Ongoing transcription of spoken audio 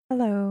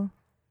Hello,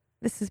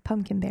 this is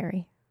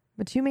Pumpkinberry,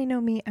 but you may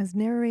know me as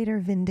narrator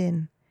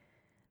Vindin.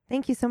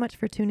 Thank you so much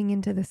for tuning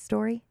into this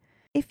story.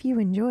 If you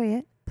enjoy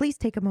it, please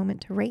take a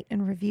moment to rate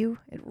and review.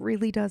 It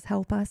really does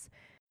help us.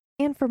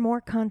 And for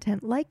more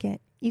content like it,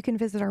 you can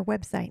visit our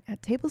website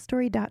at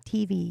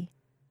tablestory.tv.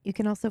 You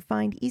can also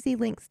find easy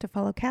links to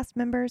follow cast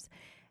members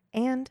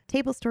and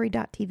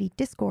tablestory.tv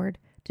Discord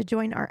to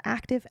join our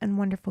active and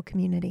wonderful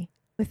community.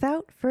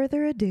 Without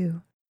further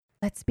ado,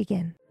 let's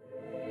begin.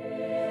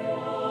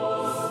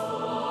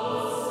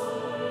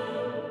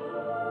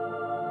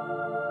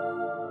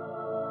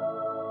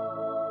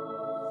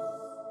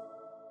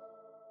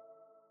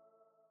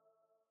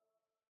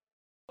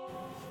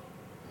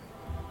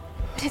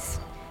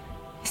 It's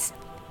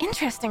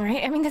interesting,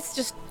 right? I mean, there's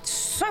just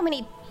so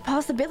many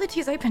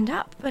possibilities opened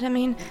up, but I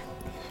mean,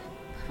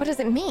 what does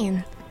it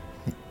mean,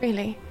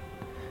 really?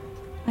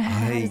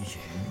 I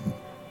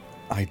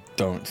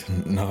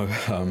don't know,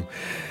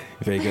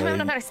 Vega.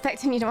 I'm not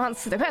expecting you to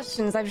answer the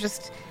questions. I'm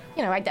just,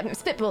 I'm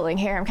spitballing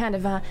here. I'm kind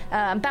of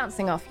I'm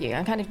bouncing off you.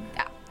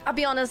 I'll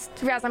be honest,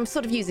 Raz, I'm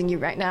sort of using you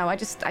right now. I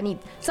need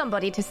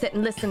somebody to sit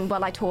and listen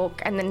while I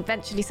talk, and then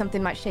eventually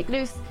something might shake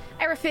loose.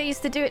 Erafir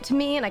used to do it to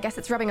me, and I guess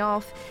it's rubbing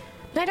off.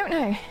 But I don't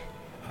know.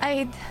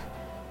 I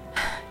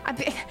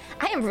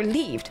am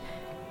relieved.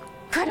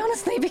 Quite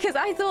honestly, because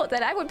I thought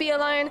that I would be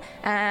alone,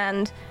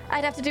 and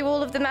I'd have to do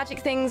all of the magic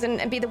things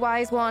and be the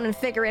wise one and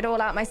figure it all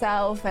out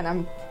myself, and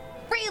I'm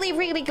really,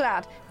 really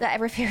glad that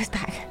Erafir is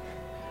back.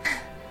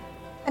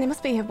 And it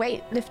must be a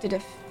weight lifted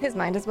off his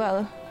mind as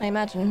well, I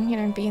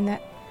imagine, being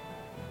that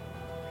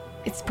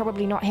it's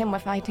probably not him we're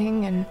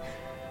fighting, and...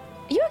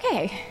 Are you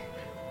okay?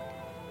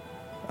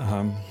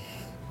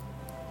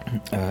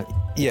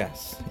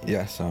 Yes,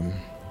 I'm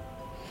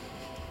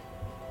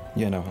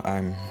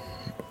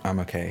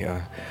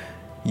okay.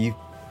 You've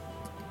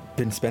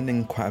been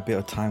spending quite a bit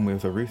of time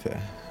with Erafir.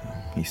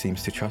 He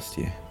seems to trust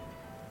you.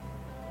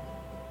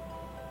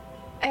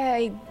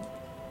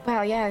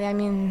 Well, yeah, I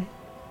mean...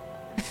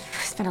 I've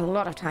spent a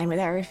lot of time with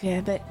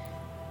Erafir, but...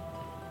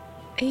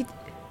 You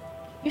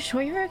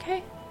sure you're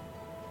okay?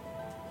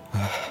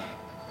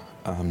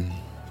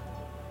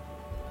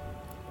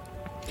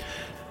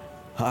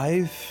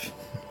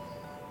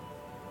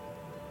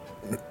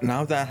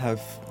 Now that I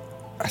have,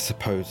 I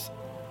suppose,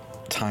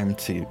 time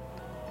to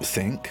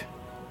think,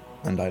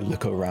 and I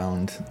look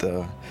around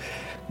the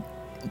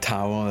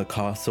tower, the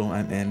castle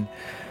I'm in,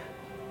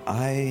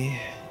 I've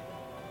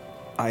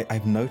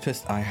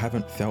noticed I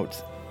haven't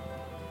felt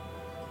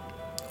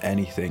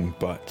anything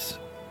but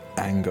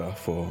anger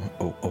for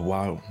a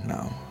while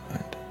now,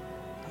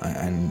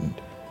 and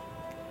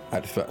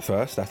at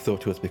first I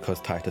thought it was because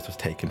Titus was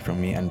taken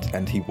from me,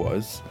 and he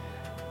was,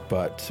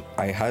 but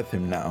I have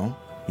him now.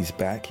 He's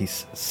back,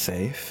 he's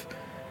safe,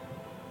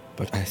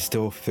 but I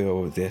still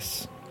feel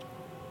this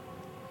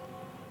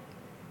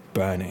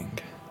burning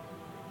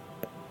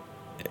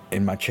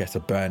in my chest, a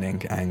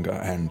burning anger,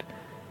 and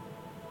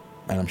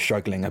I've been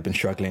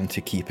struggling to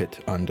keep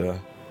it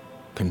under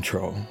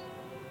control.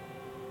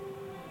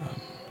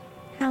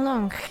 How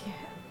long?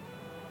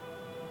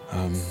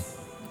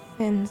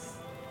 Since...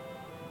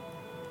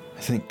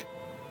 I think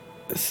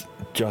it's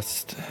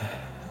just...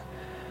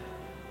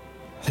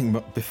 I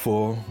think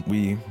before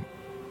we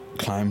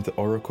climbed the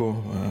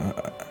Oracle,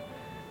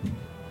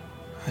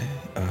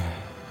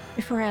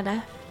 Before I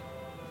left?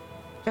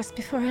 Just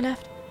before I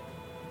left?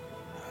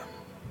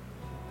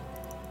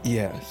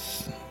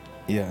 Yes,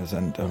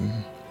 and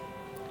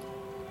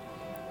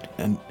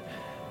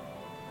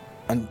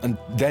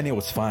then it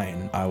was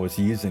fine. I was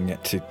using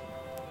it to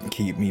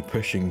keep me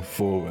pushing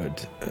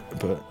forward,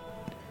 but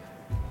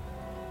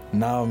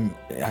now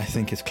I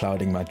think it's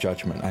clouding my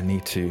judgment. I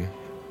need to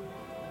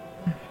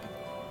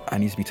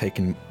be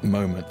taking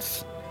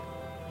moments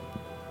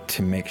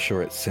to make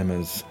sure it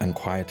simmers and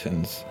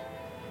quietens,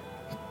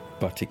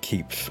 but it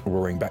keeps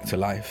roaring back to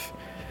life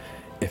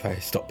if I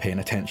stop paying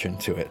attention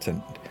to it.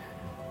 And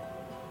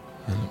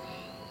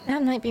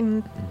that might be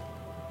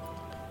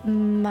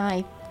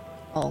my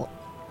fault.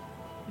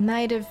 I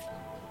might have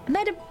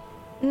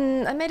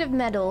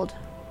meddled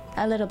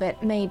a little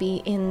bit,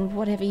 maybe, in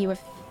whatever you were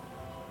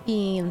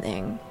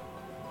feeling.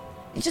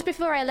 Just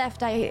before I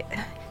left,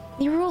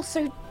 you were all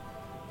so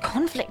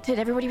conflicted.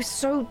 Everybody was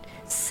so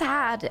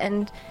sad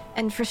and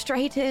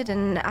frustrated,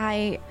 and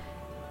I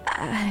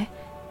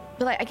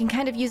can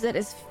kind of use it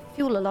as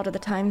fuel a lot of the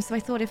time. So I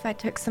thought if I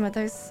took some of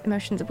those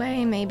emotions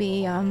away,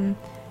 maybe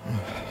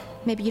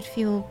you'd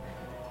feel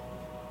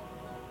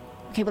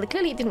okay. Well,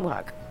 clearly it didn't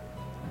work,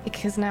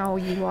 because now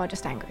you are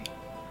just angry.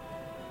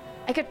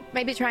 I could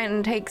maybe try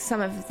and take some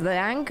of the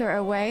anger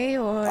away,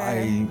 or...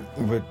 I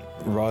would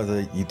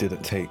rather you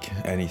didn't take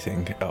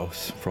anything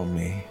else from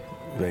me,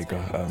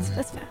 Vega.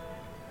 That's fair.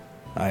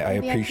 I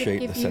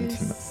appreciate the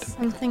sentiment.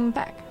 Something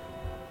back.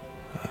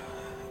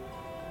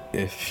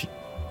 If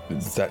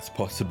that's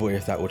possible,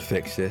 if that would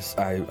fix this,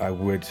 I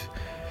would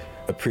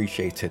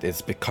appreciate it.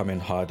 It's becoming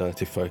harder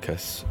to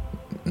focus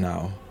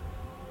now,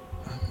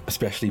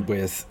 especially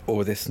with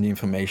all this new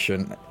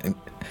information. And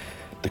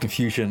the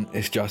confusion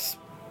is just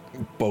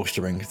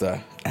bolstering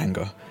the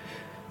anger.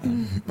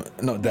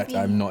 Not that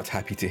I'm not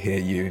happy to hear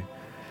you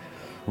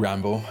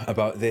ramble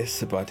about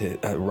this, but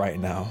right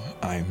now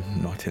I'm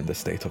not in the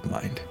state of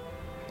mind.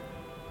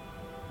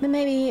 But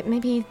maybe you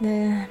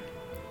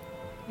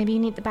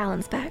need the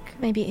balance back.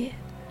 Maybe,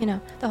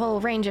 the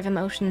whole range of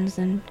emotions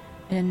and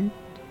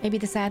maybe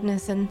the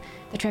sadness and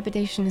the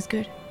trepidation is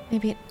good.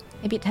 Maybe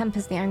it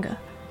tempers the anger.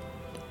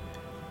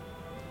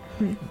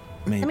 Maybe.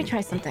 Let me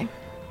try something.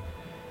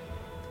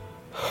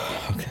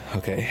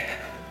 Okay.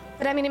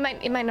 But I mean,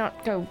 it might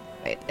not go.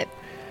 I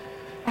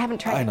haven't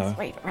tried this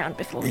way around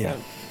before. Yeah.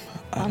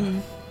 So,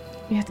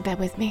 you have to bear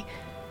with me.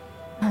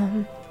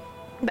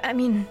 But I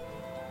mean,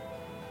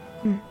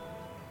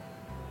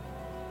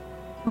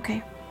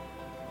 okay.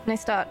 And I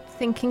start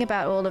thinking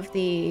about all of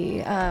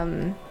the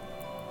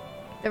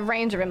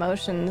range of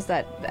emotions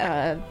that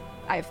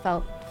I've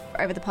felt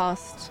over the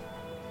past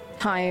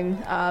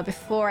time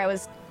before I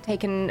was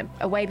taken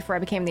away, before I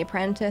became the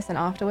apprentice, and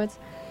afterwards.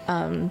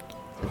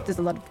 There's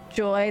a lot of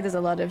joy. There's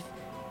a lot of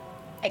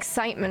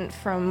excitement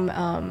from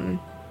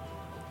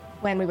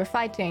when we were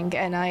fighting,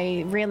 and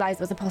I realized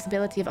there was a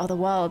possibility of other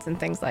worlds and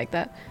things like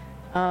that.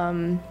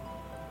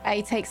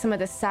 I take some of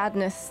the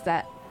sadness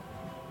that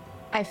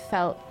I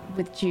felt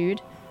with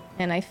Jude,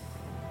 and I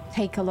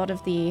take a lot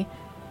of the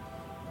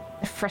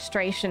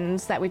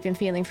frustrations that we've been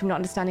feeling from not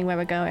understanding where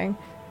we're going.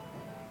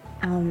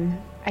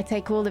 I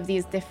take all of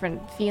these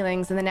different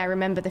feelings, and then I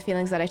remember the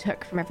feelings that I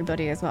took from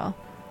everybody as well.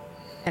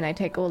 And I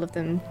take all of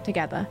them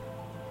together.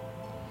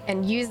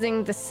 And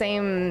using the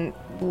same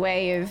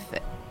way of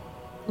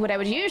what I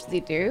would usually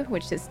do,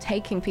 which is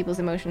taking people's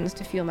emotions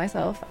to fuel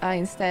myself, I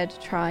instead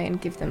try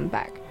and give them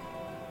back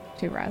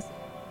to Raz.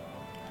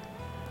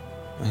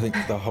 I think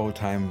the whole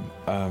time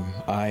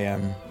I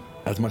am,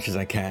 as much as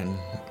I can,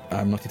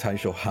 I'm not entirely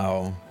sure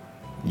how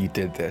you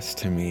did this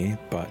to me,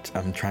 but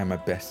I'm trying my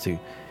best to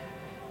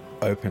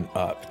open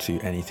up to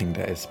anything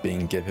that is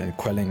being given,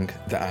 quelling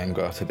the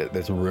anger so that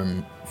there's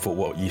room for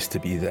what used to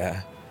be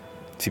there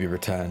to be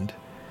returned.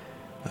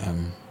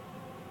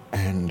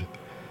 And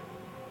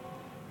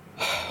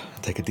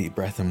take a deep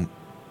breath and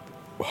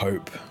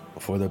hope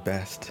for the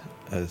best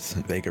as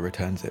Vega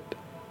returns it.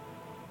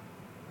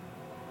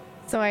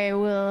 So I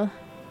will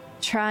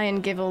try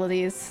and give all of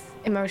these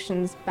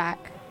emotions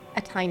back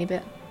a tiny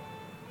bit.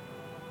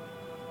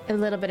 A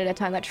little bit at a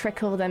time,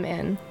 trickle them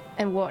in,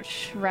 and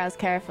watch Raz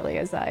carefully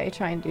as I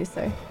try and do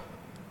so.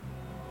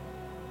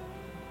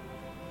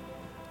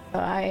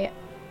 So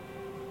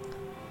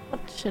what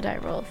should I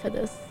roll for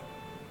this?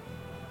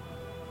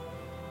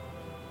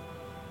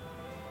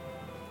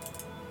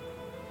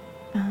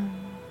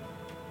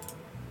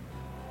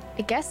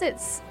 I guess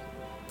it's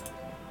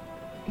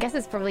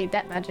probably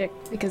debt magic,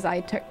 because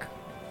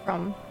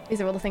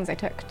these are all the things I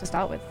took to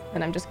start with,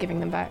 and I'm just giving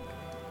them back.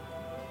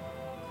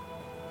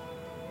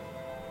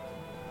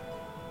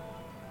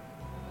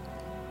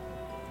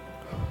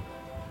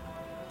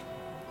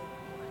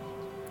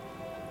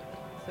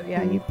 So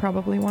yeah, you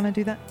probably want to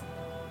do that.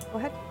 Go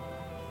ahead.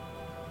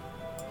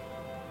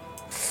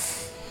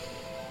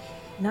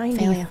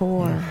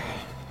 94. Failure.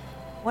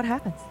 What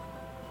happens?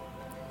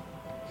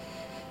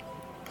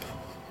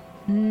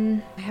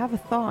 I have a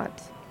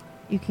thought.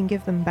 You can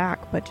give them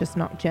back, but just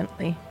not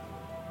gently.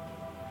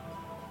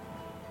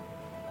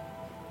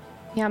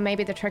 Yeah,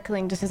 maybe the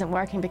trickling just isn't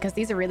working, because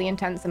these are really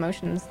intense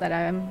emotions that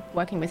I'm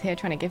working with here,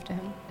 trying to give to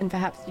him. And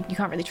perhaps you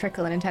can't really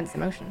trickle an intense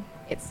emotion.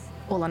 It's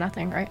all or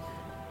nothing, right?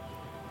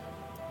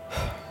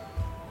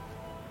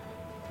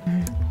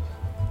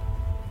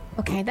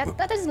 Okay,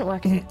 that isn't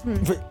working.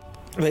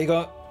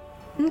 Vega.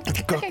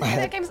 Okay,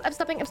 I'm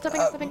stopping.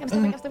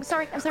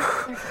 Sorry.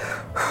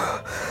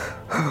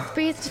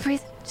 Just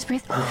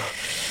breathe.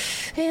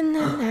 In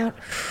and out.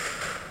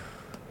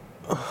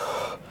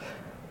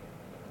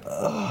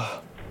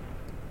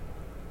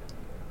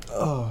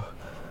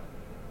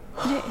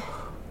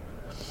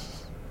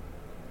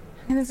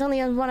 And there's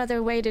only one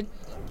other way to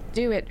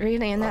do it,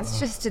 really, and that's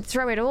just to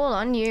throw it all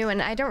on you,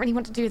 and I don't really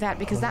want to do that,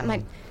 because that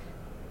might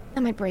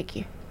break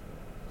you.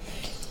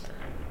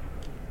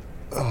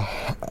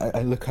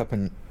 I look up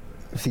and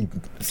see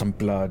some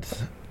blood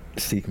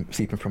seeping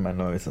from my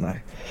nose, and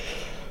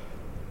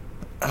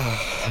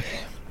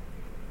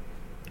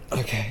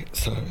okay,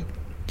 so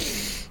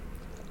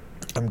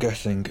I'm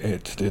guessing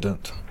it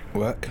didn't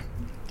work.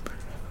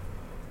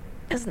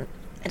 It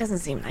doesn't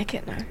seem like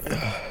it, no.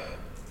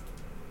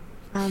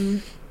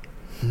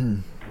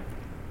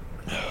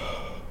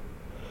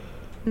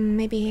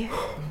 Maybe.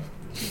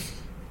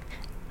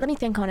 Let me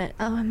think on it.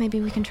 Oh, maybe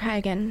we can try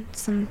again.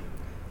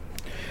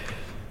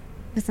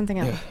 With something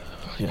else.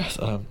 Yeah. Yes.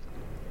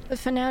 But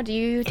for now, do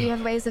you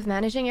have ways of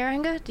managing your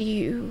anger? What do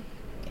you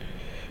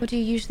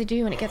usually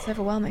do when it gets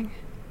overwhelming?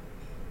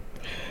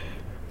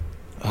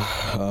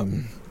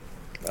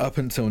 Up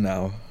until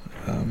now,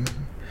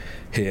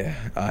 here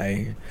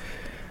I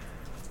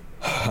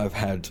have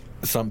had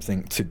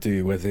something to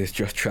do, whether it's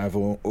just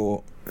travel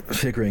or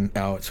figuring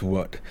out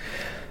what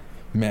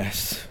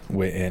mess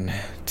we're in,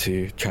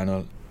 to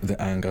channel the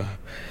anger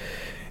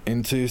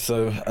into,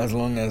 so as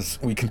long as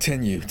we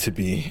continue to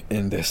be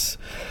in this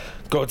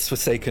God's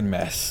forsaken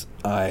mess,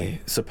 I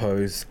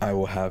suppose I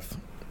have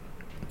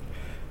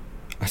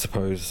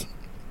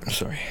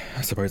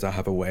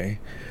a way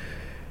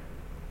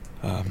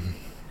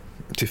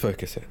to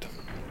focus it.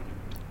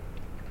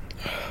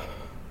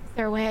 Is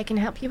there a way I can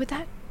help you with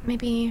that?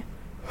 Maybe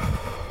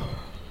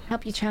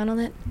help you channel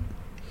it?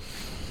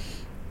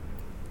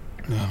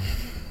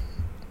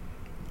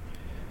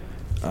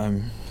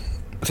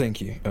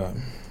 Thank you.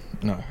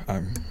 No,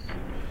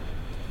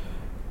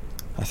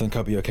 I think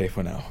I'll be okay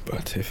for now,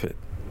 but if it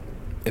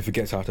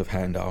gets out of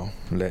hand, I'll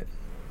let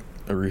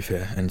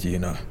Arufia and you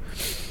know.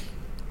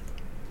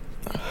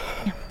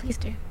 Yeah, please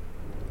do.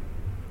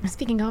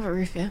 Speaking of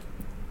Arufia,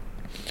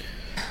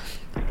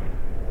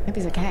 hope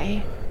he's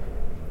okay.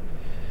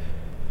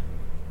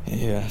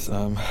 Yes,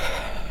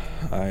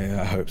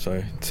 I hope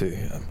so too.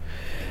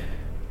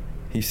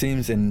 He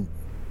seems in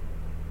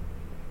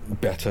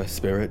better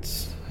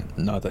spirits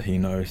now that he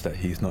knows that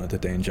he's not a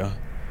danger,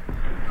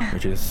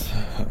 which is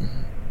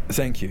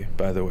thank you,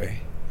 by the way.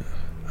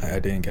 I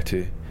didn't get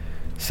to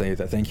say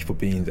that. Thank you for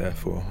being there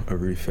for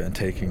Arufia and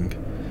taking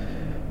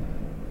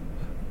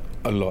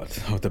a lot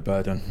of the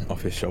burden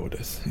off his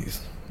shoulders.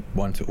 He's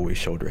one to always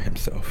shoulder it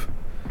himself.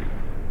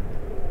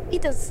 He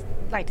does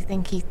like to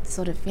think he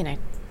sort of, the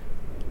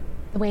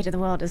weight of the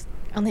world is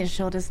on his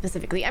shoulders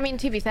specifically. I mean,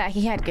 to be fair,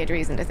 he had good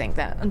reason to think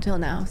that until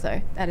now,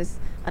 so that is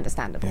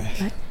understandable.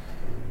 Yes. Right?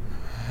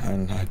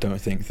 And I don't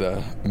think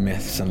the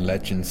myths and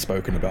legends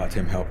spoken about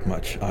him help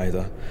much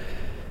either.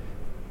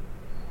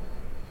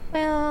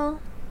 Well,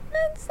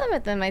 some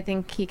of them I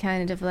think he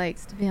kind of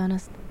likes, to be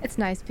honest. It's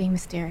nice being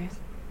mysterious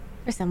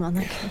for someone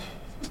like him.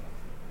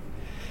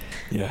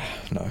 Yeah,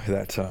 no,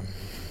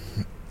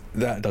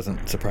 that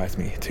doesn't surprise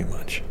me too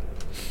much.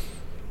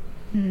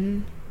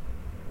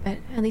 But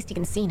at least you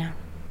can see now.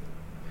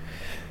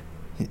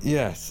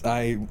 Yes,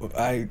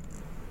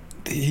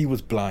 he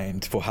was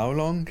blind for how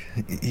long?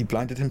 He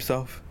blinded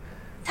himself?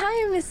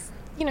 Time is,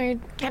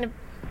 kind of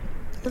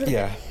a little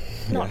bit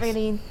not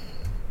really,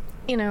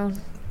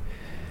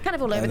 kind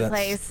of all over the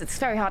place. It's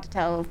very hard to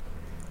tell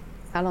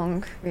how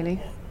long,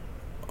 really.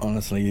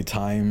 Honestly,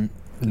 time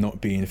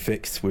not being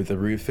fixed with the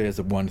roof is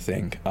one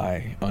thing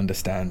I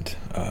understand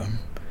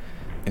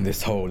in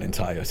this whole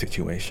entire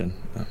situation.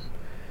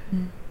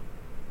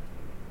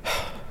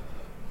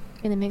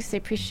 And it makes you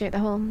appreciate the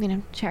whole,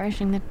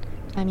 cherishing the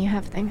time you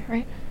have thing,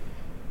 right?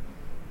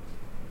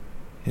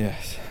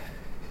 Yes.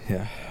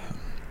 Yeah.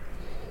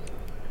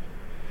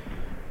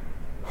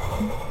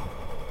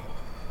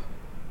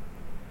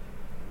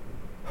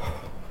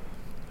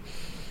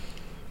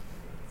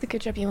 It's a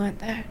good job you weren't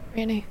there,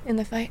 really, in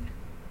the fight.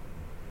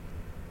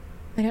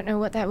 I don't know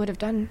what that would have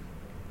done.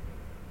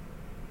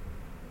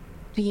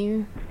 Do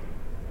you?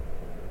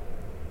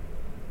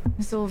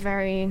 It's all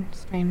very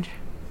strange.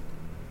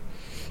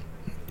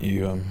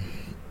 You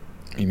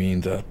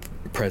mean the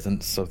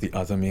presence of the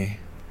other me?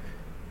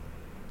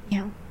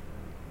 Yeah.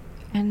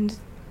 And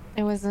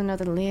there was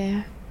another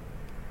Lear.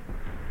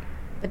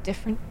 But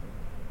different.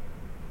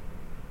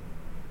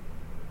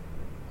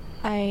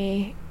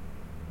 I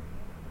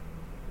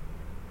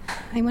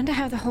wonder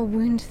how the whole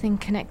wound thing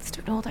connects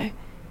to it all, though.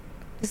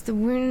 Does the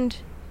wound...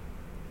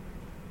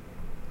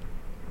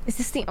 Is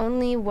this the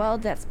only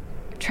world that's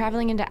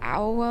traveling into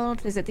our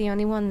world? Is it the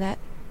only one that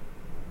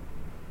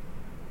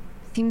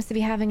seems to be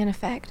having an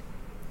effect?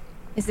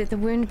 Is it the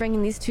wound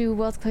bringing these two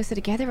worlds closer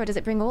together, or does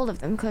it bring all of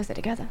them closer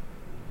together?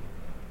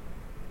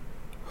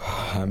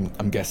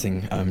 I'm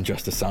guessing I'm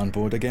just a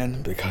soundboard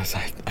again, because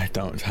I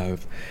don't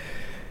have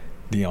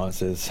the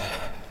answers.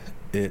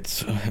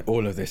 It's...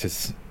 all of this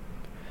is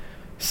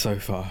so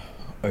far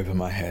over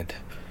my head.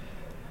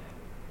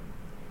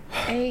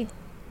 I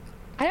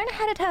don't know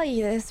how to tell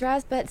you this,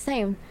 Raz, but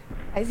same.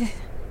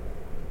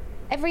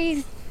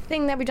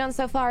 Everything that we've done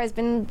so far has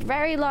been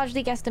very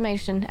largely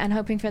guesstimation and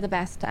hoping for the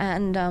best,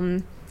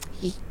 and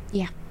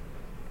yeah.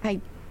 I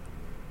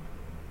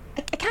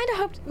kind of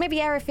hoped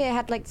maybe Arafir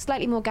had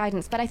slightly more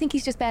guidance, but I think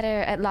he's just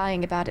better at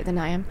lying about it than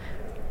I am.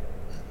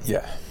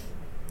 Yeah.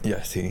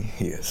 Yes, he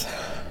is.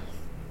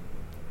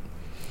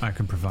 I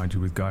can provide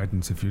you with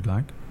guidance if you'd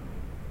like.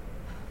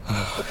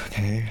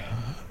 Okay.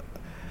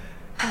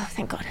 Oh,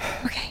 thank God.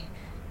 Okay.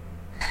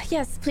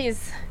 Yes,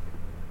 please.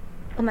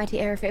 Almighty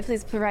Arafir,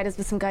 please provide us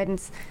with some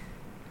guidance.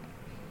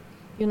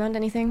 You learned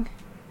anything?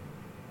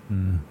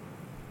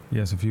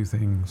 Yes, a few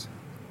things.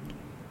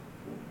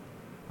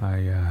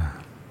 I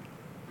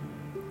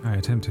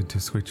attempted to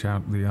switch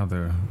out the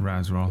other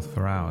Razroth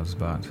for ours,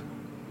 but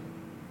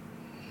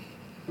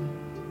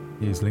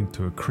he is linked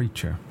to a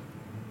creature.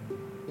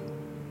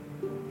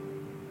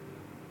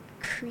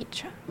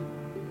 Creature?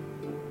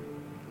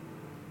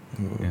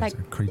 Yes, a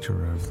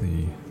creature of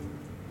the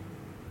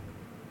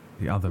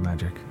other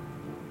magic.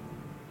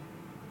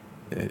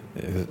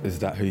 Is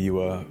that who you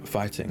were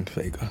fighting,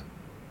 Vega?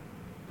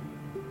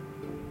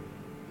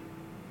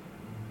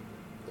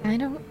 I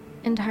don't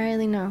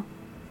entirely know.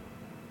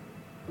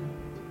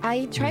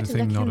 I tried to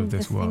look not in of the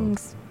this world.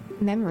 thing's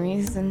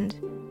memories, and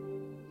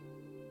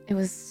it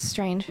was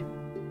strange.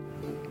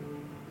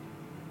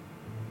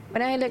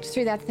 When I looked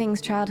through that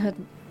thing's childhood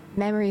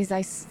memories,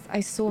 I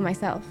saw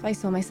myself. I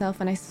saw myself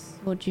and I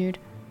saw Jude.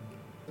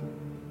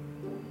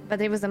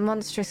 But it was a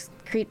monstrous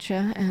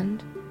creature,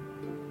 and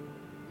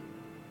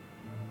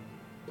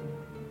it's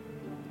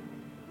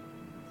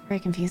very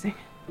confusing.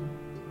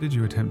 Did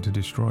you attempt to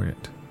destroy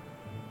it?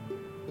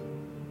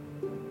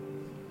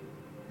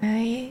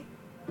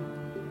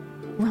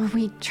 Well,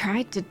 we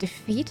tried to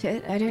defeat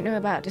it. I don't know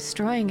about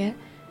destroying it.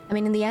 I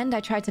mean, in the end,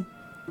 I tried to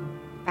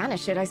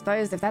banish it, I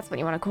suppose, if that's what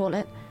you want to call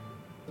it.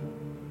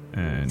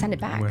 And send it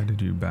back. Where did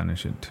you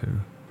banish it to?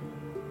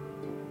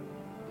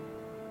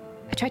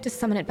 I tried to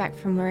summon it back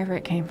from wherever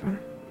it came from.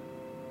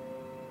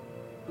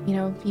 You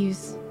know,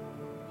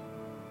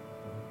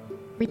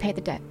 repay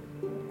the debt,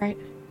 right?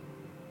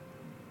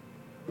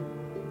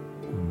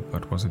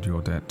 But was it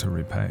your debt to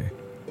repay?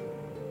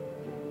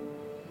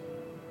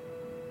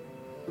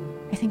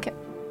 I think it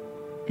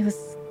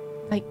was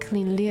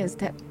likely Lear's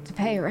debt to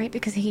pay, right?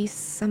 Because he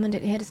summoned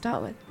it here to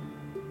start with.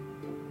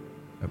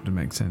 That would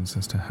make sense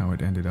as to how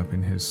it ended up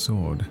in his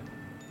sword.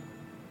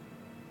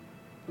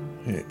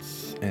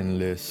 It's in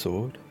Lear's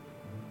sword?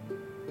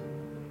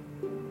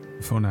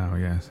 For now,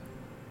 yes.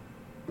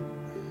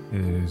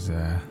 It is,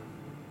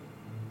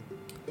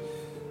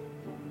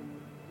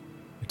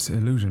 it's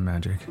illusion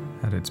magic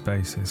at its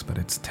basis, but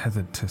it's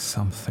tethered to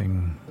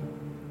something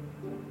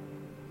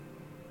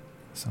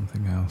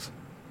else.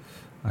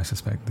 I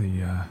suspect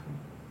the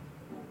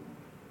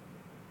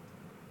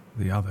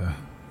other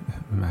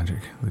magic,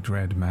 the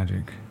dread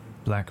magic,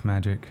 black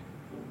magic.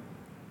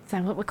 Is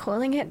that what we're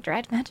calling it?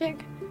 Dread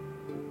magic?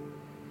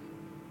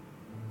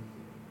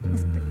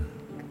 It's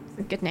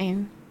a good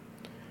name.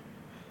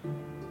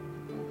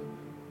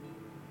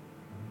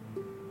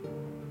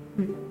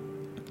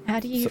 How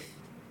do you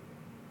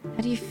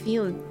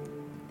feel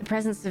the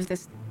presence of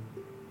this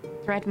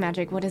dread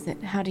magic? What is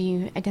it? How do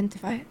you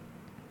identify it?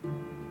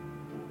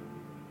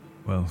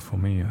 Well, for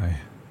me, I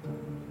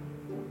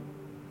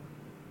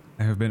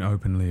have been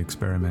openly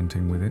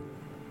experimenting with it,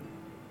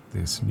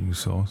 this new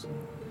source.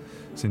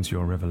 Since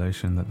your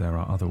revelation that there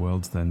are other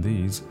worlds than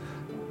these,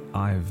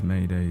 I've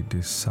made a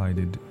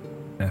decided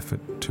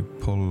effort to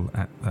pull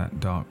at that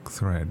dark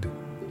thread.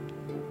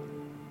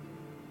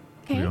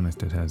 Okay. To be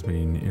honest, it has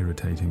been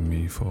irritating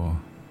me for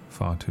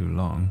far too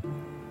long.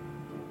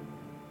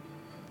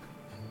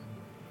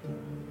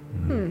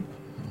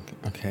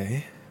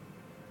 Okay.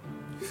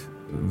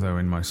 Though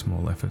in my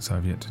small efforts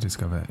I've yet to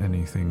discover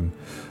anything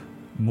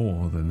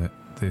more than that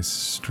this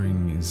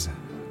string is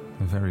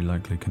very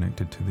likely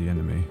connected to the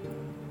enemy.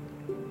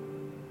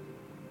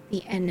 The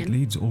It enemy.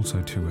 leads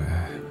also to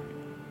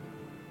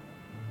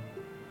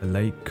a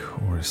lake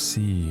or a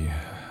sea,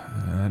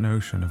 an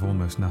ocean of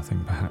almost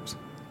nothing perhaps.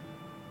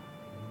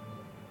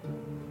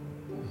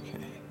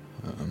 Okay.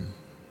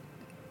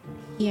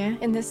 Here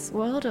in this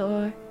world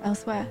or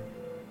elsewhere?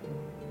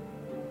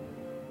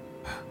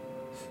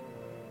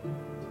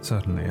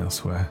 Certainly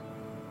elsewhere.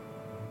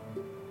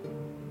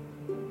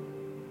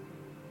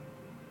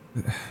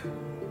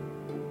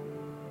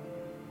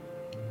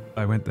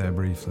 I went there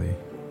briefly.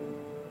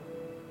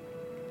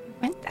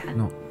 Went there?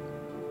 Not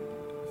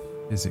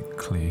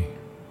physically,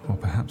 or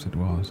perhaps it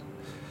was.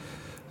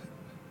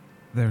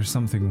 There is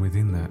something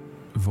within that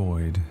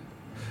void,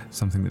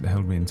 something that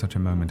held me in such a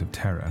moment of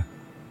terror,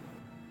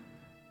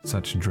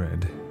 such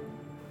dread.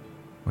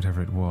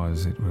 Whatever it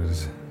was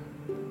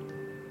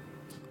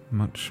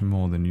much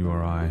more than you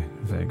or I,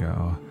 Vega,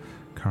 are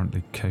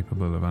currently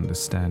capable of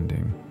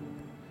understanding.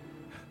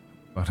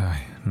 But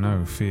I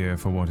know fear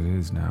for what it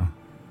is now.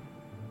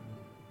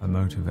 A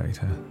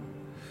motivator.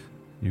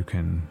 You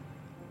can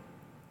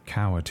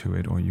cower to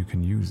it or you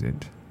can use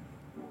it.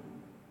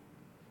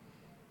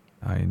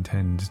 I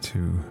intend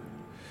to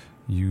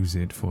use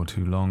it. For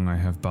too long I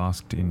have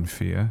basked in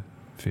fear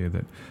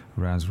that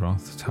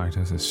Razroth,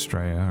 Titus,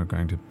 Estrella are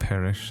going to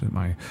perish, that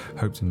my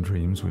hopes and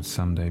dreams would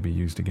someday be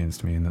used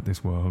against me, and that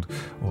this world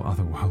or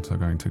other worlds are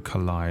going to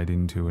collide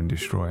into and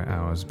destroy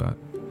ours, but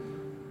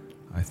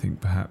I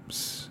think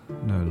perhaps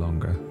no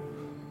longer.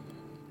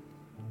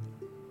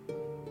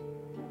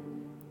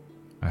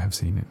 I have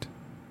seen it.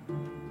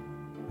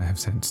 I have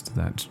sensed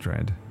that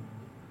dread.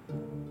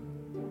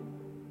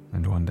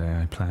 And one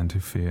day I plan to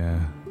fear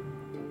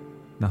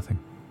nothing.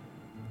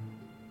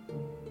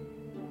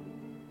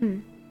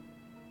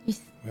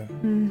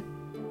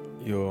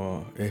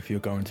 If you're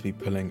going to be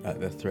pulling at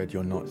the thread,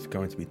 you're not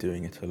going to be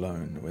doing it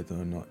alone, whether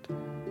or not...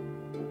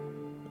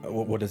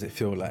 What does it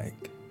feel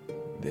like,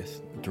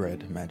 this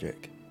dread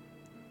magic?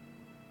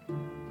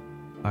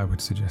 I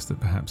would suggest that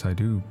perhaps I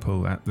do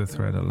pull at the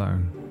thread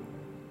alone.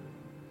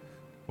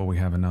 Or we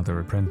have another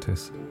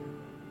apprentice.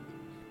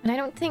 And I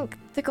don't think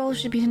the goal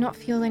should be to not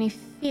feel any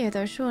fear,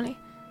 though, surely.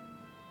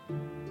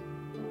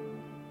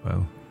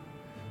 Well,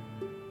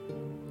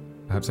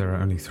 perhaps there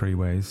are only 3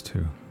 ways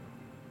to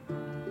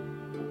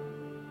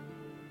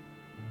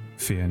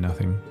fear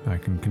nothing. I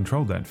can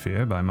control that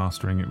fear by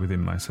mastering it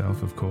within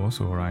myself, of course,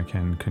 or I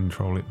can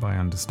control it by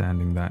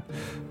understanding that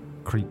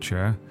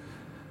creature,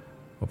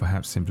 or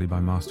perhaps simply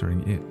by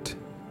mastering it.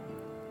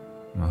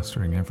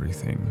 Mastering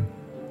everything.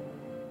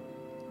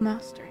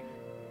 mastering.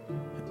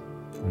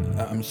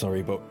 I'm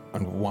sorry, but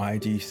and why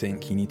do you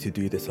think you need to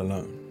do this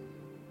alone?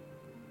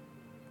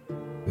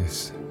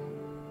 This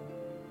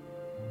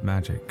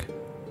magic,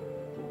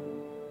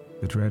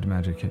 the dread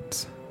magic,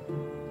 it's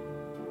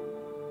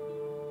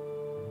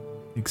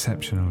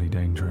exceptionally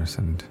dangerous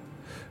and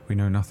we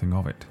know nothing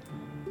of it.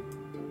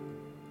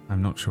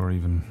 I'm not sure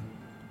even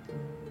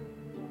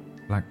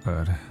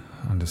Blackbird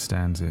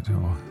understands it,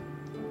 or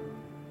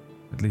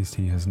at least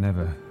he has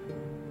never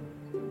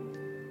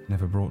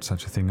brought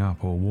such a thing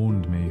up or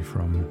warned me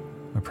from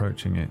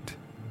approaching it,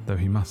 though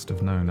he must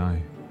have known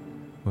I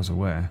was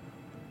aware.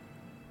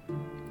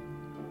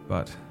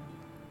 But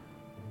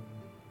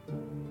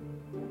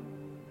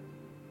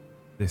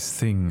this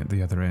thing at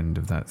the other end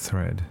of that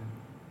thread,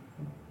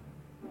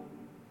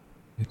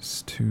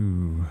 it's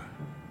too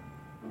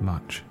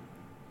much.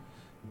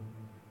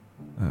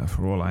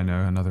 For all I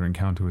know, another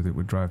encounter with it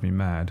would drive me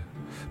mad.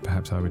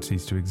 Perhaps I would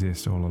cease to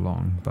exist all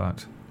along,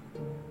 but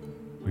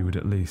we would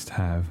at least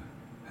have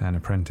an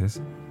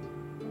apprentice.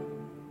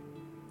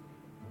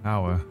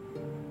 Our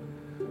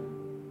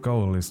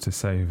goal is to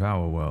save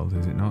our world,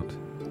 is it not?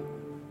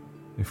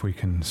 If we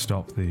can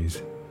stop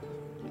these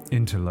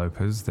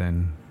interlopers,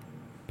 then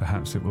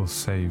perhaps it will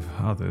save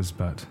others,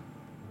 but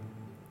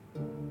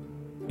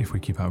if we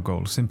keep our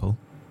goal simple,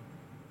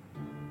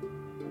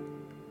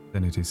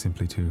 then it is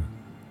simply to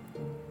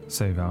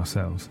save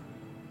ourselves,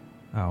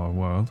 our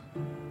world.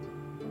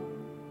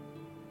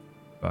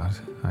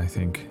 But I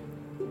think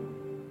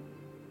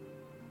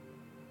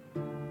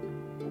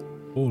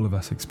all of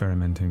us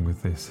experimenting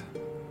with this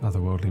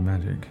otherworldly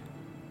magic,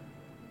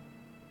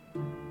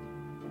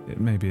 it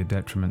may be a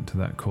detriment to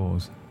that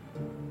cause.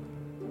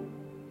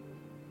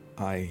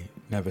 I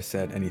never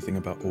said anything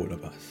about all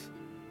of us.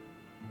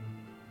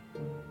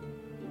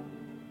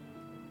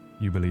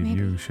 You believe Maybe.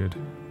 you should?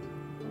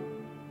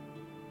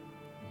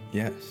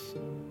 Yes.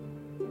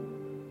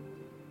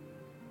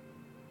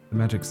 The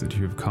magics that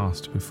you have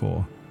cast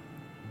before,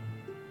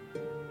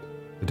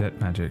 the debt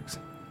magics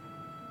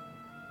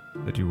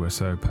that you were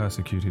so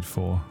persecuted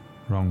for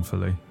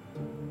wrongfully,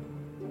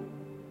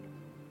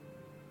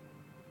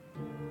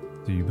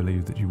 do you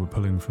believe that you were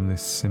pulling from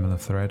this similar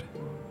thread?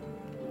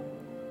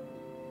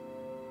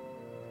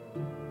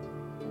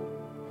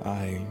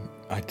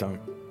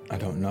 I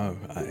don't know.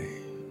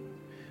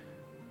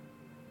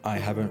 I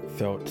haven't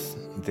felt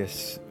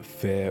this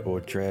fear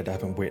or dread. I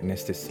haven't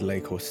witnessed this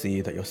lake or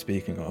sea that you're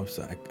speaking of,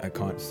 so I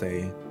can't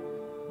say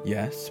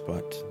yes,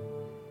 but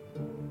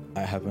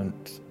I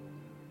haven't...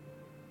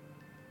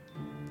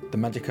 The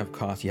magic I've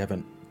cast, you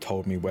haven't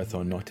told me whether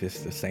or not it's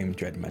the same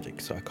dread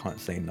magic, so I can't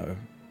say no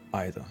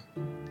either.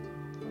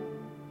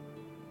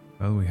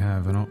 Well, we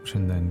have an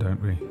option then,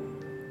 don't we?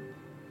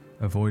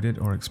 Avoid it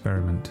or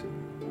experiment.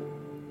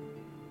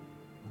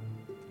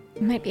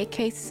 It might be a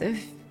case of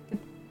the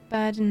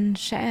burden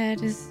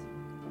shared is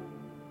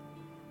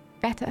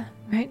better,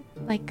 right?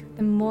 Like,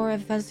 the more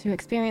of us who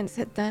experience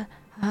it, the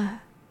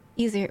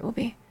easier it will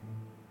be.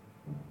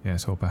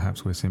 Yes, or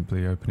perhaps we're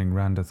simply opening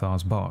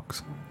Randathar's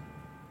box.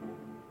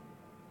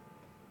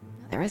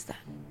 There is that.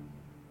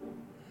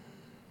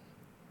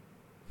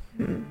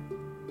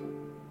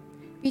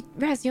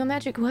 Raz, your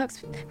magic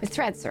works with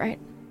threads, right?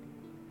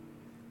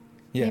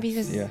 Yes, Maybe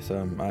just- yes,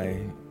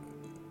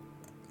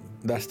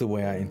 that's the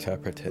way I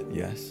interpret it,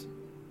 yes.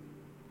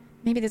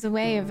 Maybe there's a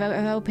way of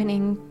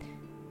opening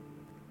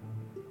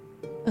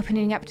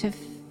up to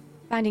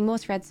finding more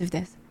threads of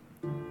this.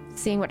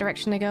 Seeing what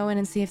direction they go in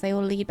and see if they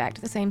all lead back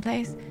to the same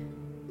place.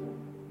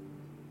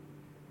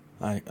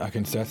 I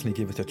can certainly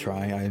give it a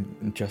try. I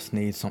just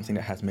need something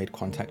that has made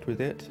contact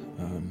with it,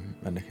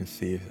 and I can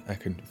see if I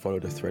can follow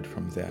the thread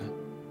from there.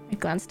 I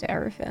glanced at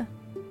Arifir.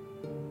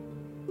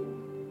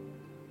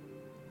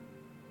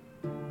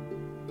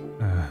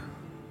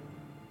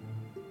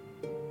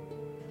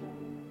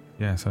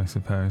 Yes, I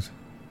suppose.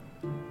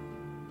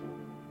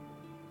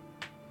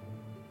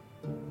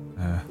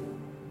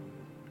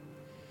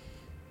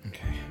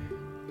 Okay.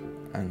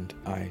 And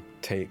I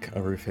take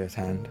Arufir's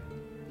hand.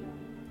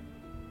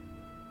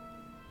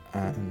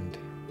 And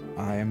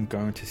I am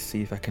going to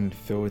see if I can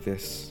feel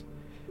this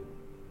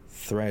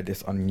thread,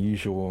 this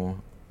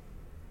unusual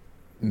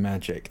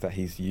magic that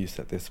he's used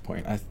at this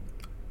point.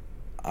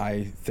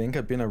 I think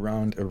I've been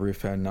around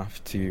Arufir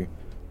enough to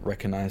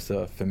recognize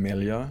the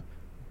familiar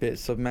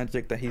bits of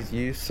magic that he's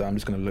used, so I'm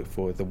just going to look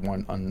for the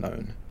one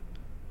unknown.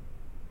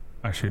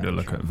 I shoot a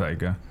look at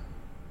Vega.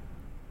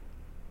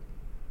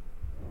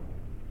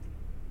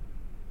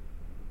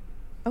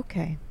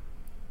 Okay.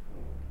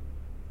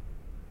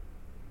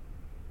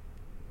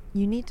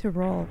 You need to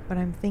roll, but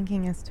I'm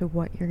thinking as to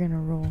what you're gonna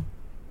roll.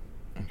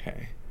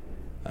 Okay.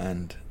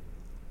 And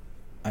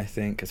I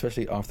think,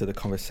 especially after the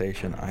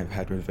conversation I've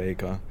had with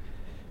Vega,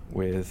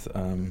 with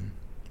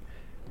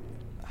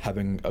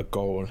having a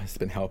goal has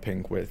been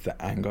helping with the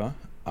anger,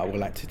 I would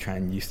like to try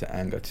and use the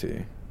anger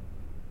to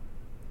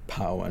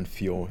power and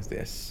fuel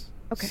this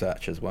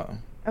search as well.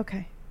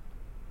 Okay.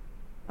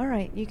 All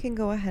right, you can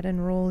go ahead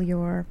and roll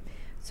your...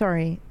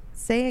 Sorry,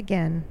 say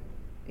again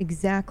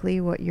exactly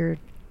what you're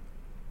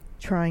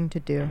trying to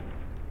do?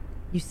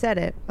 You said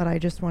it, but I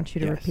just want you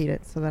to Yes. repeat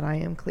it so that I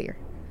am clear.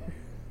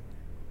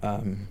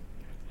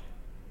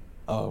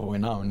 Oh,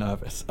 now I'm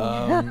nervous.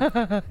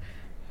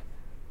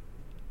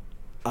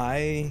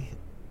 I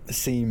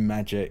see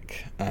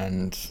magic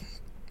and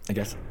I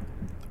guess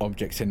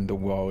objects in the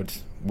world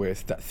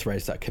with that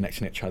threads that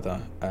connect each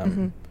other.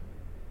 And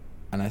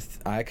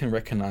I can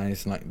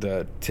recognize like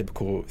the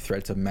typical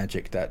threads of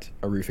magic that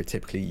Arufa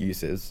typically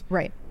uses.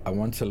 Right. I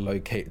want to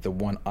locate the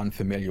one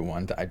unfamiliar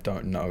one that I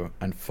don't know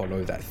and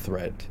follow that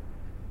thread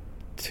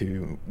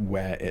to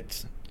where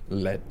it's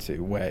led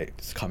to, where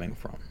it's coming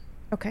from.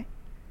 Okay.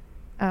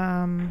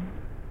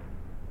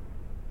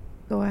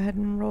 Go ahead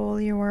and roll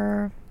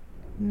your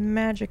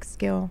magic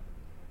skill.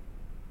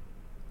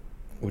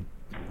 Would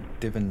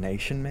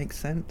divination make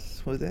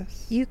sense for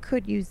this? You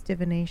could use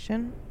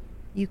divination.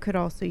 You could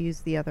also use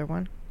the other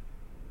one.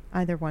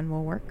 Either one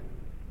will work.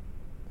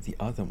 The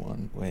other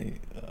one, wait.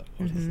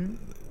 What is it?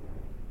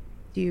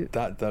 Do you?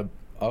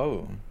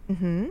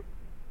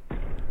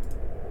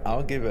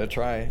 I'll give it a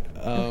try.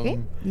 Okay.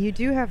 You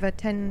do have a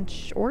 10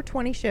 or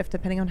 20 shift,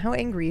 depending on how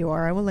angry you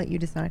are. I will let you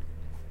decide.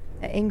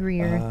 The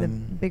angrier, the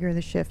bigger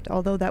the shift.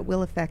 Although that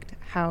will affect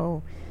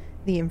how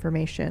the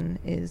information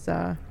is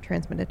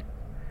transmitted,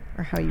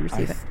 or how you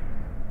receive it.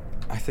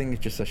 I think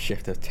it's just a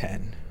shift of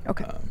 10.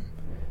 Okay.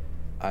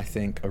 I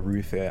think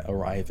Arufa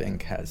arriving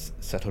has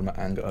settled my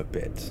anger a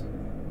bit.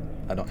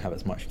 I don't have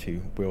as much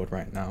to wield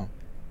right now.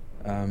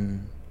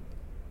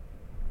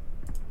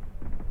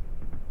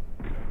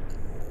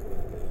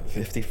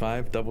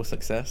 55, double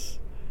success.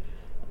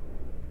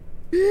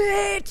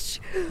 Bitch!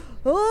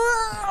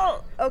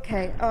 Oh!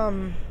 Okay,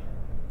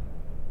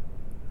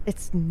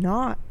 it's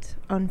not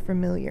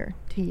unfamiliar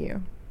to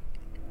you.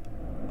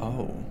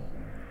 Oh.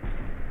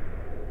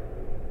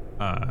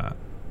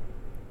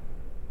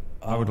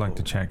 I would like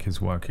to check his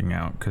working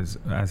out, because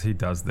as he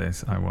does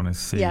this, I want to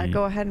see... Yeah,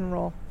 go ahead and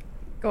roll.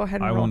 Go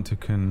ahead and I roll. want to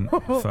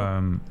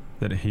confirm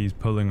that he's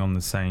pulling on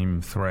the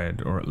same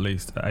thread, or at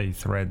least a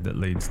thread that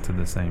leads to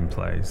the same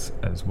place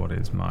as what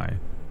is my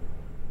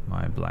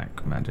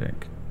black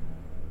magic.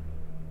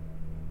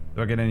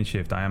 Do I get any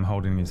shift? I am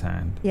holding his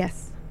hand.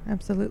 Yes,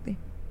 absolutely.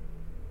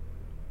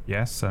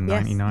 Yes, so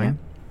Yes, 99? yep.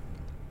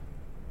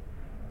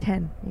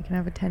 10. You can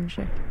have a 10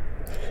 shift.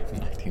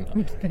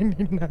 99.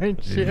 99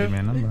 Did you give me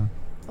a number?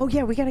 Oh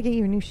yeah, we gotta get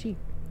you a new sheet.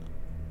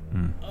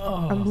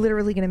 I'm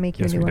literally gonna make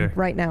you Yes, a new we one do.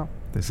 right now.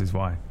 This is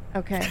why.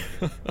 Okay.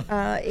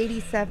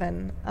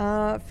 87.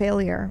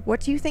 Failure. What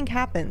do you think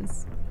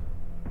happens?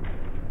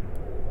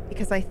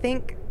 Because I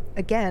think,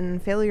 again,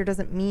 failure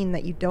doesn't mean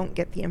that you don't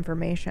get the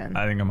information.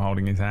 I think I'm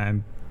holding his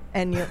hand.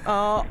 And you're,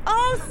 oh,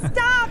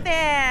 stop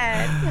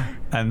it!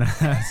 And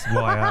that's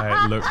why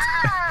I looked...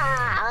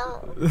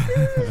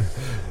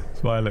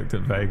 That's why I looked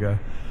at Vega.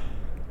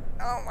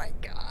 Oh my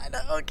god,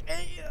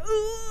 okay.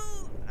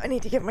 Ooh. I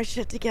need to get my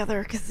shit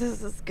together because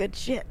this is good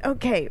shit.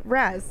 Okay,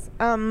 Raz,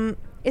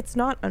 it's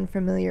not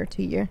unfamiliar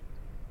to you.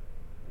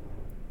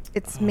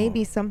 It's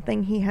maybe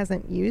something he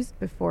hasn't used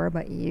before,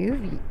 but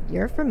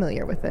you're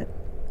familiar with it.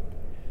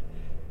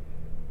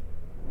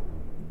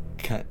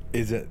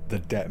 Is it the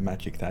debt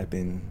magic that I've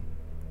been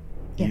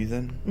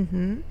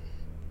using?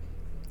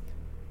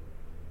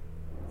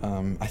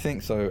 I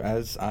think so.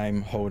 As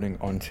I'm holding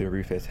onto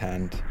Arufa's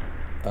hand,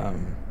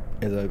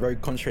 there's a very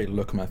concentrated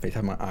look on my face. I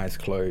have my eyes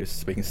closed,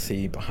 so we can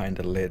see behind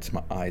the lids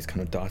my eyes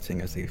kind of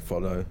darting as they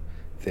follow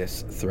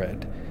this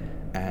thread.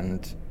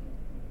 And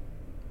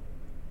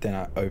then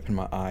I open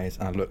my eyes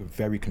and I look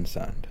very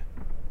concerned.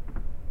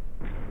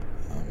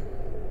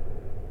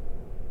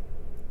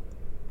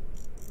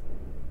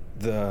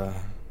 The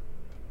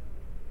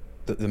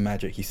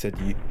magic, you said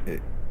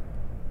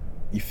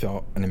you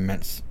felt an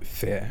immense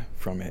fear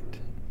from it,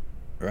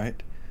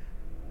 right?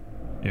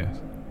 Yes.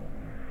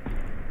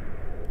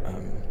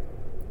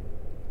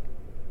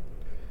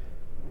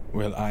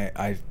 Well,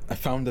 I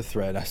found the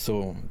thread. I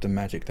saw the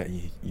magic that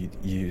you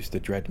used, the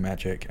dread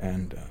magic,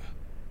 and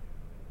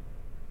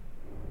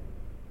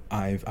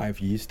I've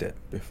used it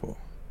before.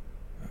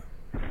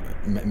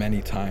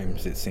 Many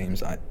times, it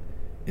seems.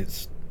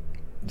 It's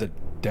the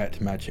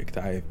debt magic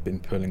that I've been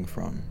pulling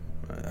from.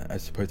 I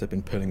suppose I've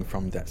been pulling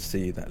from that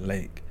sea, that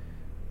lake,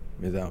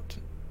 without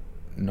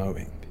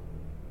knowing.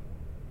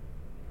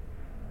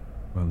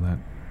 Well, that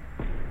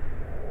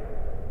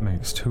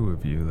makes two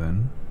of you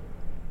then.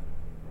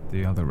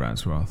 The other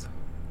Razroth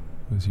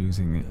was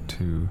using it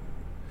to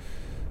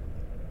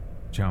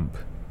jump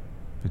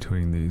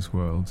between these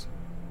worlds.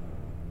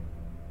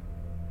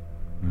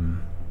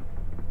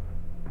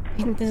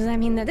 Does that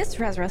mean that this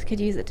Razroth could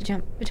use it to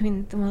jump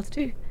between the worlds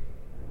too?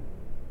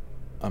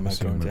 Am I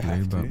going to Presumably,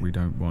 have to? but we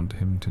don't want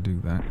him to do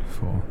that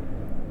for...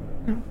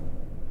 No.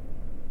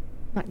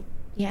 Not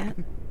yet.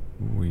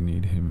 We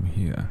need him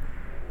here.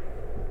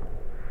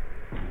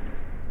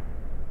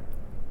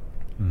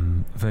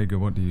 Vega,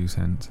 what do you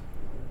sense?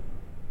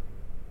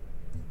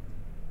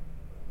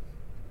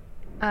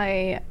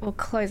 I will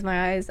close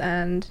my eyes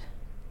and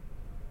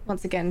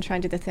once again try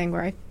and do the thing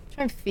where I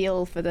try and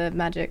feel for the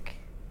magic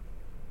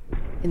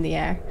in the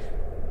air.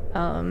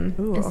 and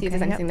see if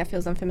there's okay, anything that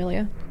feels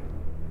unfamiliar.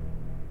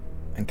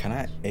 And can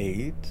I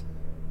aid?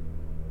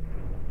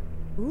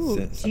 Ooh,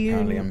 Since do you-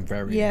 apparently I'm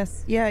very...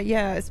 Yes,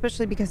 yeah,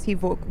 especially because he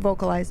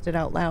vocalized it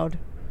out loud.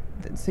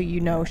 So you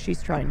know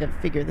she's trying to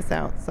figure this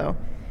out. So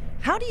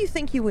how do you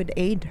think you would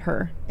aid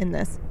her in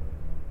this?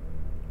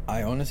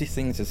 I honestly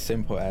think it's as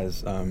simple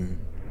as,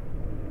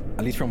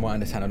 at least from what I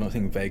understand, I don't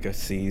think Vega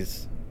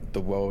sees the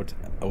world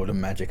or the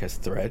magic as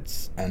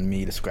threads, and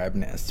me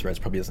describing it as threads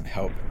probably doesn't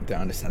help their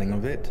understanding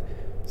of it.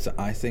 So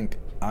I think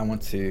I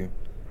want to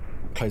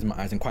close my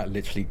eyes and quite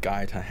literally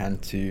guide her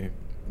hand to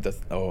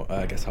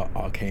I guess her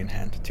arcane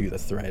hand to the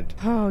thread.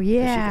 Oh, So she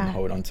yeah. can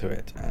hold onto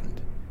it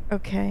and...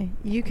 Okay,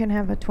 you can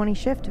have a 20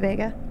 shift,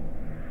 Vega.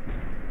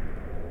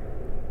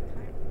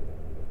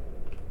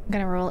 I'm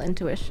gonna roll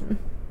intuition.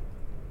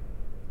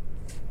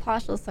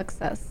 Partial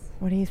success.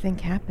 What do you think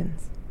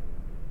happens?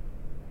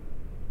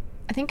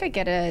 I think I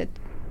get a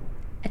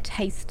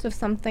taste of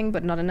something,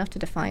 but not enough to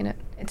define it.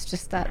 It's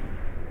just that.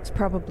 It's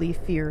probably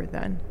fear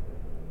then.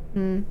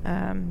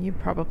 You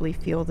probably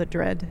feel the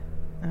dread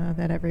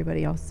that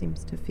everybody else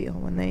seems to feel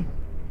when they...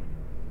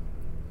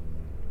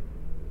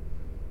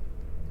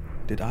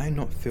 Did I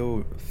not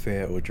feel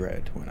fear or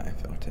dread when I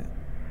felt it?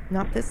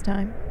 Not this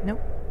time.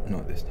 Nope.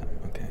 Not this time,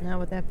 okay. Not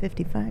with that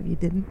 55, you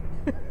didn't.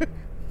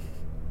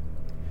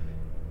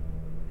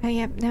 Oh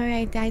yeah,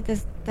 no,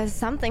 there's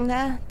something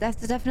there. There's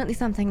definitely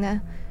something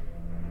there.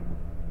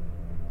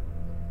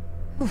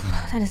 Oof,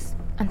 that is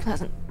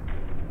unpleasant.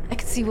 I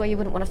can see why you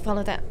wouldn't want to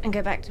follow that and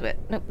go back to it.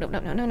 No.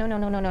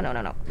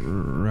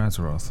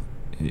 Razaroth,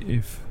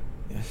 if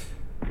Yes.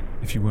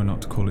 if you were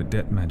not to call it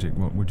debt magic,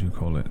 what would you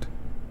call it?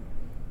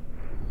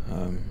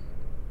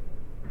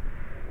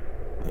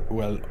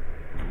 Well,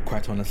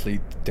 quite honestly,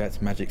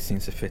 debt magic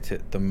seems to fit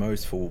it the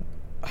most for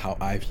how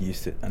I've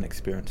used it and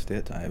experienced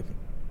it. I've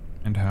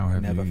And how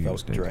have never you felt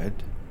used it?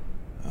 dread.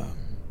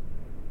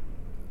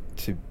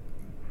 To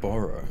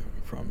borrow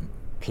from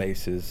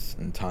places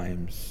and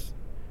times.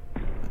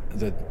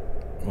 The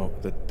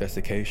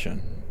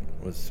desiccation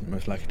was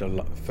most likely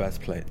the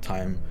first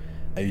time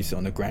I used it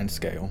on a grand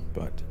scale,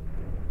 but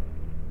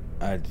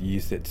I'd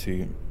used it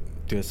to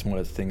do a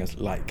smaller thing as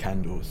light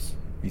candles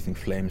using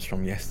flames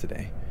from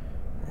yesterday.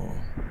 Or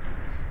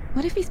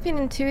What if he's been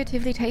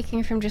intuitively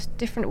taking from just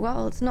different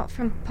worlds, not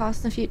from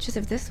past and futures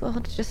of this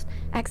world, just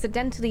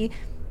accidentally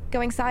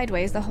going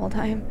sideways the whole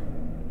time?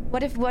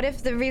 What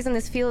if the reason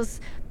this feels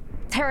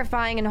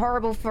terrifying and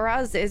horrible for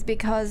us is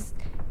because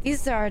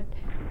this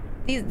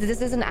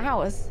isn't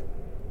ours?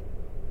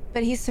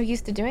 But he's so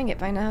used to doing it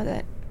by now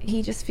that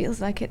he just feels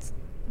like it's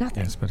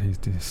nothing. Yes, but he's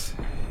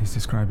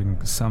describing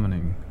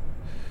summoning,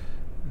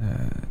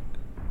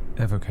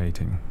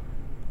 evocating.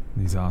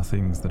 These are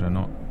things that are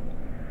not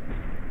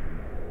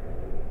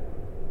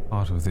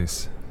part of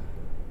this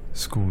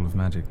school of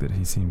magic that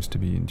he seems to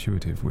be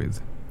intuitive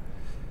with.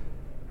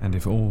 And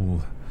if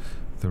all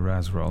the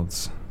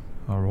Razroths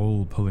are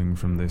all pulling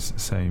from this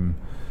same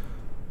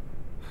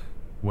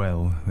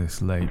well,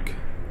 this lake,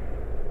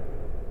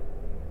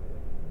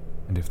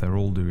 and if they're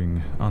all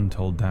doing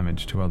untold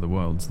damage to other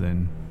worlds,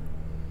 then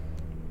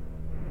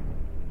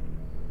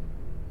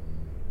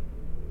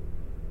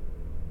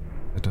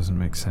that doesn't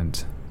make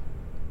sense.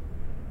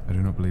 I do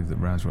not believe that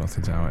Razroth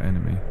is our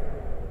enemy.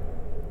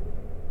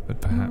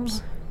 But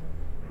perhaps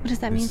What does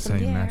that mean this for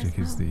same Lyra magic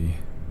as is well? the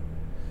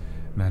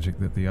magic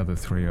that the other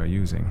three are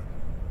using.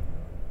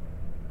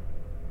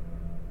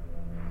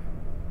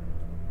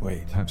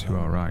 wait. Perhaps you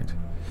are right.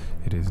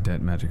 It is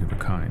debt magic of a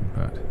kind,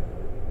 but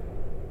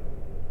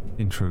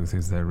in truth,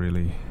 is there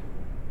really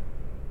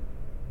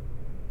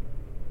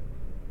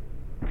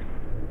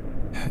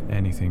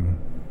anything?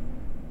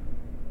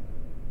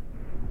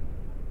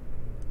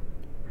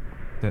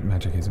 Debt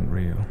magic isn't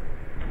real.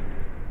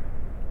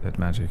 Debt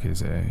magic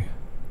is a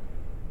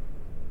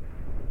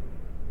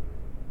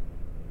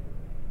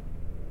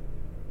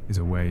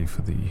way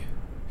for the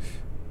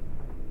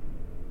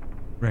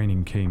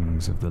reigning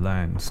kings of the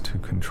lands to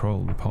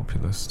control the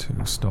populace,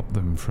 to stop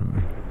them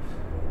from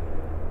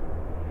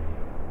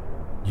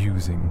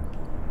using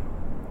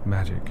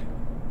magic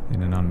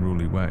in an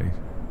unruly way.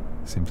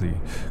 Simply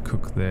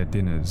cook their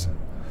dinners,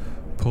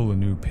 pull a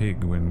new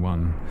pig when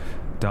one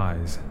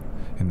dies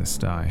in the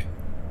sty.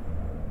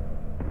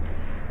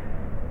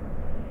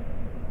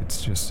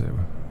 It's just a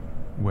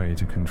way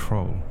to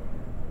control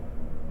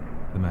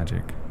the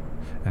magic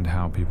and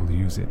how people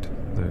use it,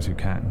 those who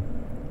can.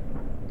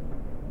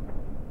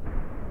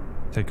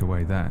 Take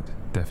away that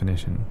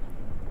definition,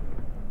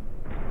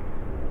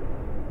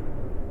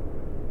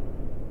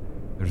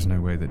 there is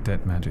no way that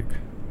debt magic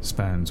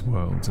spans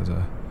worlds as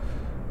a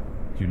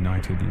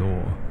united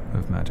law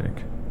of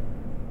magic.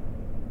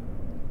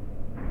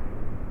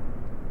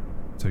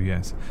 So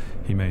yes,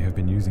 he may have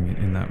been using it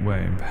in that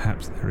way, and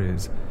perhaps there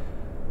is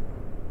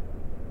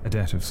a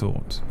debt of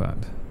sorts, but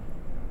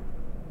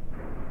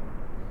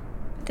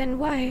Then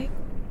why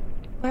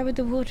would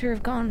the water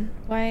have gone?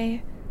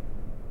 What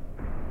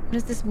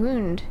is this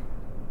wound?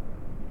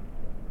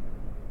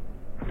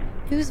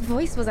 Whose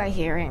voice was I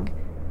hearing?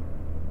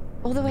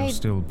 All the way... You're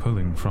still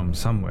pulling from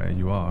somewhere.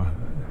 You are,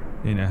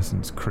 in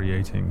essence,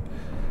 creating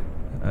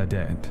a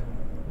debt.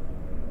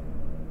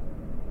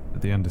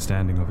 But the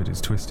understanding of it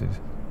is twisted.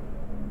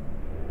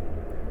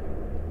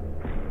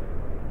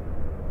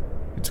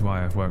 It's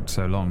why I've worked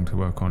so long to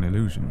work on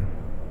illusion,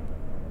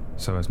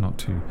 so as not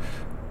to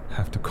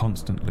have to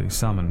constantly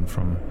summon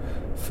from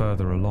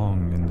further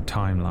along in the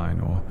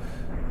timeline or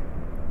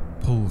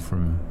pull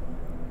from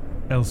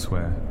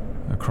elsewhere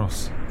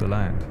across the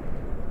land.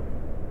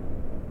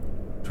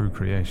 True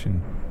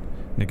creation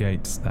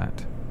negates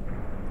that.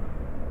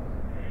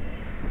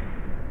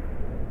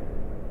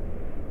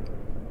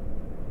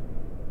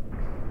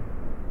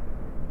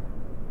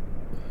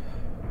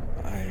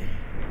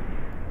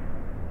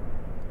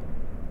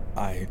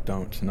 I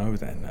don't know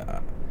then.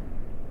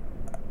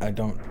 I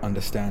don't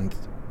understand.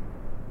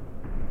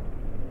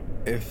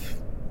 If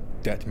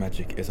debt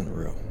magic isn't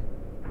real,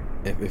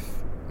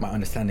 if my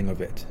understanding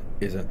of it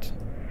isn't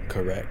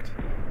correct,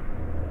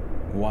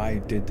 why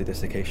did the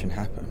desiccation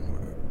happen?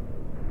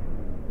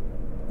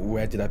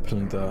 Where did I pull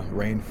the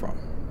rain from?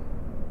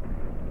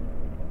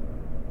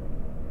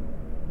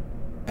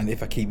 And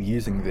if I keep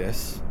using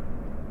this,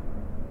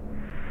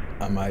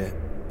 am I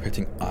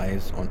putting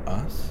eyes on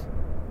us?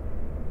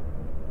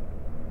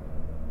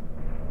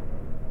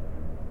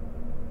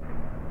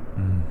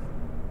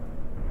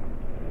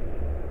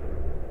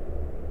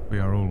 We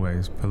are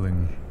always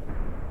pulling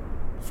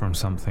from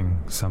something,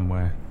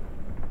 somewhere.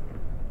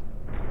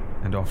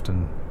 And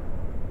often,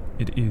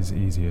 it is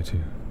easier to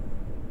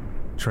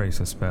trace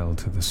a spell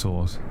to the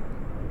source.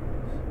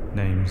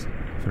 Names,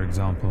 for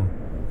example,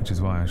 which is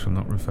why I shall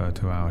not refer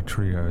to our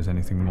trio as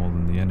anything more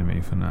than the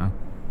enemy for now.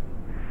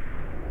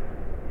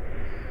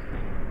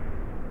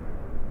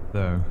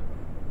 Though,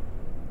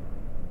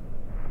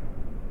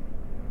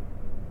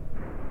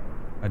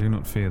 I do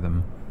not fear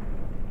them.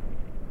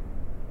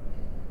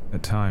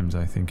 At times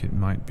I think it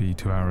might be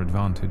to our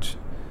advantage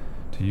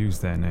to use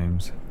their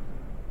names,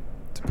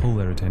 to pull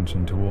their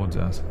attention towards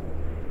us.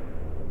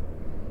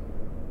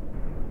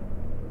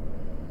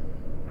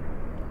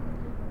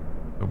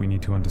 But we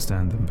need to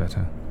understand them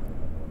better.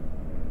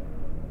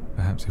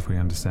 Perhaps if we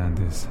understand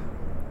this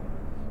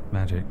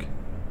magic.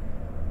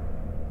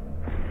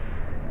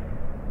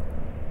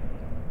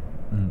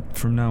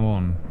 From now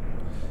on,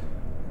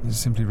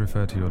 simply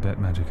refer to your debt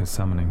magic as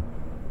summoning.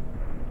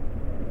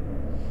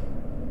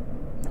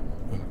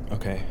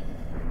 Okay.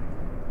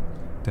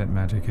 Debt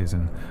magic is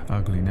an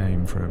ugly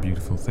name for a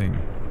beautiful thing.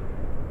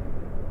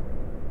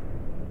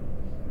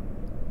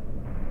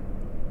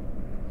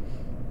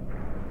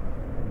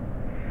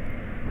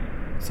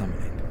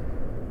 Summoning.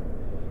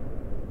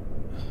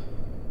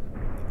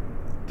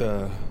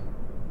 The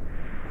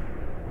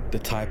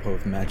type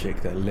of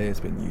magic that Lear's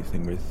been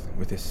using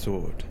with his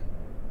sword,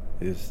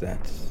 is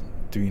that...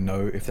 Do we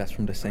know if that's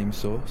from the same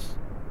source?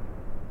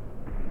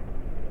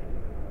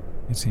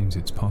 It seems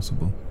it's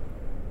possible.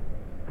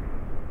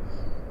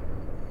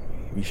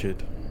 We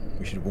should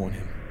warn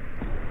him.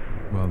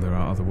 Well, there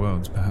are other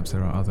worlds. Perhaps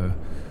there are other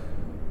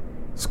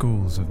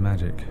schools of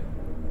magic.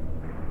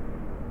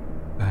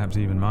 Perhaps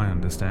even my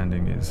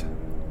understanding is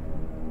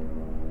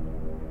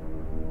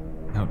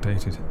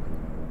outdated.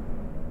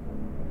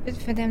 But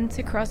for them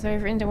to cross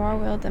over into our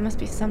world, there must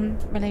be some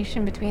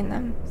relation between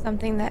them.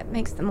 Something that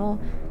makes them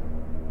all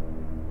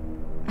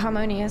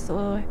harmonious,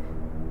 or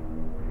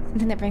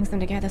something that brings them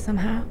together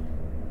somehow.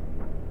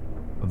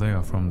 Well, they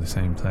are from the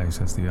same place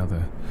as the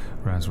other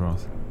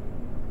Razroth.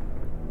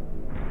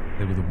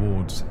 They were the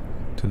wards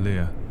to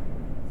Lear.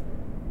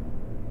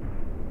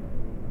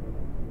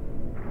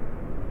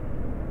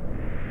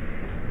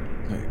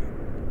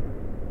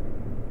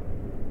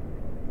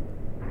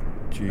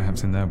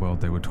 Perhaps in their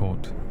world they were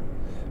taught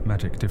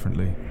magic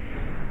differently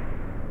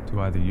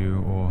to either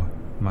you or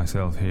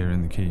myself here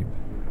in the keep.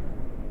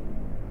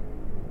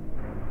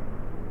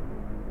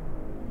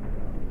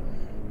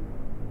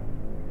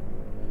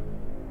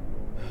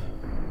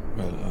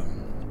 Well,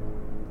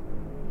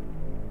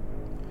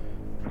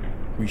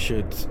 we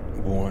should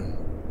warn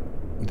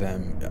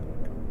them.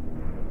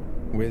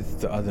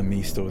 With the other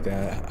me still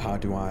there,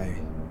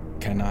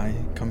 can I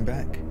come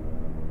back?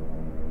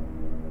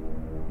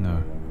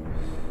 No.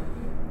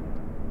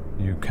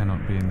 You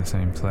cannot be in the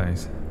same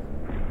place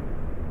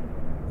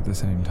at the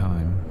same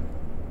time.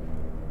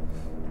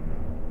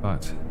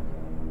 But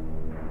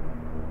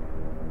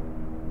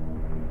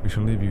we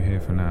shall leave you here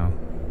for now.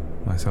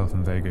 Myself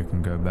and Vega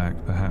can go back.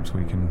 Perhaps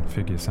we can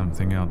figure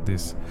something out.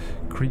 This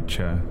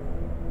creature,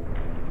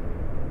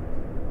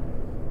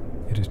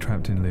 it is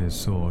trapped in Lear's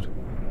sword.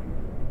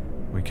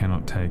 We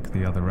cannot take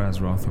the other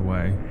Razroth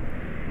away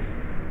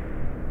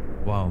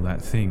while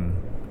that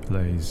thing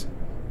lays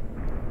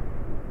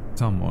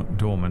somewhat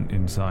dormant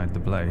inside the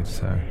blade,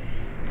 so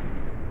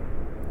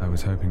I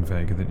was hoping,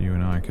 Vega, that you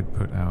and I could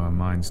put our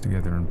minds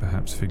together and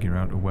perhaps figure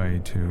out a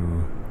way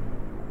to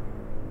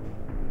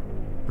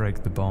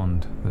break the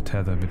bond, the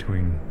tether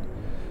between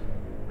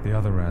the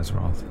other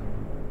Razroth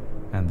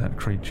and that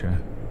creature.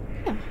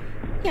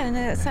 Yeah,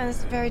 no, that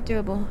sounds very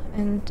doable,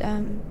 and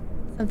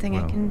something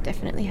I can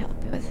definitely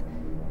help with.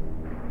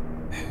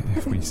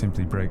 if we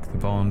simply break the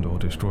bond or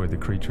destroy the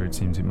creature, it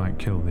seems it might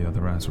kill the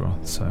other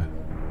Azeroth, so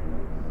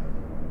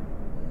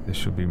this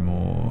should be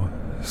more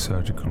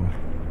surgical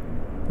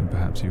than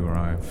perhaps you or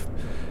I have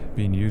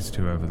been used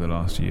to over the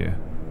last year.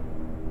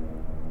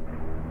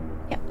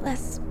 Yep,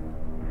 less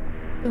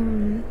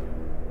more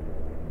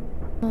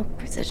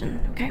precision,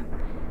 okay?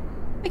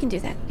 We can do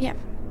that, yeah.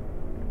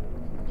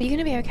 Are you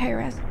gonna be okay,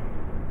 Raz?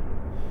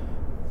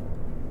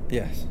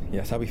 Yes,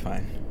 I'll be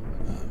fine.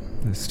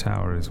 This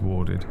tower is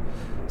warded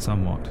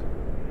somewhat.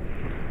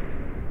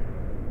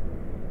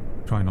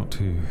 Try not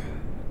to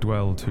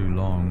dwell too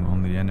long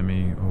on the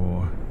enemy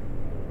or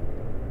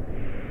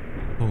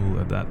pull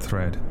at that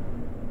thread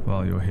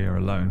while you're here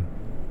alone.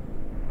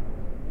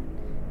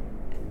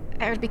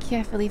 I would be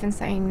careful even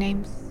saying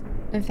names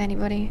of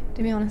anybody,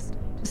 to be honest.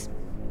 Just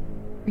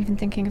even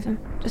thinking of them.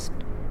 Just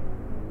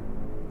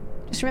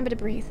remember to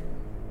breathe.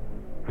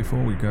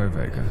 Before we go,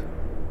 Vega,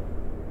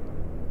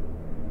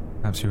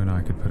 perhaps you and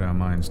I could put our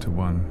minds to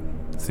one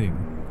thing.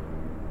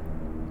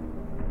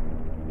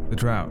 The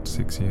drought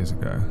 6 years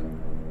ago.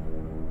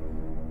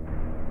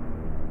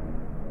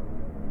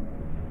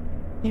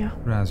 Yeah.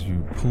 Raz,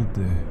 you pulled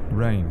the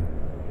rain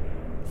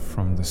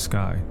from the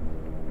sky,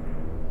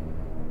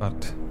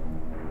 but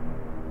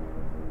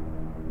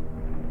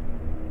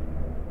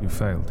you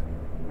failed.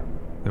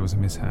 There was a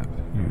mishap.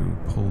 You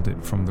pulled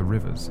it from the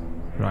rivers,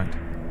 right?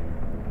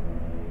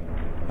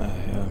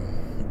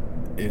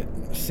 It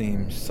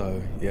seems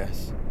so,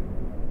 yes.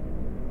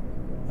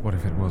 What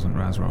if it wasn't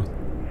Razroth?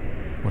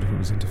 What if it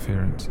was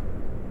interference?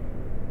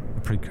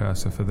 A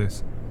precursor for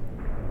this?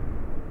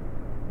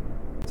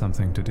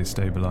 Something to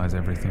destabilize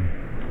everything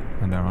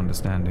and our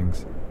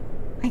understandings.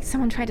 Like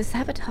someone tried to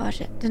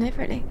sabotage it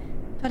deliberately,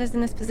 put us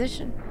in this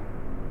position.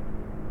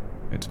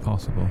 It's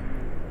possible.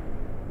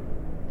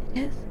 It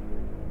is.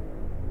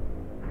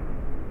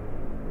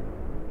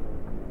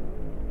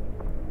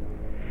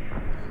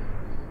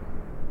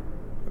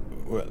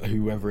 Well,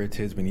 whoever it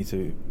is, we need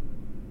to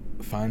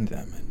find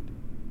them, and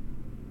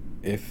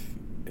if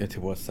it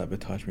was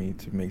sabotage, we need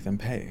to make them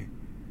pay.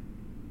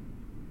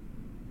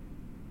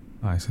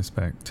 I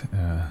suspect,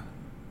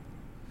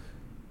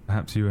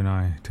 perhaps you and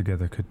I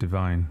together could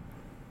divine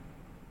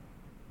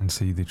and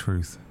see the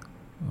truth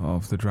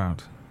of the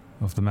drought,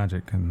 of the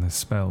magic and the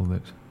spell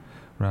that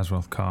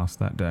Razroth cast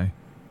that day.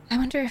 I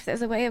wonder if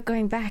there's a way of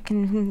going back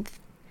and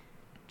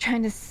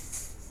trying to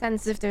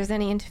sense if there's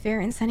any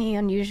interference, any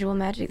unusual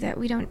magic that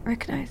we don't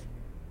recognize.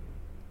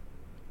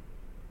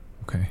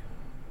 Okay.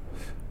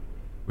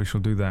 We shall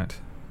do that,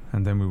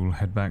 and then we will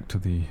head back to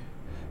the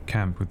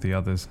camp with the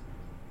others.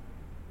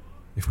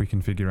 If we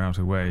can figure out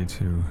a way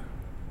to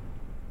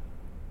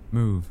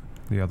move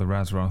the other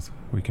Razroth,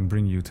 we can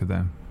bring you to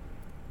them.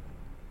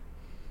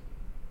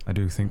 I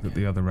do think that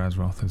the other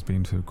Razroth has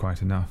been to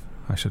quite enough.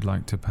 I should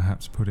like to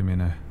perhaps put him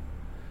in a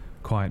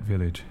quiet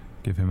village,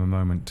 give him a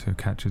moment to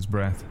catch his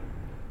breath,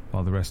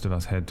 while the rest of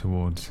us head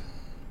towards...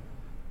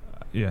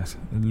 yes,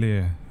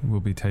 Lear will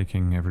be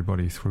taking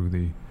everybody through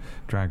the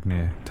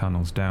Dragnir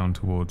tunnels down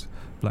towards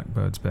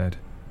Blackbird's Bed.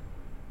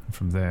 And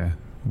from there,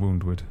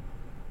 Woundwood.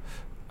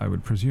 I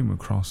would presume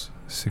across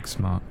Six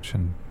March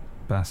and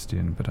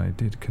Bastion, but I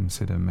did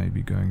consider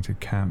maybe going to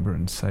Canberra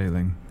and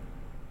sailing.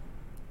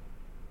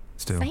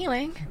 Still.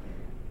 Sailing?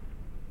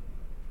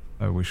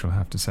 Oh, we shall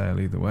have to sail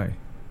either way.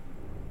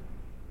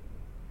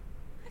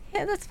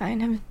 Yeah, that's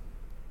fine.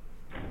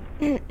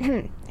 I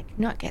could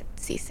not get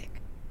seasick,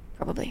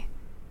 probably.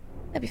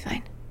 That'd be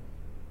fine.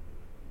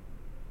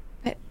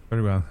 But...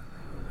 Very well.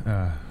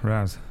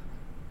 Raz,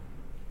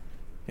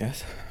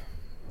 Yes?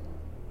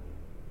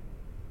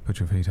 put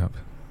your feet up.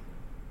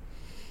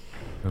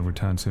 We'll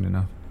return soon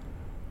enough.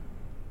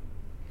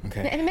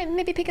 Okay. And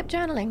maybe pick up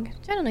journaling.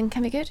 Journaling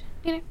can be good,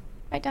 you know.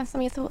 Write down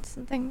some of your thoughts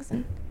and things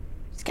and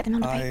just get them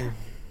on the paper.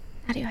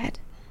 Out of your head.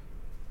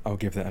 I'll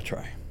give that a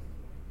try.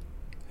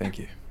 Thank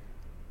you.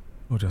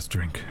 Or just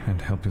drink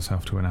and help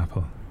yourself to an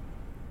apple.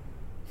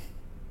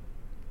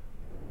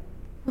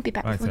 We'll be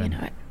back Right before you then.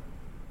 know it.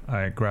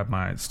 I grabbed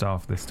my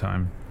staff this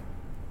time,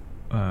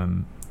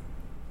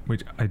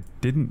 which I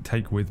didn't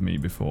take with me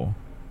before,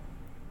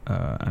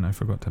 and I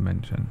forgot to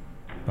mention,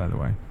 by the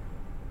way,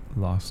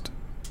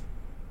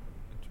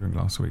 during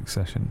last week's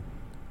session.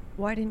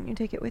 Why didn't you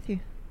take it with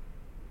you?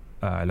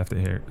 I left it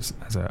here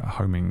as a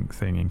homing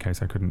thing in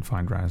case I couldn't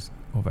find Raz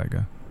or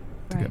Vega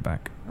to get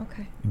back,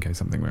 Okay. in case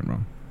something went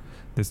wrong.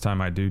 This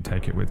time I do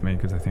take it with me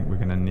because I think we're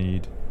going to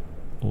need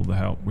all the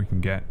help we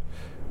can get,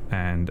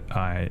 and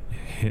I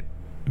hit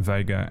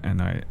Vega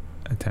and I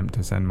attempt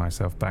to send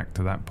myself back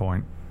to that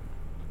point.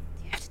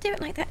 You have to do it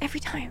like that every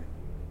time.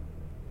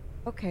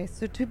 Okay,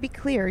 so to be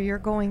clear, you're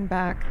going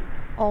back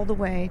all the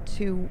way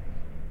to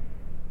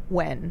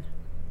when?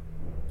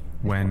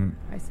 When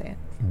I say it.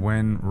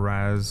 when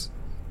Raz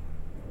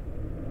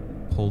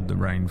pulled the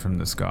rain from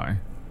the sky,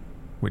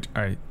 which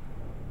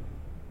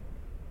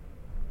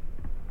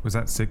was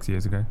that 6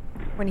 years ago?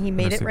 When he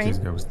made No, it 6 rain? years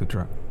ago was the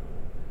drought.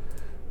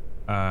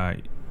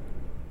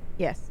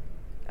 Yes.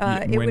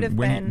 Yeah, It would have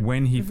been...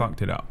 when he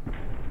fucked it up.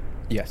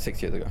 Yeah,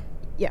 6 years ago.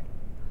 Yeah.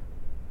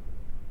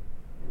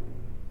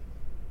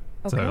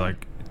 Okay. So,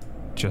 like,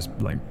 just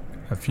like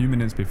a few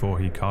minutes before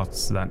he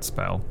casts that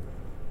spell.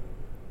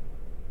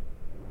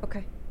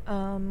 Okay.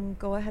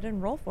 Go ahead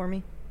and roll for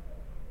me.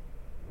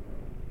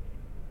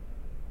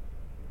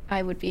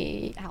 I would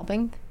be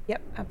helping.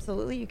 Yep,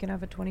 absolutely. You can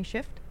have a 20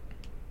 shift.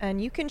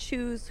 And you can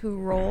choose who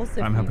rolls.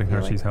 If I'm you helping her,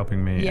 feel like- she's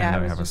helping me, Yeah, I and I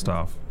was have a just-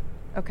 staff.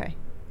 Okay.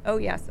 Oh,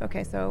 yes.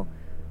 Okay, so,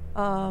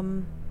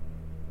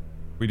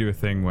 We do a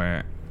thing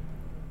where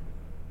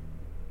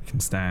you can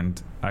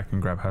stand, I can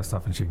grab her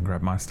stuff, and she can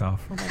grab my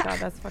stuff. oh my god,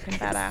 that's fucking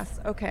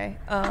badass. Okay.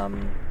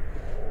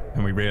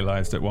 And we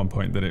realized at one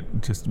point that it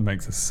just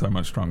makes us so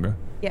much stronger.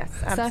 Yes,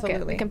 Circuit.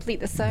 absolutely. Complete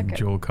the circuit.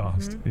 Dual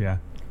cast, Mhm. yeah.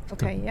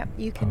 Okay, yep.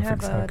 You can have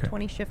Perfect a circuit.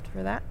 20 shift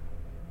for that.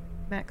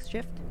 Max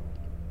shift.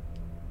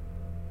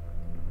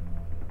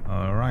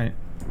 All right.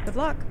 Good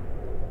luck.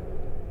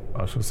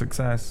 Partial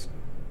success.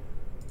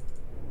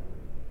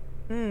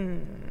 All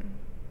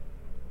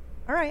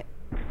right.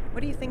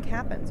 What do you think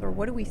happens, or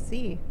what do we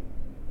see?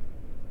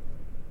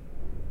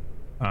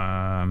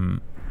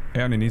 It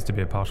only needs to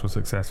be a partial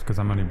success because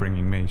I'm only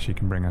bringing me. She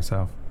can bring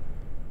herself.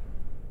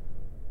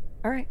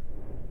 All right.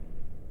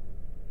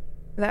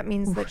 That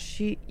means that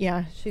she's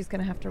going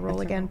to have to roll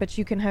to again, roll. but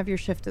you can have your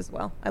shift as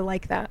well. I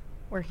like that,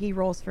 where he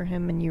rolls for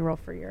him and you roll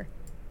for your.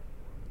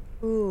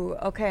 Ooh,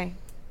 okay.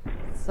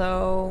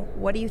 So,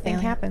 what do you think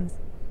Failure. happens?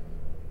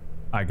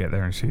 I get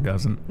there and she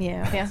doesn't.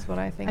 Yeah, Yeah. that's what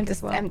I think I'm as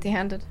just well.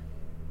 empty-handed.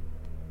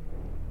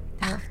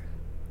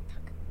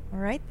 All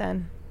right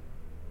then.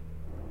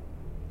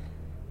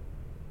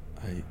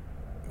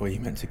 Were you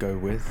meant to go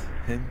with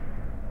him?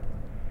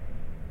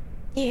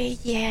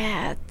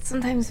 Yeah.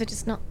 Sometimes we're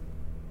just not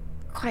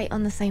quite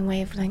on the same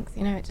wavelength.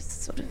 You know, it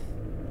just sort of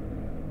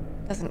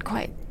doesn't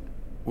quite.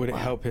 Would it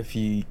help if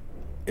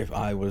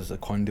I was a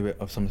conduit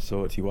of some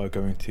sort? You are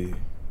going to,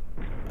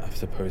 I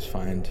suppose,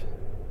 find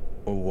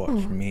or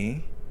watch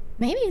me.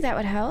 Maybe that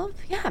would help.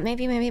 Yeah,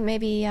 maybe.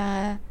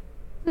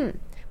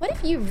 What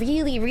if you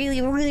really,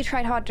 really, really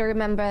tried hard to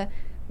remember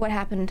what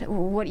happened,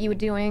 what you were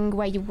doing,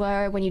 where you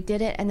were when you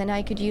did it, and then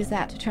I could use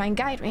that to try and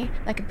guide me,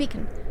 like a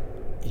beacon.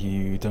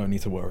 You don't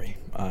need to worry.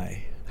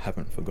 I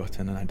haven't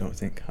forgotten, and I don't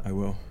think I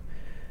will.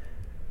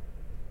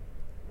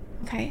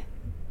 Okay.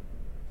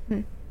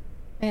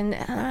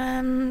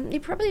 And you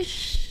probably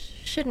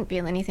shouldn't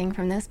feel anything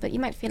from this, but you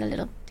might feel a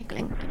little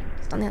tickling, you know,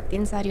 just on the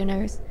inside of your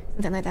nose,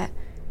 something like that.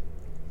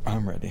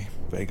 I'm ready,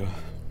 Vega.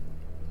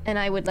 And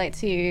I would like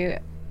to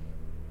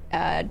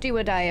do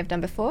what I have done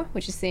before,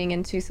 which is seeing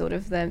into sort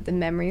of the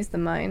memories, the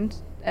mind,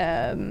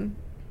 a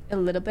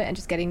little bit, and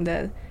just getting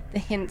the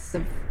hints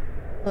of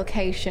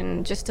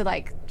location, just to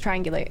like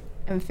triangulate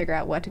and figure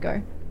out where to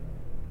go.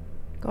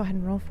 Go ahead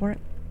and roll for it.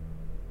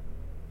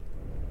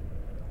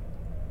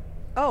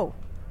 Oh.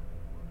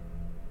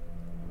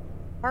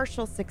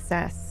 Partial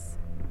success.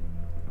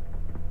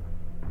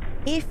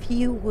 If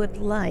you would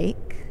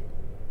like,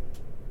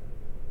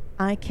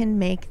 I can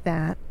make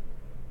that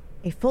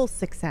a full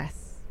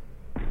success.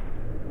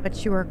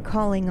 But you are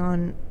calling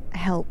on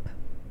help,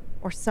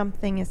 or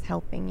something is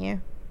helping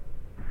you.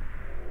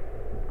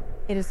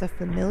 It is a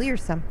familiar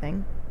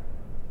something.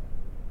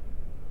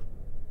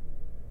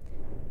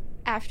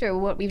 After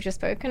what we've just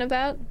spoken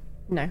about,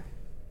 no.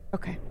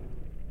 Okay.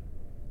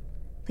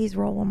 Please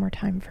roll one more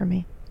time for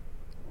me.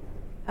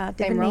 Same roll?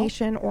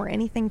 Divination or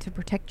anything to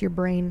protect your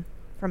brain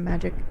from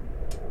magic.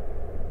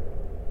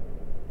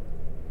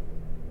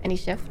 Any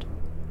shift?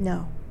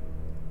 No.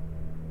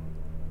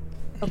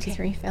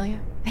 83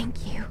 failure.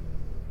 Thank you.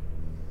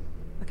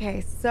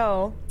 Okay,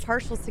 so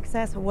partial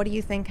success. What do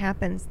you think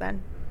happens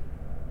then?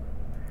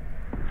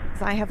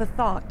 'Cause I have a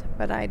thought,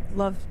 but I'd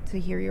love to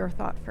hear your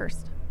thought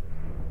first.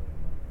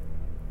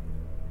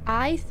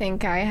 I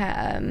think I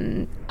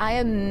am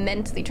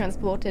mentally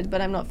transported,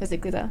 but I'm not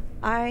physically there.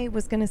 I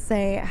was gonna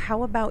say,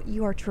 how about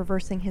you are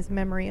traversing his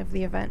memory of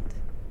the event,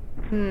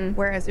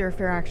 whereas your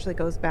fear actually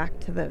goes back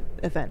to the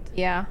event.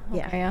 Yeah.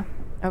 Yeah. Okay, yeah.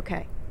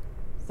 Okay,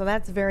 so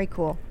that's very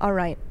cool. All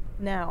right,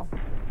 now,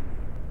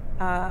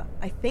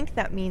 I think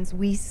that means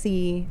we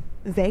see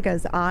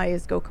Vega's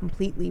eyes go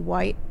completely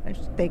white.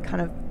 They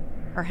kind of,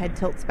 her head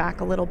tilts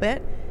back a little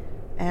bit.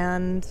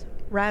 And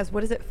Raz,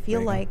 what does it feel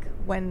Vega. like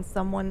when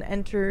someone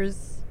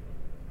enters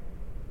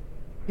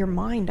your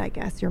mind, I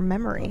guess, your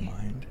memory?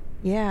 Mind.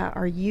 Yeah,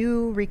 are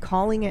you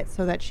recalling it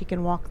so that she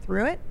can walk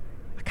through it?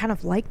 I kind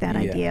of like that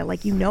idea, Yes.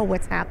 like you know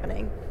what's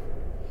happening.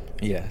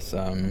 Yes.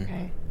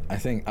 Okay. I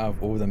think out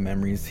of all the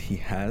memories he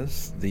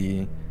has,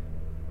 the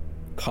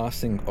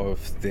casting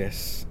of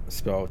this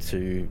spell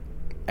to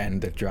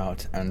end the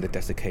drought and the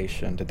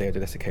desiccation, the day of the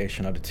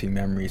desiccation, are the two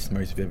memories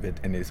most vivid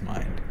in his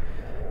mind.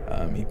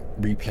 He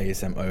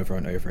replays them over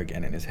and over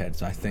again in his head.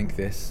 So I think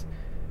this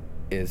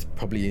is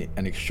probably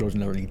an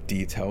extraordinarily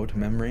detailed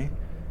memory.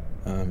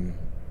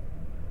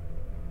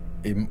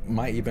 It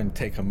might even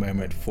take a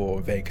moment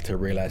for Vega to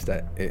realize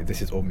that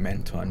this is all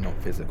mental and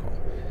not physical.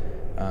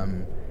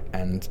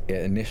 And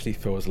it initially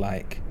feels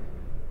like,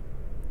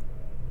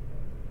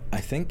 I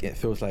think it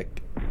feels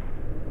like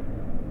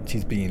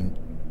she's being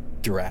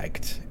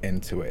dragged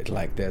into it.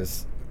 Like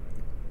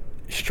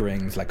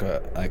strings, like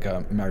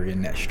a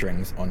marionette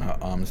strings on her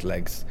arms,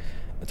 legs,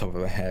 the top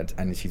of her head,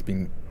 and she's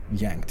been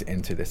yanked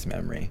into this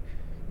memory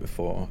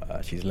before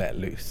she's let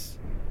loose.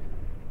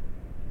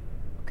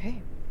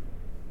 Okay.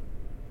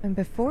 And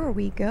before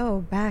we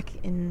go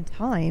back in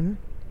time,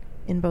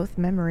 in both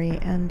memory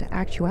and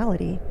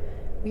actuality,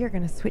 we are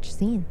going to switch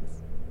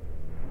scenes.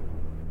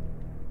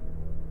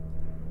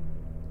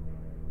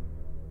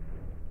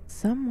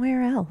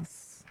 Somewhere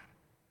else.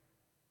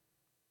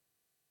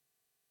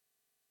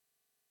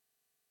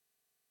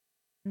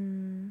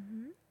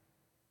 Mm-hmm.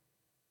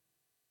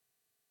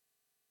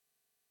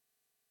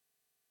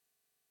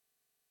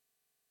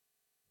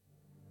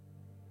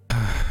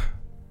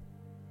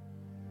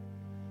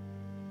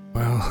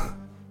 Well,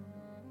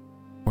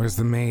 where's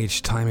the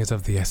mage? Time is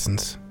of the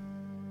essence.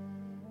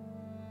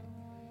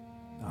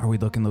 Are we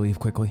looking to leave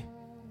quickly?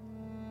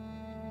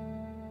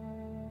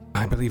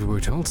 I believe we were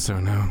told so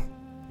now.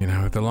 You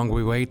know, the longer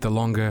we wait, the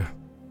longer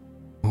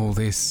all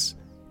this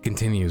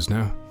continues,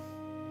 no?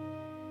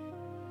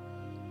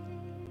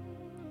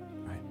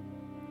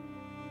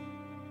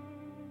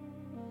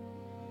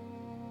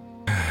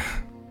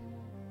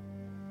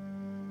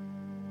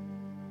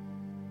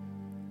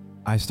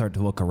 I start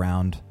to look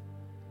around.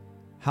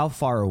 How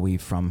far are we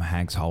from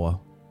Hag's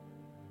Hollow?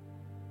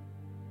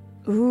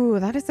 Ooh,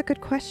 that is a good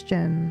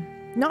question.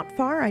 Not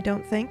far, I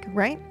don't think,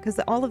 right? Because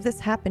all of this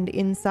happened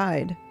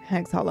inside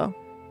Hag's Hollow.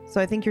 So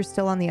I think you're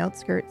still on the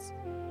outskirts.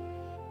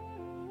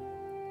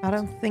 I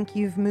don't think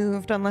you've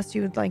moved unless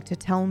you would like to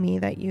tell me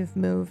that you've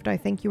moved. I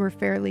think you were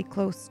fairly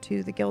close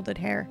to the Gilded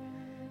Hare.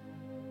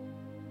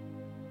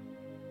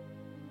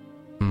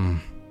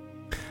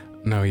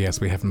 No, yes,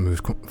 we haven't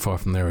moved far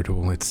from there at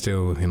all. It's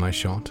still in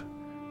eyeshot.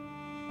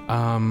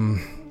 I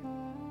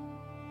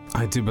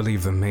do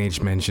believe the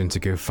mage mentioned to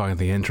go find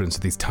the entrance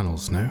to these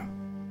tunnels, no?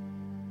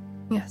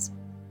 Yes.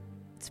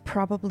 It's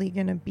probably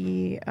going to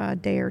be a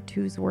day or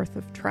two's worth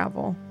of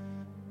travel,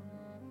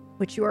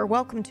 which you are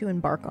welcome to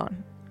embark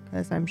on,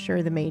 as I'm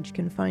sure the mage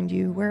can find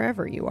you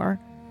wherever you are.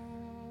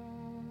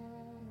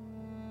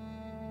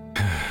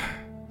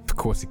 Of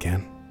course he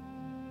can.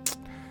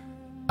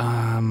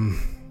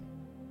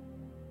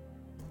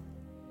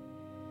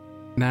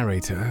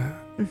 Narrator.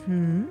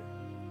 Mm-hmm.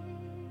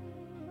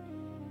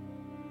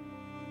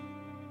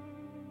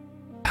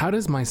 How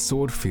does my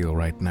sword feel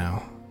right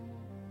now?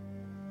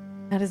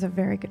 That is a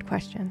very good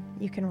question.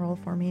 You can roll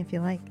for me if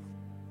you like.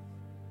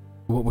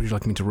 What would you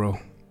like me to roll?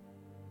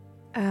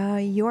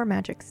 Your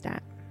magic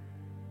stat.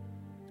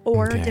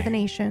 Or Okay.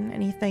 divination.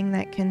 Anything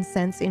that can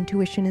sense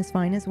intuition is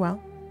fine as well.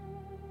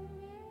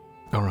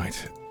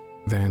 Alright,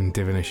 then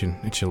divination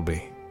it shall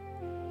be.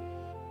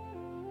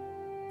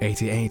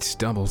 88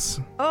 doubles.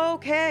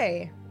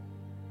 Okay.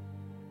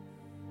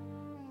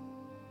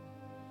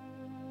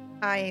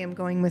 I am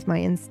going with my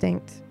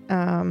instinct.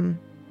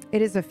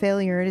 It is a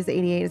failure. It is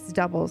 88. It's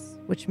doubles,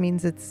 which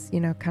means it's,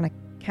 kind of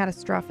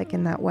catastrophic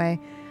in that way.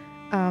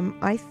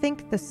 I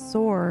think the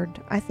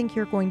sword, I think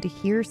you're going to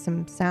hear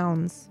some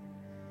sounds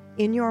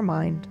in your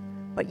mind,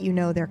 but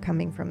they're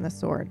coming from the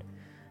sword.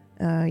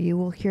 You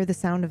will hear the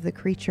sound of the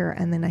creature,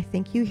 and then I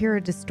think you hear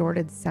a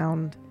distorted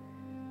sound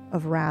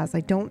of Raz.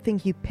 I don't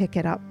think you pick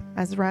it up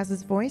as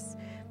Raz's voice,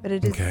 but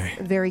it is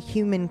very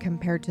human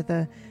compared to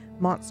the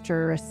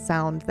monstrous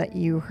sound that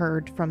you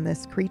heard from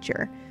this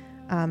creature.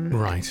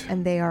 Right.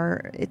 And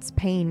it's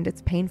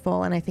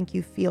painful, and I think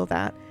you feel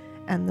that.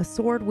 And the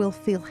sword will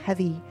feel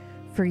heavy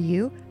for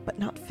you, but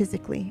not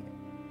physically,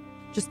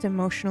 just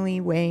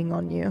emotionally weighing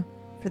on you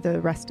for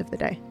the rest of the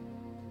day.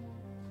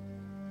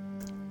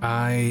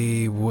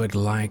 I would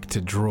like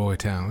to draw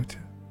it out.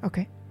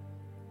 Okay.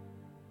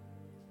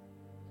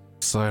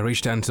 So I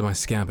reached down to my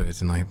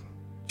scabbard and I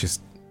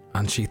just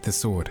unsheathed the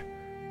sword.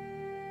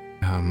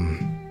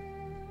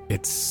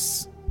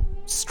 It's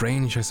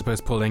strange, I suppose,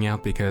 pulling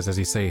out because, as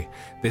you say,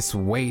 this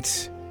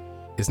weight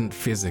isn't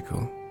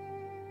physical.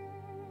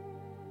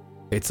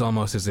 It's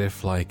almost as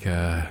if, like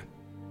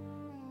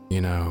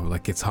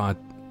it's hard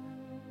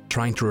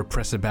trying to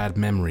repress a bad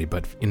memory,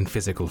 but in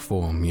physical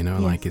form, Yes.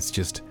 like it's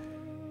just...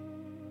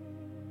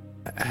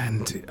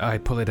 And I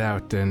pull it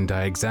out and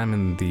I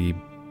examine the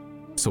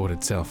sword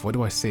itself. What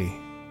do I see?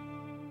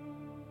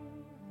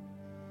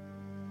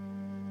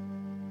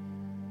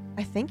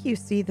 I think you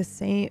see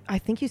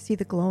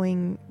the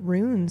glowing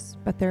runes,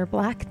 but they're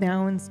black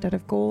now instead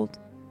of gold.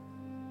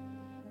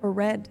 Or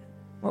red.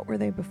 What were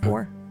they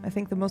before? I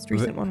think the most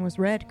recent one was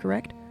red,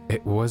 correct?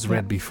 It was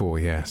red Yep. before,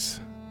 yes.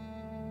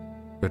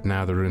 But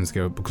now the runes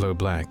glow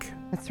black.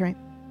 That's right.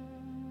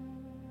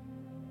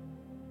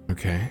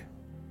 Okay.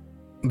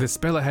 The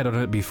spell I had on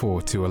it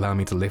before to allow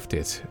me to lift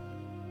it.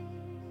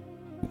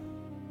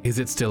 Is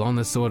it still on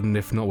the sword, and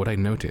if not, would I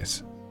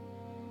notice?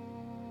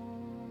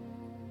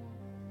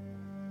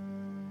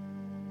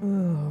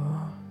 Ooh.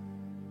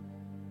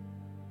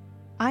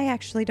 I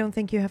actually don't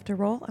think you have to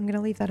roll. I'm going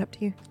to leave that up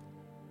to you.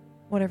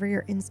 Whatever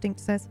your instinct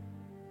says.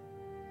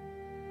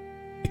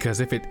 Because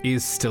if it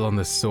is still on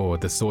the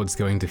sword's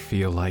going to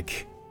feel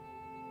like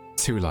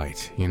too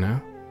light, you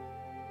know?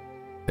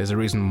 There's a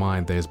reason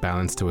why there's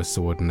balance to a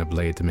sword and a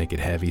blade to make it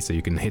heavy so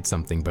you can hit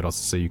something, but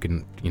also so you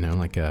can,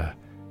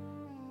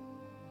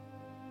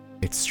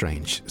 it's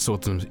strange.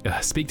 Sort of,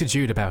 speak to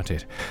Jude about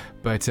it.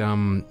 But,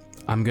 I'm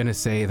gonna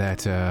say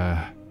that,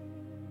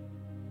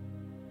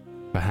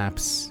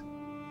 perhaps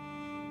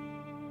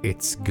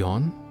it's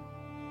gone?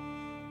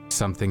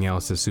 Something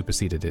else has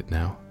superseded it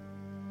now.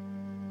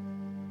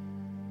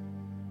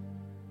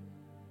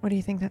 What do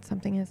you think that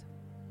something is?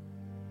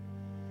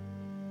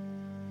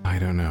 I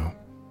don't know.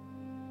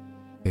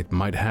 It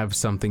might have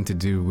something to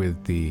do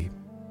with the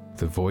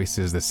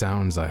voices, the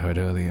sounds I heard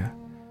earlier.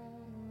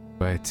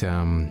 But,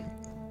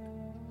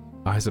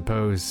 I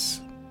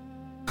suppose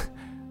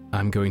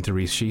I'm going to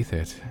resheath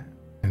it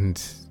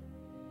and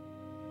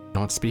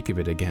not speak of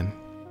it again.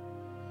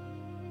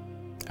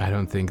 I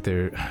don't think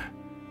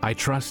I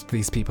trust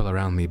these people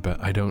around me, but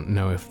I don't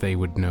know if they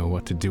would know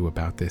what to do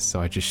about this, so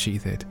I just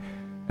sheath it.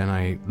 And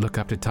I look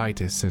up to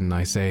Titus and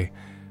I say,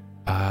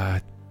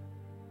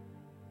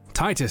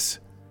 Titus!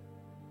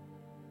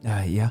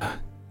 Yeah?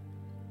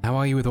 How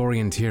are you with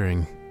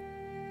orienteering?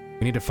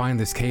 We need to find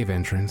this cave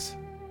entrance.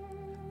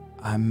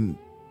 I'm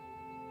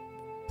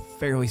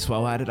fairly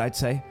slow at it, I'd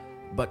say.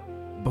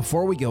 But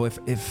before we go,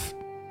 if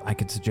I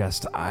could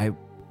suggest, I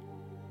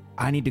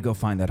need to go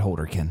find that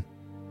Holderkin.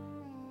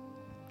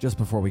 Just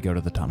before we go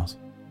to the tunnels.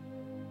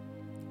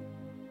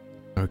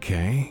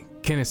 Okay.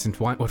 Kinnison,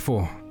 what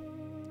for?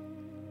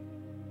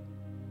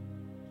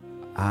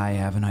 I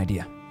have an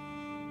idea.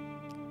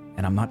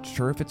 And I'm not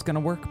sure if it's gonna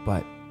work,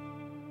 but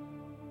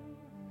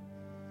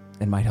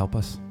it might help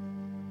us.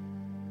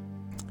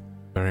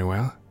 Very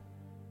well.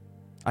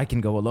 I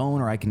can go alone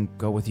or I can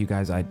go with you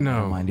guys. I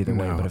don't mind either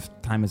way, but if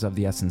time is of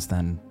the essence,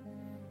 then...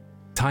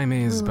 Time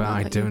is, but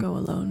I don't... You go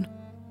alone.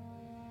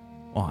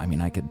 Well, I mean,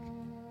 I could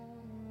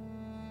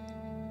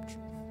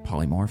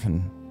polymorph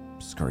and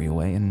scurry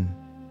away and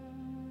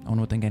no one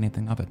would think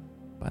anything of it,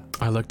 but...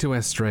 I look to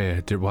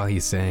Estrella while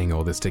he's saying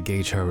all this to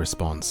gauge her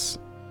response.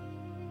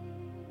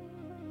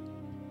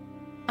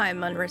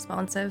 I'm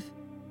unresponsive.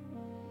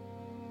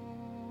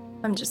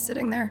 I'm just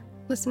sitting there,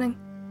 listening.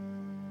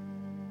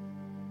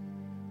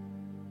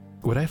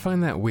 Would I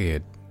find that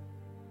weird,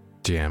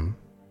 GM?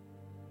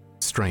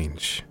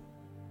 Strange.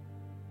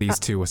 These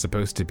two are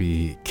supposed to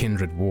be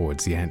kindred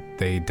wards, yet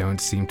they don't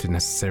seem to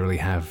necessarily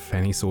have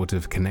any sort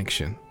of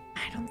connection.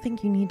 I don't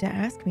think you need to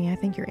ask me. I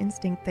think your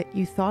instinct that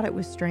you thought it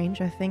was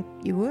strange, I think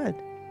you would.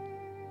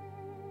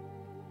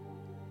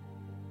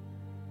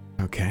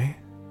 Okay.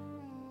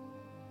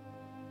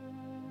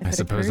 If I it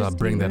suppose occurs I'll to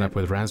bring you that up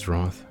with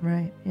Razroth.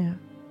 Right, yeah.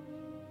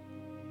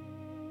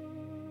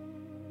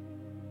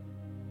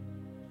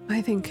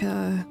 I think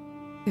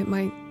it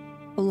might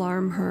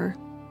alarm her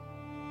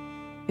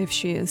if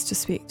she is to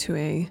speak to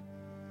a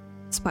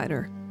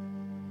spider.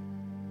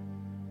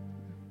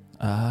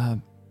 I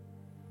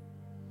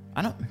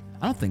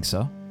don't think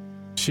so.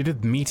 She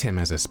did meet him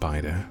as a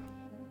spider.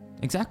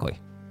 Exactly.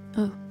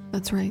 Oh,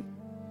 that's right.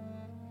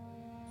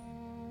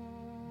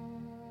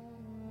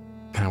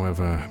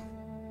 However,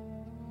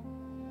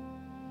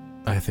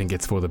 I think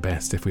it's for the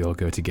best if we all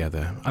go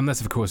together.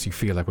 Unless, of course, you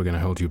feel like we're going to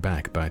hold you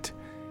back, but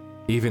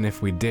even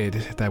if we did,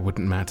 that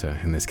wouldn't matter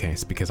in this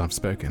case because I've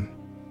spoken.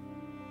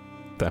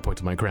 That point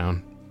to my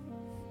crown.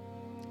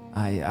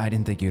 I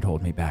didn't think you'd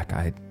hold me back.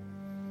 I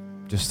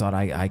just thought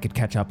I could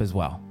catch up as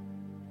well.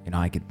 You know,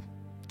 I could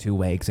 2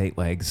 legs, 8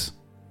 legs.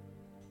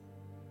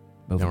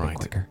 Move a bit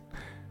quicker.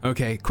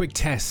 Okay, quick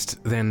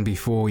test then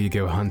before you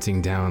go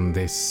hunting down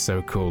this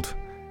so-called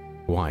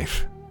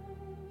wife.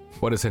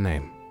 What is her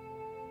name?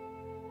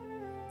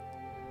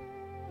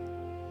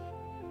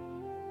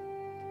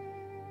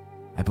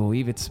 I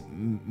believe it's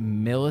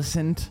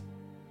Millicent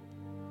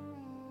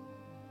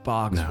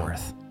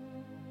Bogsworth.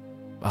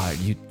 No.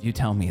 You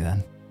tell me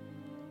then.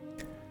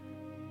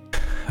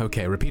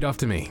 Okay, repeat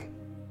after me.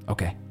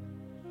 Okay.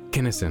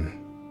 Kinnison.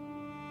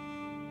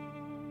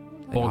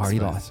 I already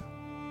lost.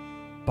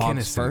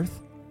 Bogsworth?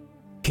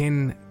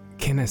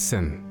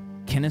 Kinnison.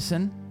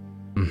 Kinnison?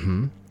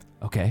 Mm-hmm.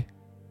 Okay.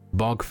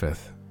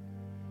 Bogfith.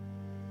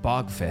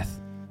 Bogfith.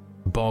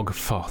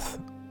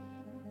 Bogfoth.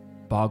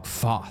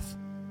 Bogfoth.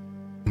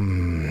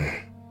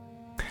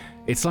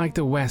 It's like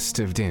the west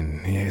of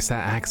Din. Yeah, it's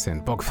that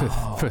accent. Bogfith.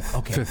 Oh,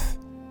 okay. Fifth.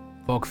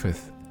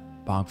 Bogfith.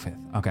 Bogfith.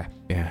 Okay.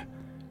 Yeah.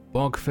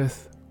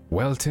 Bogfith.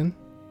 Welton.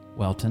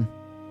 Welton.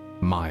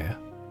 Meyer.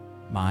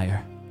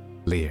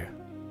 Lear.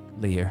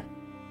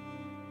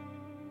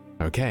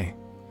 Okay.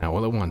 Now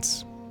all at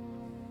once.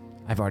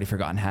 I've already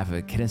forgotten half of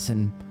it.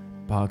 Kinnison,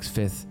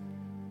 Bogsfith,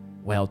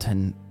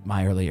 Welton,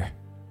 Meyer, Lear.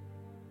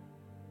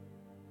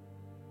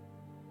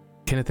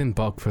 Kennethan,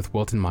 Bogfith,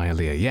 Walton, Meyer,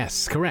 Lear.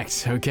 Yes,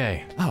 correct.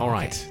 Okay. All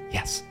right. Okay.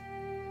 Yes.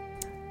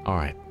 All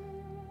right.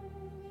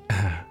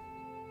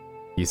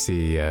 You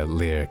see,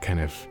 Lear kind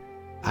of...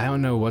 I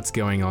don't know what's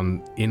going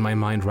on in my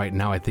mind right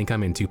now. I think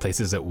I'm in 2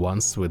 places at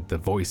once with the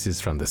voices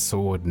from the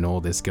sword and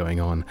all this going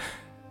on.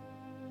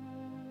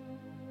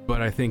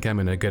 But I think I'm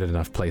in a good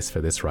enough place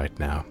for this right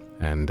now.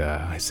 And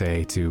I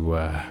say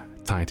to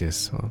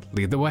Titus, well,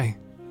 lead the way.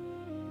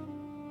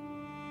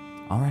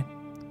 All right.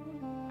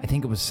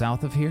 think it was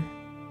south of here,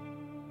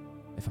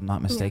 if I'm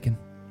not mistaken.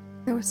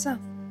 It was south.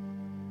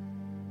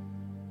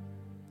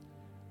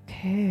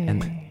 Okay.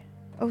 And-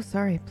 oh,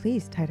 sorry.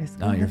 Please, Titus.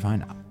 go No, you're ahead.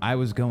 fine. I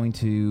was going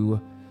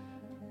to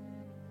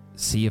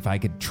see if I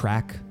could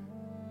track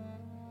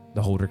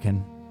the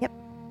Holderkin.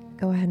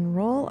 Go ahead and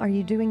roll. Are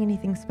you doing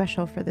anything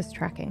special for this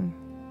tracking?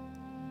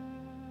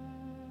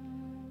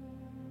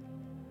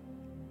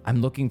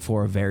 I'm looking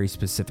for a very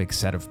specific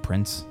set of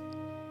prints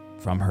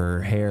from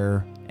her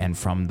hair and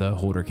from the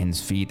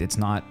Holderkin's feet. It's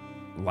not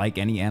like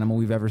any animal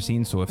we've ever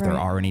seen, so if there Right.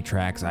 are any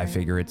tracks, I Right.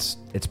 figure it's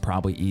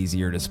probably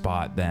easier to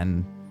spot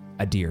than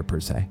a deer per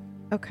se.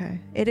 Okay.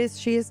 It is.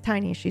 She is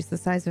tiny. She's the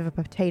size of a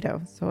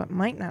potato, so it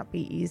might not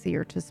be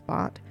easier to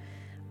spot.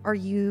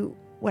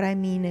 What I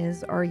mean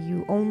is, are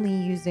you only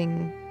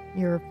using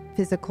your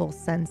physical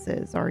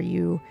senses? Are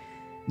you...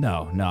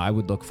 No, I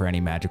would look for any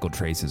magical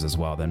traces as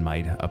well that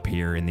might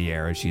appear in the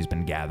air as she's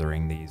been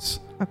gathering these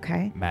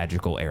Okay.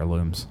 magical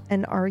heirlooms.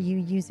 And are you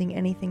using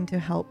anything to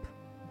help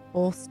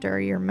bolster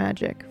your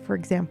magic? For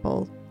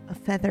example, a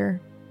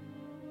feather?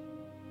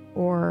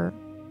 Or...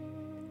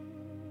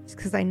 Just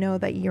because I know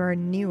that you're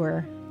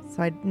newer,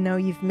 so I know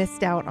you've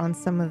missed out on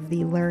some of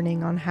the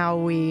learning on how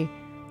we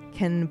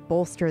can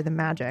bolster the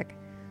magic.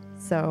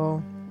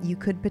 So you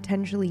could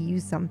potentially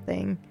use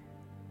something.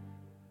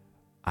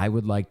 I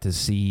would like to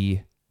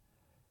see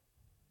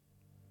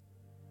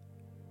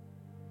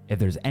if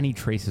there's any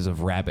traces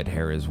of rabbit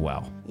hair as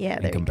well Yeah,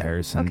 in there you go.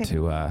 comparison Okay.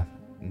 to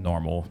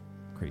normal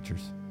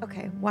creatures.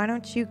 Okay, why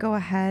don't you go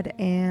ahead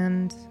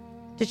and...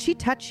 Did she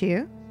touch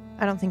you?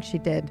 I don't think she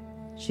did.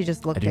 She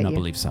just looked I do at not you.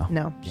 believe so.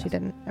 No, she Yes.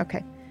 didn't.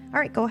 Okay. All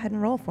right, go ahead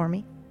and roll for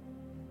me.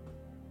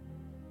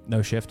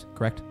 No shift,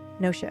 correct?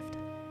 No shift.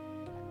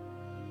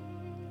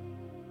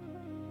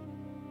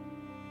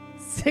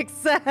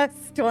 Success,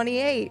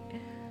 28.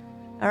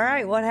 All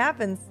right, what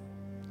happens?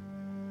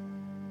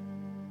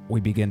 We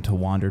begin to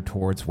wander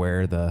towards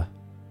where the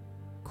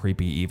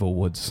creepy evil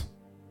woods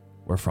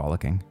were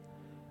frolicking.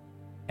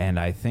 And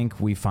I think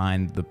we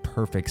find the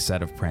perfect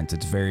set of prints.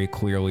 It's very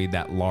clearly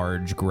that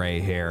large gray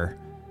hair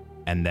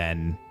and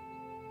then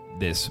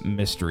this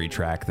mystery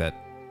track that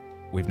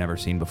we've never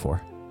seen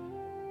before.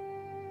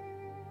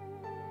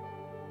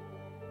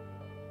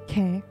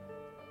 Okay.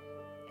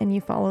 And you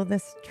follow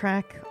this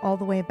track all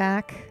the way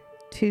back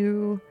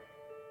to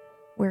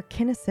where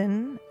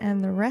Kinnison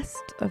and the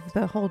rest of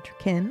the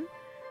Holdrkin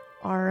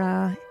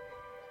are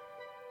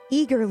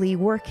eagerly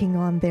working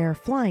on their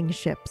flying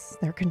ships,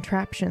 their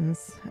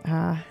contraptions.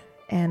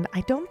 And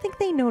I don't think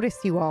they notice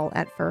you all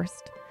at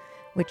first,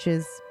 which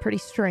is pretty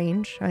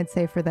strange, I'd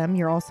say, for them.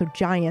 You're also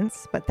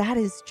giants, but that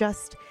is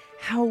just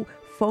how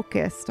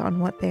focused on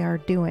what they are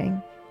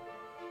doing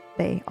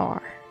they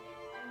are.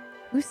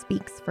 Who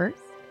speaks first?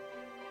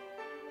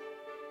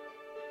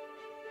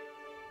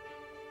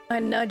 I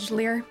nudge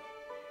Lear.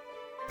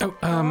 Oh,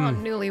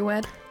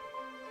 Newlywed.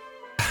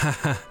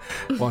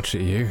 watch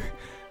it, you.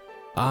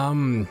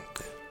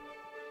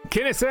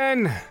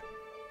 Kinnison!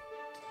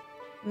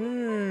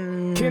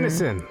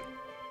 Kinnison!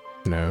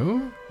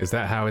 No? Is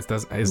that how it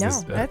does? Is No,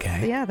 this that's,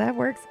 okay? yeah, that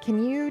works.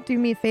 Can you do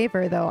me a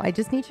favor, though? I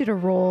just need you to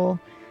roll.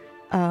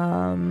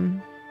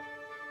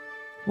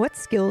 What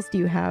skills do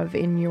you have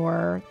in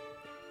your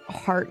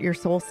heart, your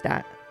soul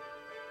stat?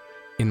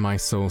 In my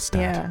soul stat.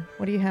 Yeah,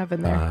 what do you have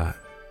in there?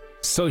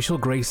 Social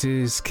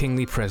graces,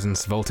 kingly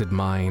presence, vaulted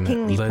mind,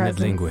 Kingly learned presence.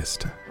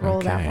 linguist. Roll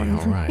okay, that one,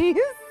 all right. please.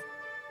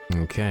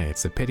 Okay,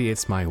 it's a pity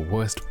it's my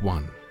worst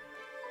one.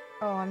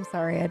 Oh, I'm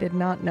sorry. I did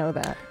not know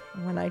that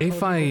when I If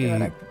told you to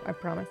do I- it. I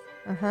promise.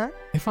 Uh-huh.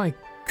 If I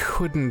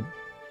couldn't...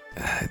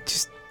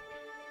 just...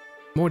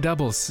 more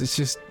doubles. It's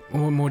just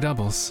more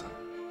doubles.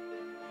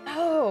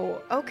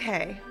 Oh,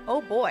 okay.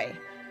 Oh, boy.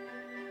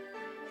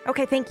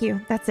 Okay, thank you.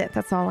 That's it.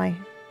 That's all I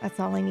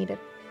needed.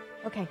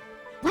 Okay.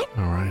 All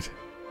right.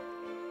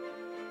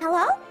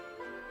 Hello?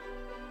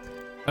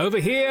 Over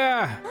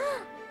here!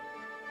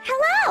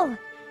 Hello!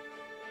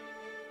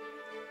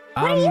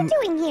 What are you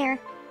doing here?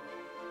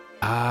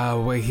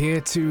 We're here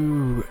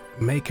to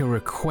make a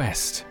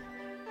request.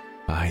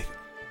 I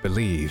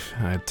believe.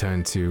 I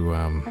turn to,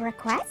 A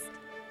request?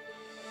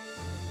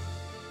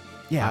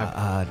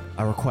 Yeah,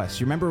 a request.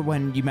 You remember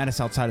when you met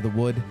us outside of the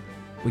wood?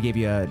 We gave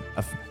you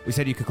we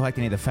said you could collect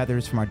any of the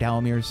feathers from our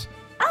Dalamirs.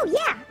 Oh,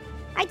 yeah,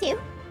 I do.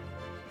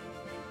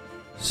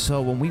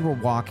 So when we were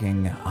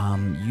walking,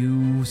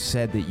 you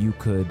said that you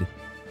could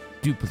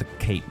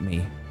duplicate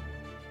me.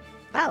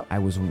 Oh, I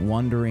was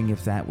wondering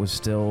if that was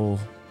still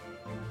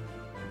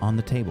on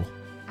the table.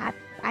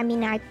 I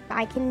mean, I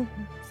can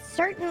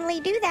certainly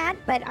do that,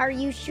 but are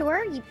you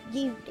sure?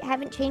 You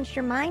haven't changed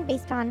your mind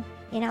based on,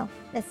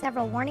 the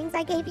several warnings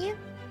I gave you?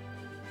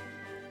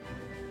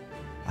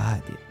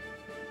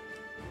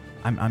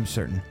 I'm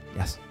certain.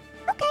 Yes.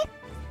 Okay.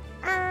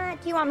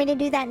 Do you want me to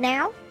do that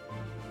now?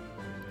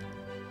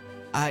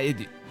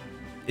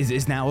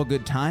 Is now a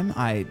good time?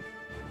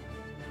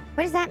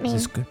 What does that Is mean?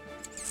 this good?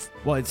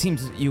 Well, it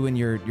seems you and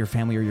your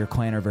family or your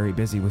clan are very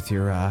busy with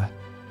your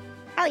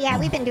Oh, yeah,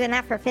 we've been doing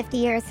that for 50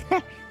 years.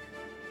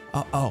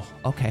 Oh,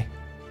 okay.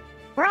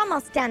 We're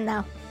almost done,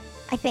 though.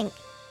 I think.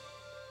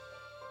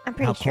 I'm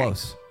pretty How sure.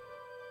 close?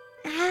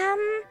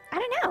 I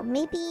don't know.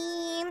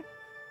 Maybe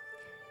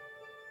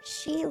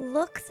she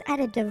looks at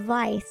a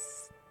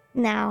device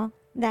now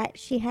that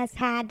she has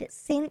had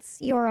since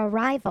your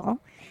arrival.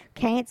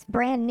 Okay, it's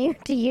brand new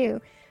to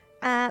you.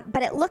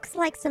 But it looks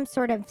like some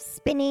sort of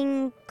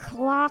spinning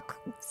clock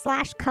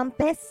 /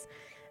 compass.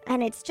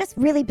 And it's just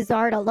really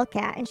bizarre to look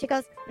at. And she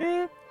goes,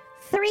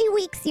 3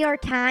 weeks your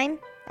time,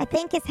 I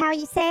think is how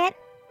you say it.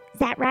 Is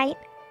that right?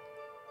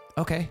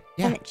 Okay,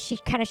 yeah. And she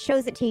kind of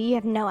shows it to you. You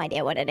have no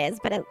idea what it is,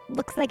 but it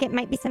looks like it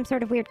might be some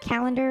sort of weird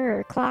calendar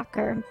or clock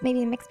or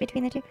maybe a mix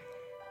between the two.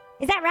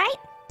 Is that right?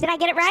 Did I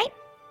get it right?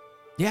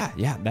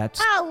 Yeah,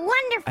 that's... Oh,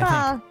 wonderful.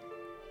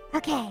 I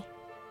Okay.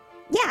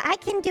 Yeah, I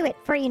can do it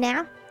for you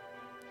now.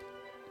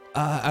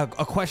 A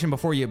question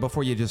before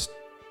you just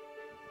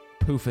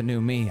poof a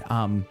new me.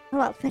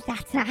 Well,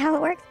 that's not how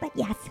it works, but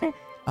yes.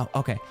 Oh,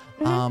 okay.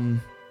 Mhm.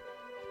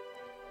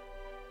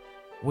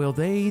 Will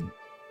they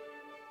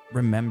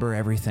remember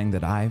everything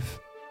that I've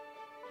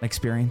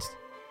experienced?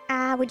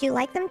 Would you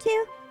like them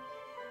to?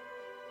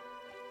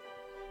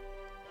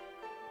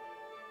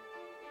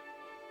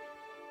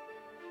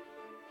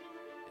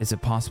 Is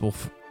it possible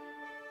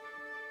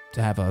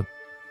to have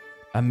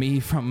a me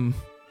from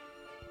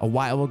a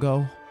while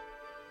ago?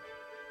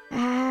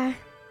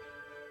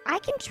 I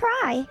can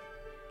try.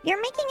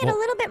 You're making it a Well-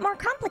 little bit more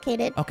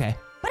complicated, Okay.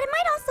 but it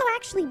might also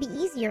actually be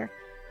easier.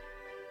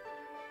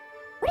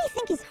 What do you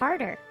think is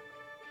harder?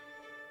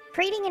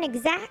 Creating an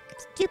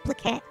exact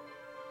duplicate,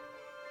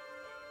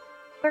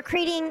 or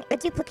creating a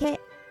duplicate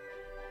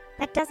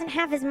that doesn't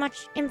have as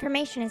much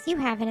information as you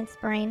have in its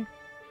brain?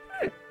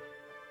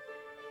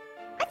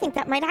 I think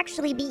that might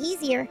actually be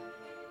easier.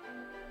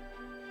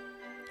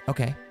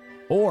 Okay.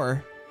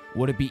 Or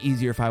would it be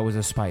easier if I was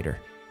a spider?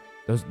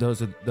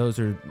 Those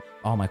are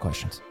all my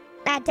questions.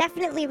 That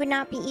definitely would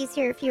not be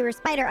easier if you were a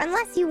spider,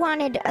 unless you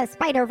wanted a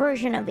spider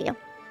version of you.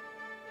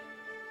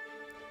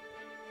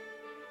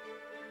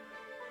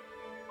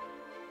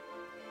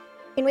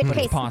 In which It's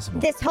case, possible.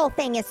 this whole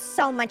thing is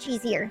so much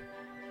easier.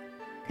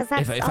 Because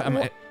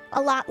that's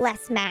a lot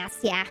less mass,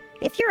 yeah.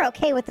 If you're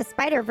okay with the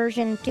spider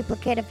version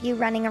duplicate of you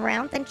running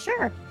around, then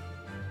sure.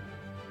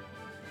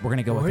 We're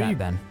gonna go with Where are that you-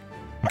 then.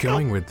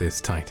 Going with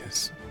this,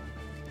 Titus.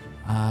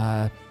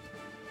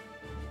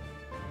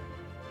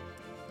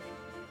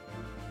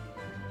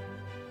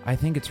 I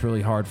think it's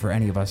really hard for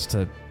any of us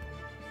to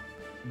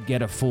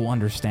get a full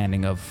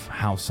understanding of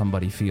how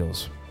somebody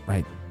feels,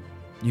 right?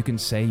 You can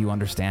say you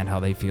understand how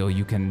they feel,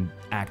 you can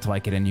act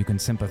like it, and you can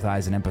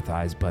sympathize and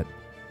empathize, but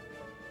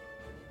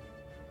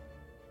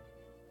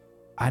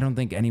I don't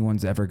think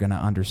anyone's ever gonna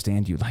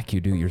understand you like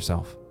you do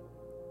yourself.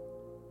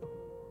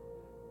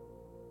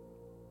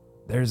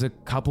 There's a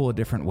couple of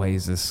different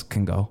ways this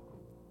can go.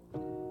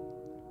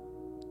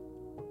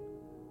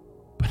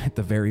 But at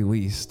the very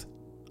least,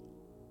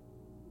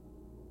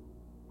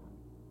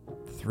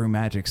 through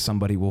magic,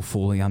 somebody will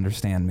fully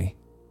understand me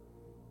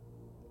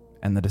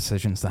and the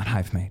decisions that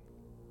I've made.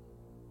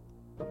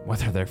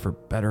 Whether they're for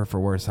better or for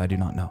worse, I do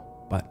not know.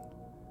 But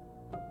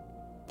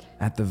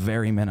at the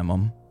very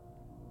minimum,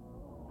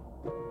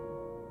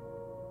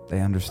 they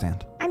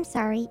understand. I'm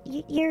sorry,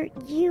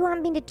 you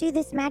want me to do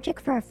this magic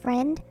for a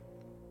friend?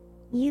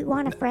 You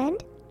want a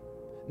friend?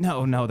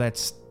 No,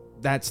 that's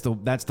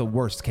the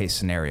worst case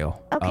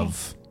scenario Okay.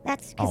 of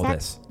That's all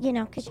because this.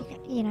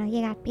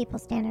 you got people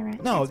standing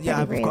around. No, That's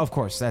yeah, pretty rude. of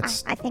course,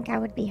 that's I think I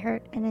would be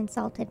hurt and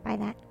insulted by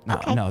that. no,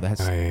 Okay, no,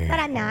 that's but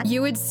I'm not.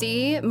 You would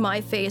see my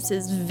face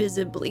is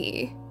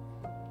visibly,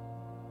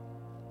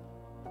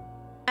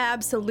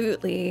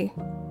 absolutely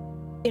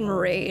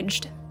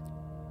enraged.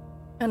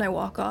 And I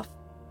walk off.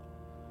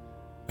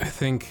 I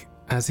think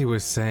as he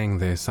was saying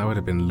this, I would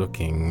have been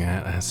looking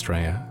at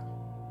Astrea.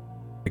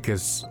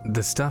 Because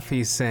the stuff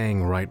he's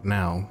saying right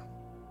now,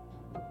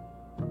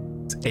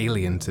 it's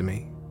alien to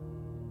me.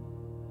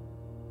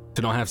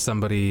 To not have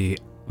somebody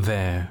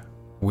there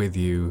with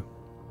you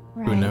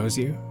who Right. knows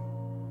you.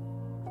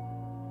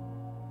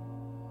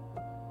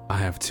 I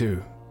have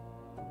too.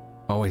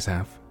 Always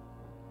have.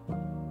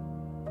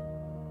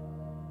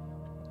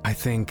 I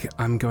think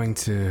I'm going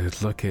to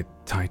look at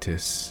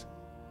Titus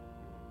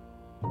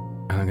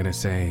and I'm going to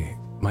say,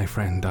 my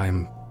friend,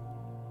 I'm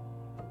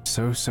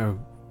so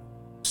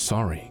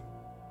sorry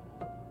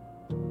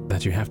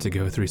that you have to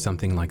go through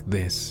something like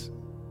this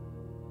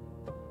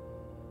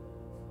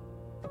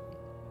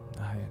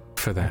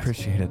for I that.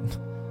 appreciate it.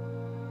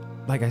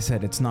 Like I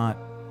said, it's not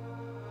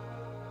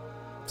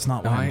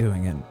why I'm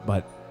doing it,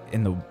 but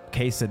in the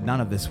case that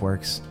none of this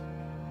works,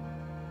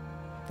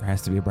 there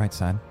has to be a bright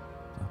side.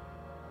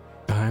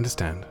 I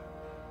understand.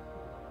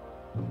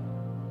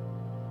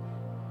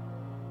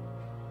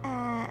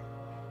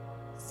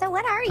 So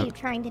what are you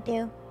trying to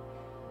do?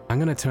 I'm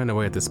going to turn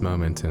away at this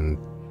moment and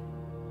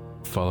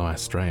follow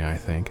Astrea, I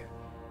think.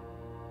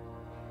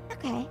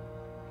 Okay.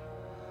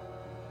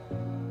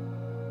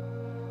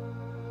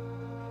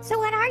 So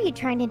what are you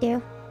trying to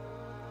do?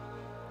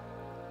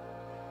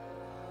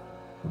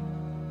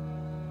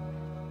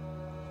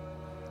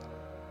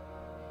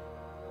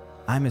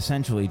 I'm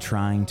essentially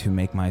trying to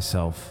make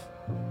myself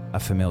a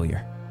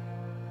familiar.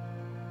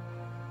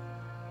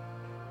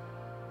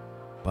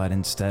 But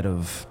instead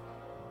of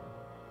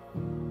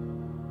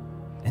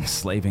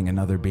enslaving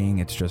another being,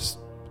 it's just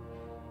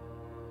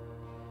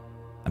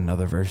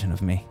another version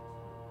of me.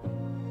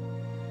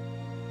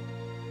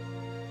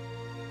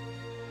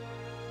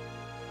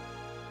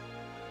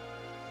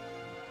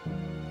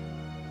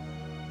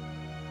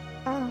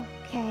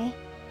 Okay.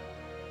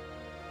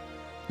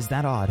 Is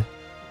that odd?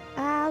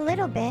 A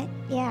little bit,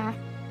 yeah.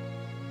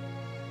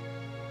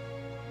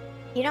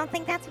 You don't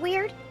think that's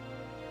weird?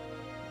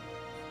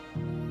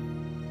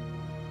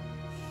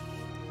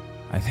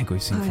 I think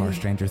we've seen far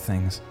stranger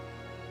things.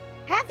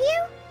 Have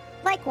you?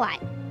 Like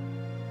what?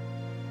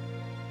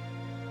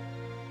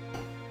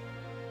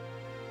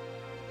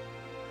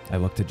 I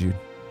looked at Jude.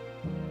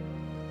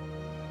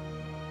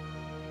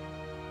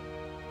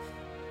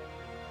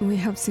 We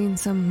have seen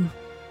some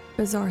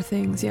bizarre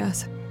things,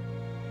 yes.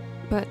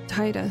 But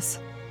Titus...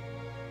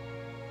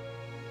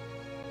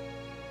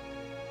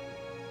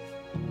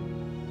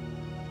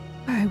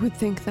 I would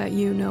think that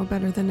you know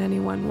better than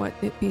anyone what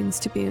it means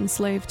to be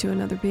enslaved to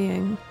another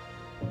being.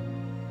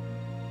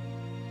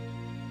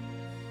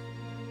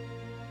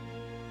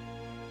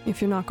 If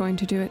you're not going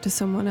to do it to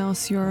someone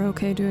else, you're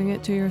okay doing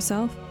it to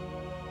yourself?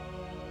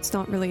 It's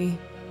not really...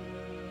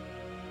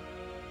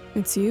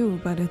 It's you,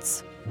 but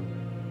it's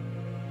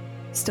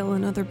still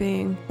another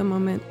being the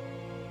moment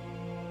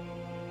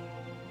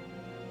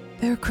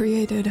they're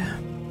created. I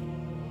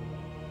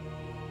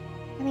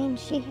mean,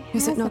 she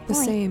has Is it not the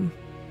point. same?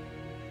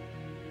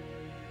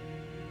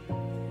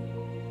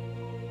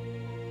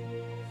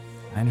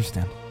 I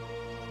understand.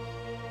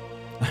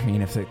 I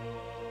mean, if it...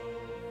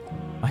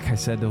 Like I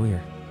said to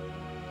Lear,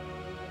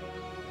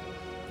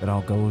 if it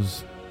all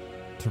goes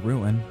to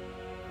ruin,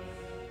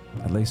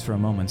 at least for a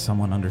moment,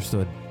 someone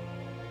understood.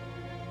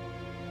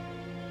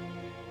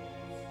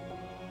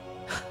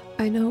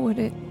 I know what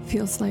it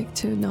feels like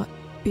to not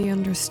be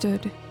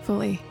understood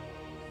fully.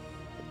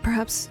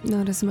 Perhaps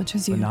not as much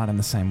as you. But not in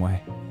the same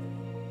way.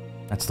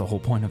 That's the whole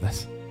point of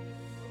this.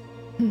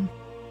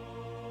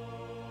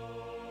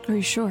 Are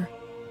you sure?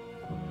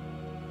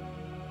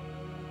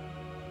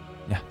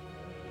 Yeah.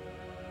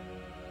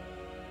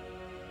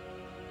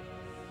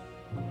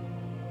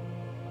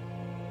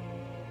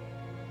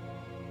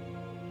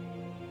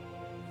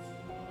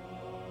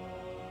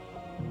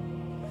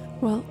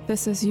 Well,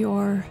 this is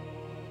your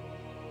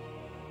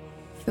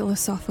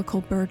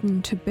philosophical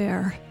burden to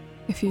bear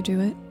if you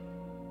do it.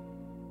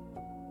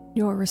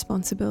 Your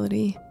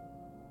responsibility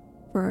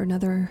for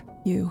another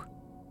you.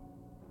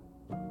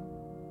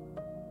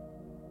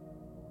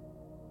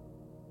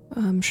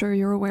 I'm sure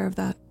you're aware of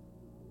that.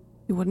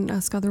 You wouldn't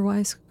ask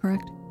otherwise,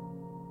 correct?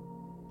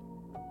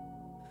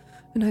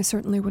 And I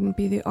certainly wouldn't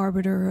be the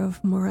arbiter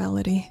of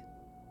morality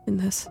in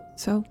this,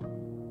 so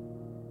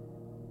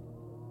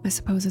I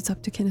suppose it's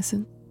up to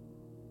Kinnison.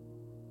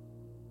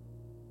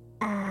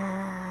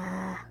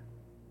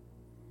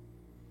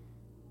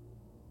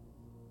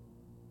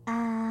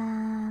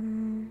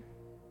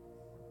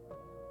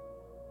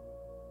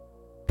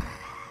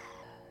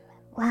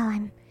 Well,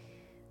 I'm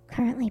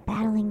currently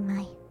battling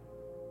my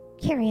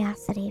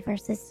curiosity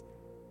versus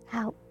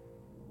how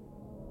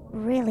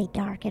really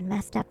dark and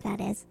messed up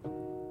that is.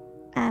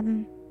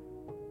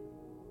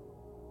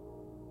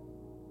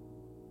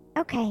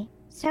 Okay,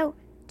 so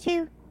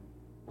to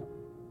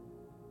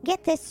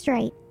get this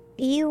straight,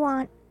 you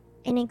want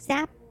an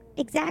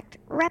exact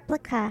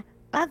replica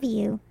of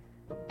you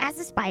as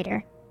a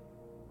spider,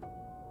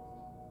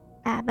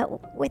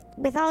 but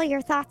with all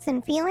your thoughts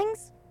and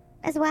feelings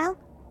as well,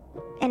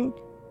 and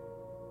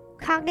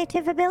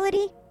cognitive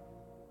ability?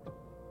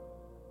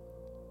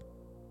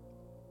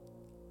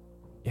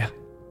 Yeah.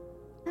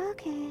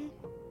 Okay.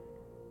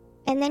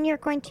 And then you're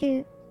gonna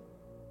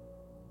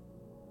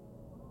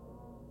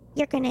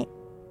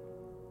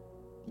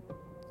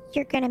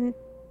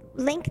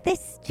link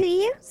this to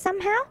you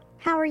somehow?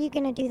 How are you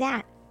gonna do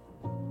that?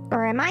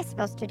 Or am I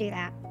supposed to do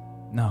that?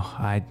 No,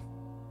 I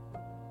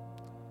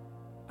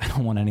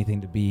don't want anything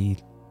to be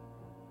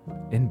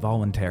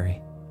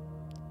involuntary.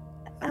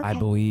 Okay. I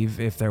believe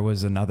if there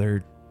was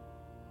another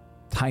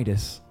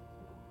Titus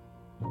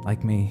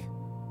like me,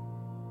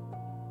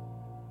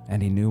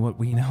 and he knew what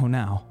we know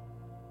now,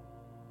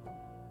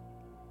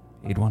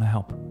 he'd want to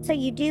help. So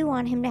you do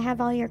want him to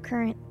have all your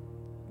current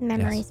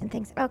memories Yes. and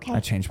things. Okay. I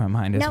changed my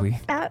mind as we...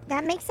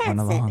 that makes sense. went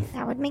along.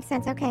 That would make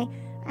sense. Okay.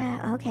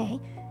 Okay.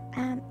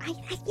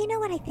 You know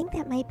what? I think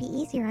that might be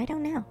easier. I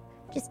don't know.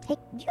 Just take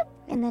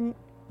and then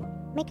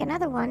make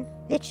another one.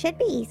 It should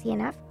be easy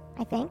enough,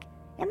 I think.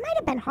 It might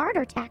have been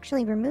harder to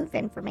actually remove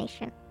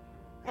information.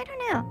 I don't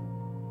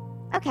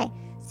know. Okay,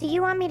 so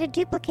you want me to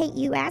duplicate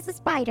you as a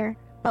spider,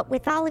 but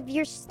with all of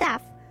your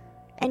stuff,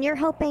 and you're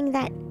hoping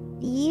that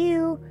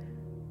you,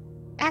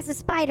 as a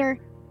spider,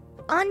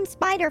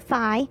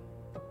 unspiderfy,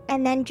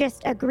 and then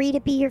just agree to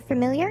be your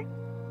familiar?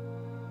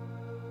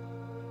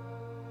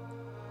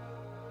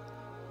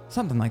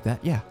 Something like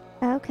that, yeah.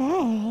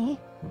 Okay.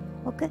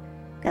 Well, good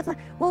luck.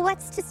 Well,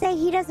 what's to say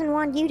he doesn't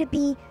want you to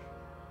be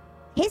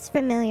his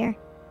familiar.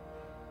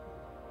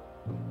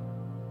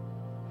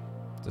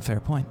 It's a fair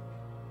point.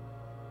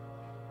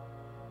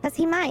 Because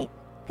he might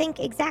think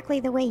exactly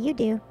the way you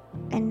do.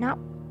 And not,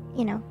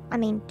 I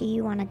mean, do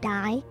you want to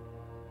die?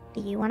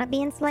 Do you want to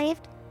be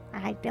enslaved?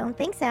 I don't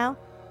think so.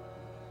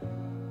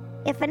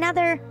 If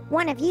another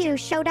one of you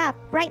showed up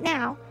right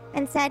now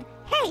and said,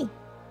 hey,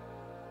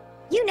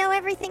 you know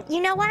everything,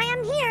 you know why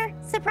I'm here,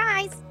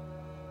 surprise.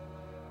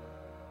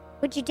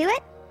 Would you do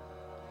it?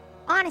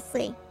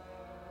 Honestly.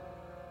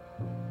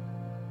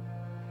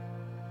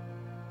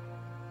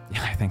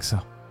 Yeah, I think so.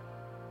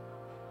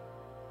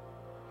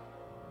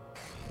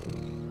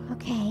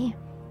 Okay.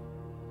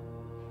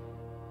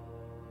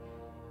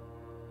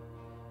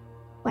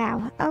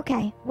 Wow,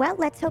 okay. Well,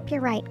 let's hope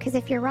you're right, because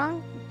if you're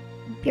wrong,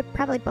 you're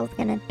probably both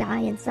gonna die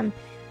in some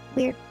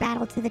weird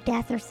battle to the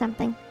death or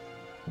something.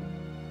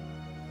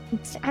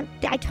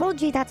 I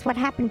told you that's what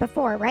happened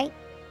before, right?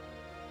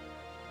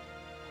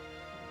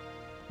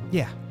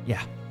 Yeah.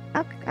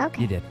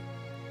 Okay. You did.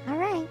 All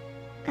right.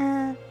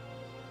 And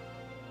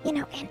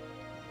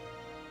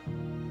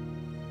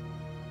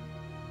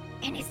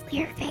is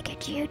Lear Vega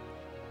Jude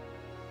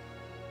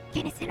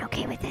Kinnison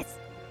okay with this?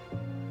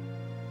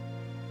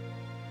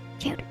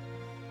 Jude.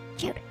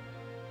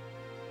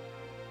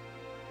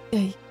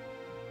 Yeah,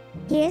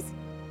 He is?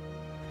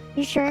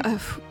 You sure? uh,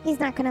 He's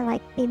not gonna,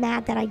 be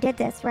mad that I did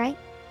this, right?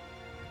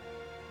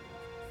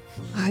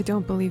 I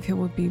don't believe he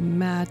would be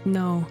mad,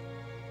 no.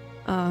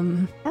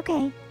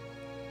 Okay.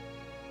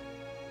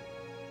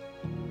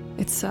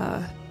 It's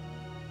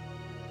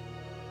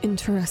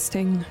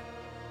interesting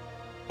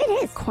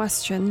It is.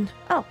 question.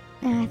 Oh,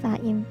 I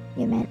thought you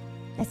meant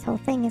this whole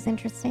thing is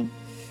interesting.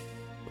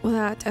 Well,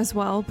 that as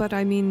well, but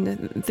I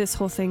mean, this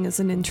whole thing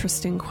is an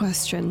interesting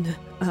question.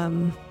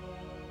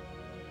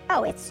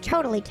 Oh, it's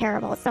totally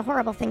terrible. It's a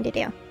horrible thing to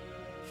do.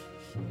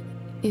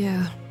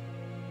 Yeah.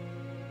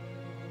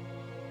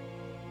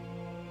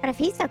 But if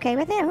he's okay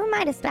with it, who am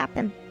I to stop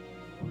him?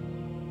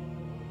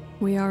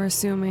 We are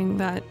assuming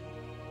that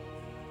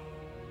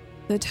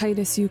the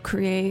Titus you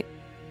create,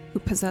 who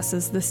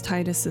possesses this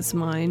Titus's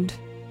mind,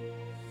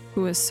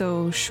 who is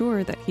so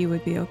sure that he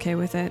would be okay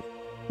with it,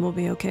 will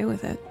be okay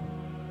with it.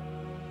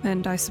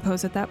 And I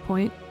suppose at that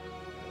point,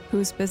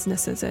 whose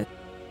business is it?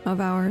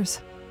 Of ours?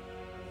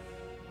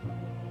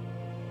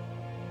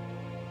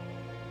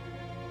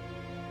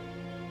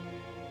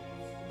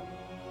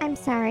 I'm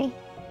sorry.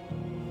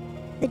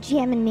 The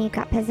GM and me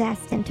got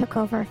possessed and took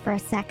over for a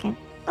second.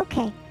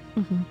 Okay.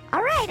 Mm-hmm.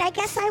 All right, I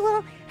guess I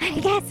will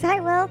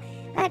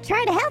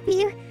try to help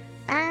you.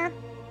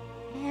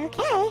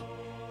 Okay.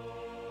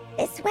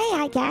 This way,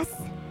 I guess.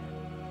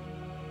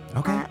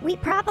 Okay. We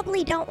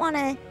probably don't want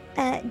to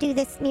do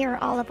this near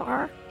all of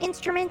our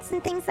instruments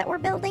and things that we're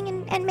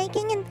building and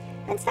making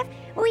and stuff.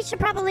 We should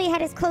probably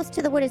head as close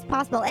to the wood as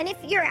possible. And if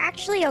you're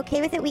actually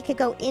okay with it, we could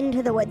go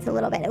into the woods a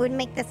little bit. It would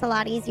make this a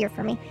lot easier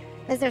for me,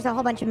 because there's a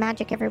whole bunch of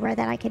magic everywhere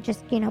that I could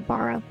just,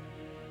 borrow.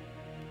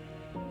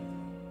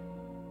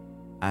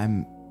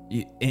 I'm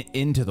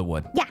into the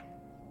wood. Yeah.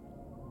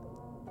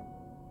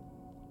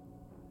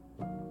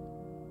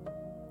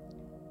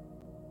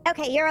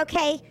 Okay, you're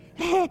okay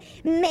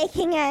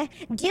making a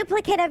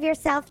duplicate of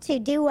yourself to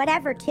do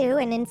whatever to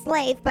and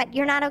enslave, but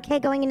you're not okay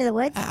going into the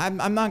woods?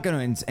 I'm not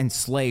going to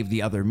enslave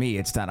the other me.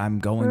 It's that I'm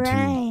going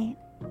to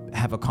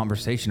have a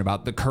conversation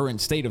about the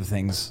current state of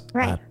things,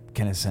 Right.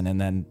 Kinnison,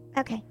 and then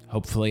Okay.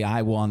 hopefully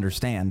I will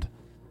understand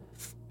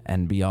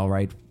and be all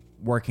right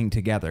working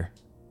together.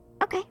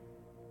 Okay.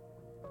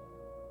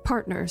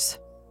 Partners.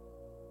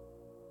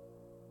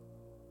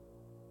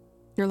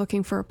 You're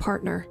looking for a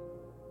partner.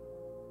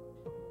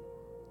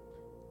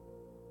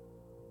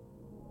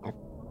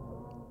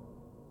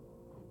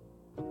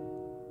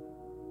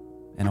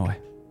 In a way.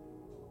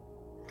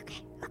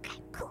 Okay,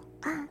 cool.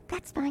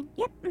 That's fine.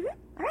 Yep.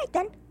 All right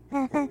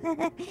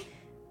then.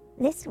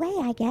 This way,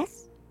 I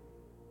guess.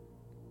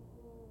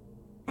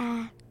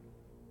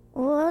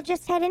 We'll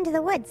just head into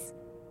the woods.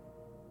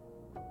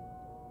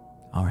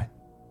 All right.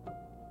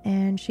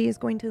 And she is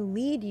going to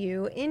lead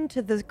you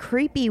into the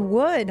creepy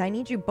wood. I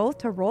need you both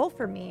to roll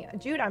for me.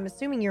 Jude, I'm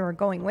assuming you are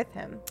going with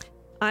him.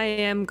 I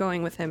am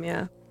going with him,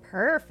 yeah.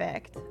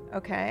 Perfect.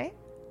 Okay.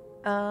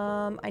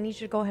 I need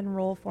you to go ahead and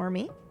roll for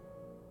me.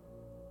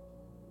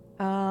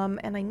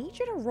 And I need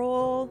you to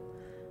roll.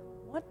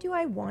 What do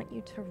I want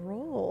you to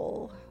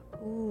roll?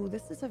 Ooh,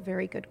 this is a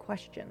very good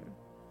question.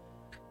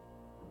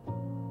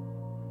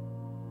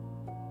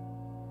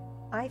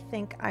 I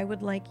think I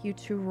would like you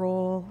to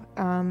roll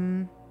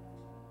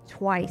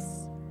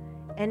twice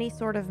any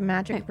sort of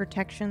magic Okay.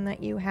 protection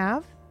that you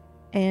have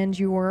and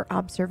your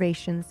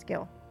observation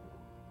skill.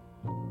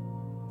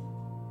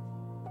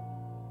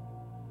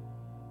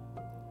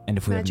 And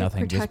if we have Magic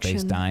nothing, just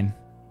base protection. 9.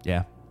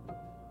 Yeah.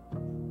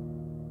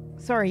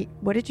 Sorry,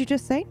 what did you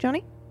just say,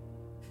 Johnny?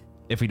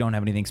 If we don't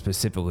have anything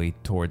specifically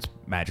towards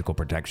magical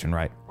protection,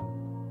 right?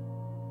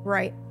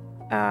 Right.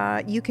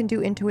 You can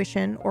do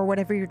intuition or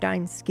whatever your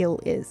dying skill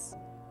is,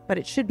 but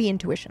it should be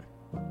intuition.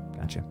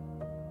 Gotcha.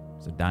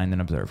 So dine then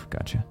observe.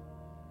 Gotcha.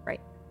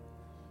 Right.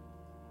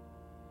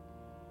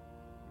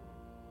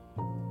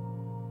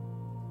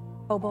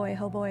 Oh boy,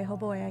 oh boy, oh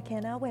boy, I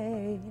cannot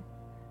wait.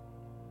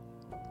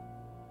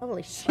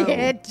 Holy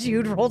shit,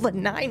 Jude rolled a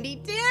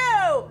 92!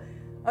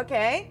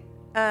 Okay.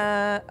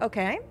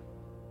 Okay.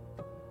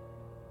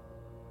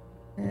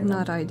 And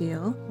Not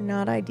ideal.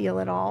 not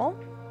ideal at all.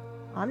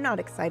 I'm not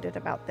excited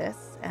about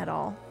this at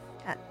all.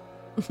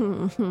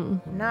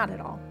 Not at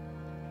all.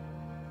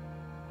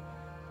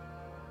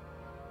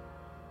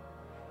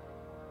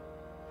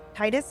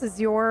 Titus is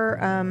your,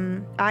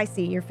 I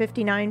see, you're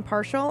 59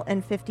 partial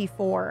and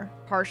 54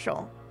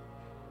 partial.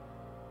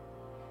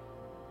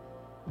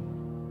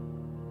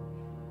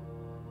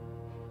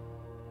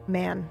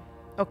 Man,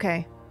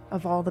 okay.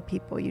 Of all the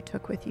people you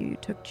took with you, you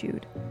took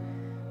Jude.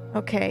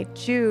 Okay,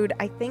 Jude,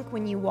 I think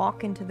when you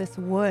walk into this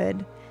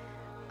wood,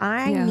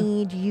 I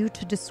need you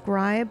to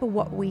describe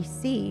what we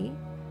see,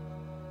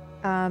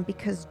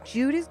 because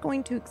Jude is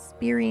going to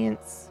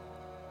experience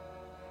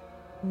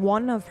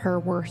one of her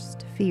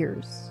worst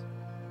fears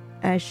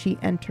as she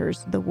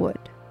enters the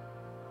wood.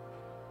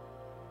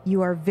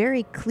 You are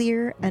very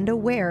clear and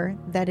aware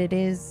that it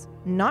is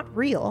not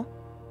real,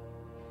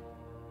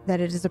 that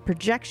it is a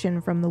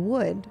projection from the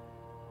wood,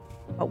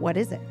 but what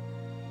is it?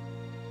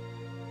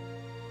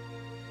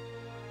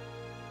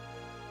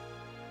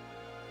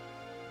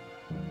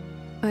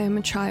 I am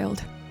a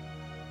child.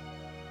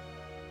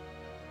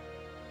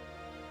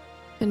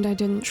 And I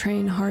didn't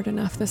train hard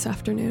enough this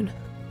afternoon.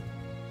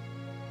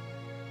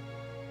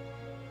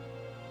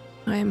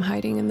 I am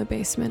hiding in the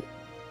basement.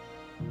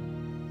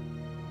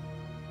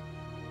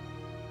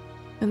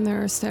 And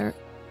there are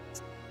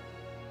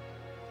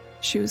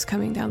shoes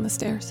coming down the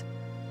stairs.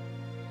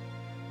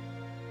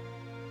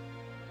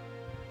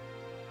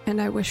 And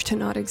I wish to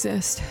not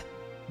exist.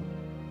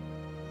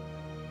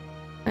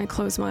 I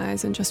close my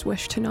eyes and just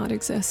wish to not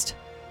exist.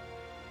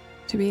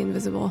 To be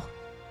invisible.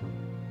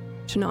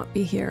 To not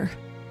be here.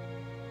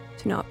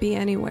 To not be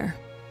anywhere.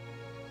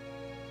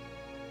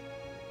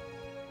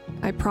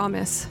 I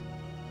promise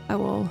I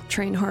will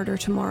train harder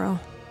tomorrow.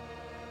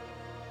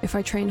 If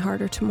I train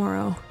harder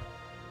tomorrow,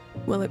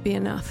 will it be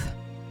enough?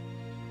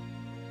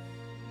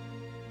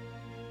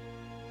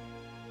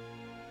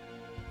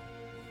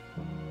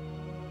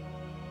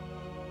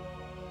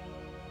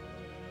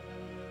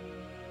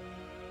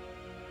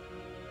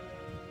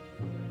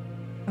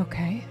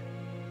 Okay.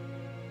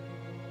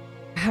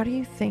 How do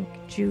you think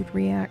Jude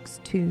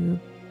reacts to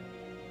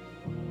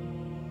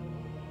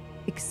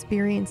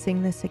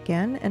experiencing this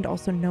again and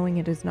also knowing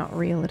it is not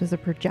real, it is a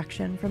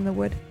projection from the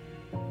wood?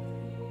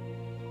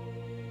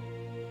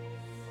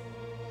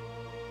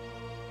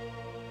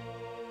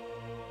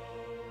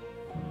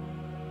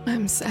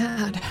 I'm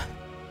sad.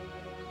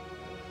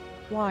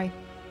 Why?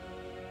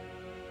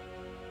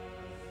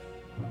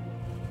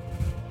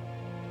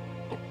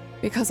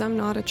 Because I'm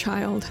not a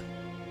child.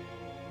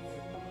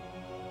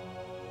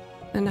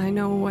 And I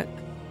know what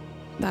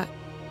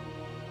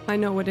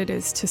it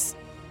is to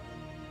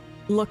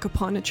look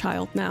upon a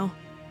child now.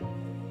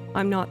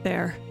 I'm not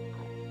there.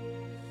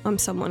 I'm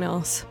someone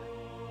else.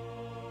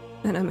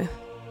 And I'm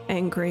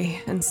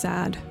angry and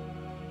sad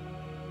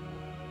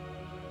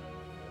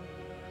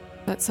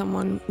that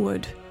someone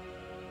would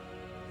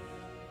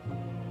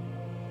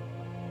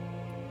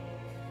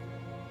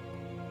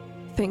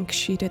think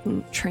she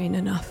didn't train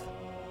enough.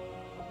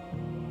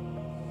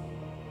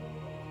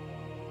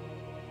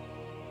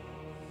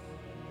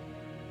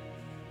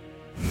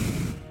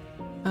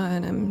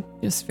 And I'm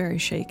just very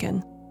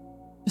shaken.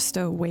 Just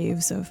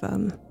waves of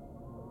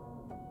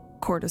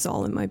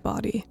cortisol in my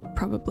body,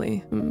 probably.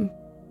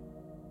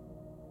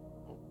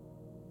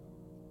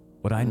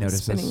 What I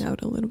notice spinning is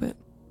out a little bit.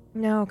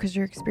 No, because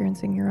you're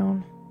experiencing your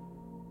own.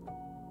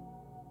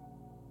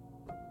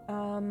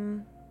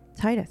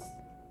 Titus,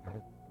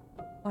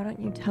 why don't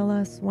you tell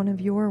us one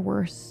of your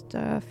worst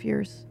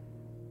fears,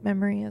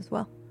 memory as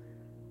well?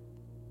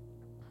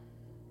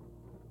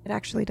 It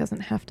actually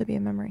doesn't have to be a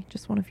memory,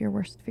 just one of your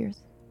worst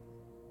fears.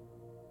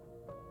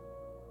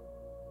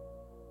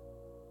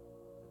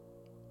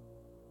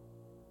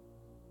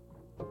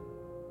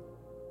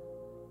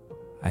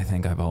 I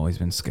think I've always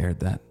been scared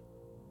that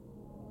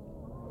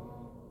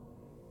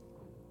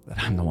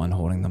I'm the one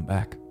holding them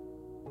back.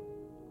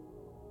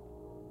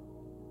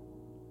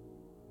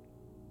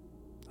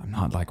 I'm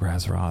not like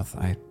Razroth.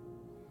 I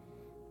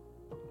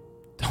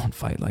don't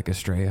fight like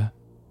Estrella.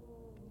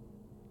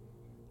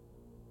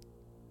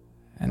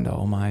 And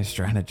all my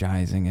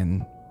strategizing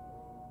and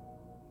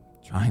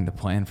trying to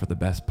plan for the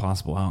best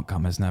possible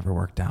outcome has never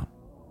worked out.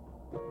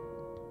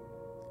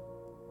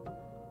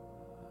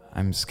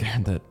 I'm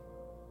scared that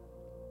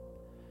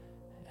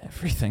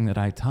everything that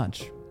I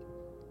touch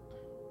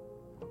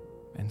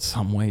in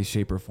some way,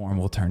 shape, or form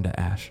will turn to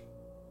ash.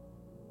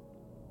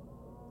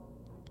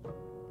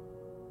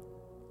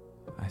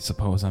 I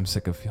suppose I'm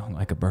sick of feeling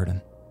like a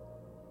burden.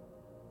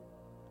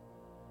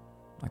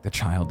 Like the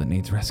child that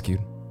needs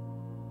rescued.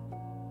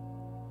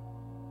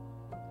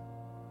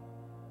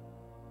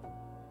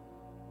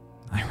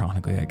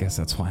 Ironically, I guess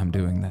that's why I'm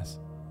doing this.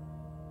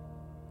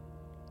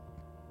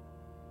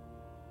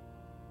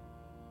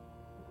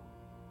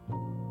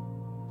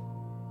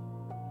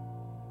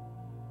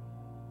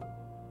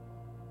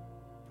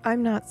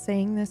 I'm not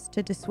saying this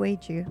to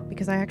dissuade you,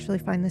 because I actually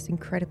find this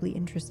incredibly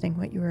interesting,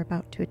 what you are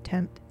about to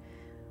attempt.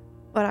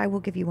 But I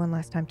will give you one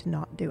last time to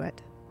not do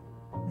it.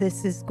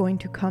 This is going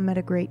to come at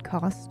a great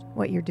cost,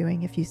 what you're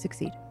doing, if you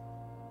succeed.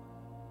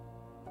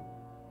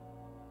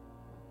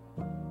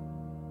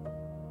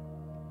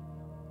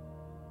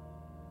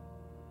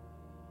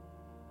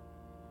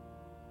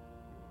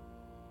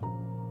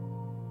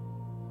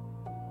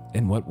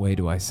 In what way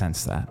do I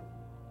sense that?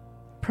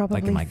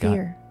 Probably Like in my gut?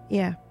 fear.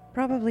 Yeah,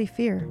 probably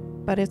fear.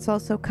 But it's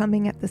also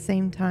coming at the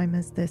same time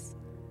as this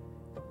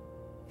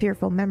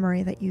fearful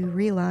memory that you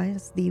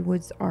realize the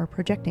woods are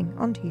projecting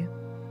onto you.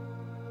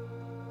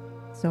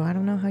 So I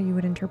don't know how you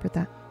would interpret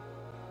that.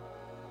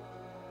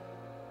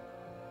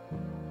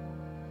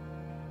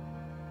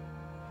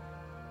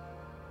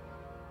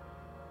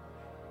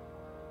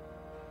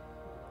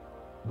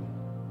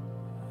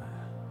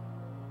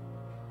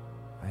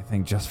 I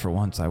think just for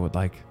once I would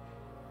like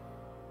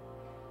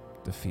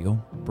to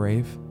feel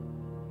brave.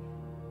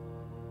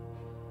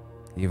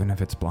 Even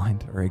if it's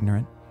blind or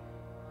ignorant.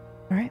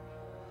 All right.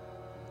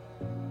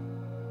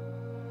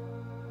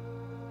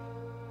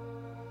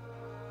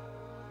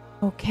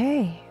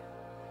 Okay.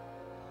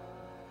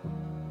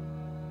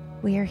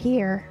 We are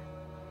here.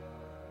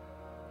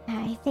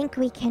 I think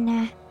we can,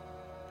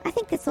 I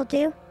think this'll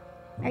do.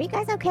 Are you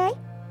guys okay?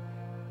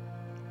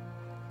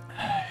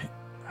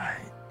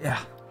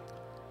 Yeah.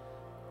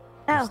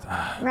 Oh, Just,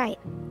 right.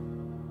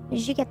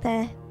 Did you get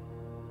the,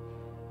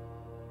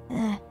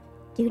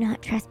 do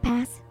not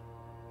trespass?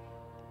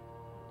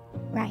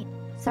 Right.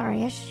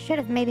 Sorry, I should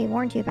have maybe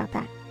warned you about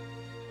that.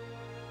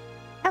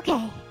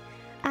 Okay.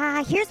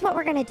 Here's what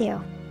we're gonna do.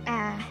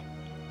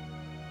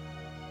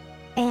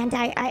 And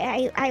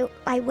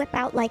I whip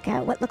out like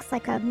what looks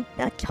like a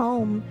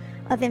tome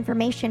of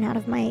information out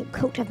of my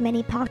coat of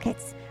many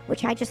pockets,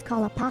 which I just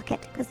call a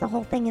pocket because the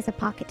whole thing is a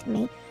pocket to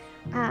me.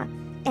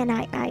 And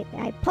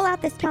I pull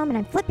out this tome and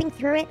I'm flipping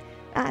through it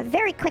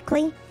very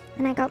quickly.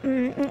 And I go,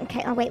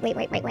 okay, oh, wait.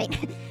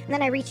 And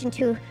then I reach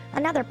into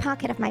another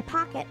pocket of my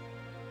pocket.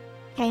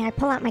 Okay, I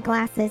pull out my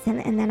glasses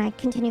and then I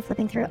continue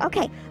flipping through.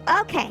 Okay,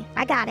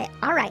 I got it.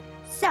 All right,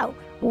 so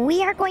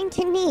we are going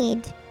to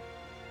need,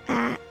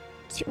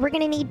 we're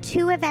going to need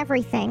 2 of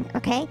everything,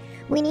 okay?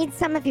 We need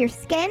some of your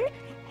skin,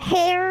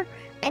 hair,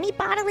 any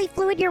bodily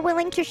fluid you're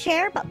willing to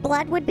share, but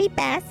blood would be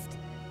best.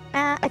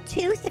 A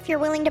tooth if you're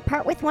willing to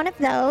part with one of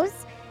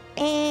those,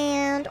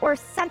 and or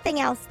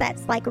something else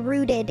that's like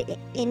rooted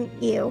in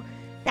you.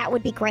 That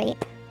would be great.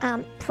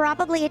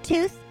 Probably a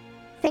tooth,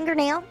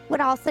 fingernail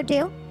would also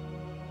do.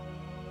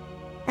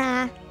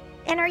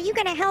 And are you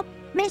gonna help,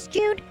 Miss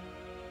Jude?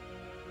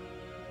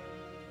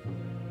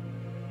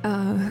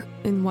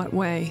 In what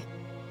way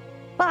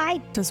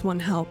Well, does one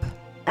help?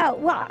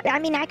 I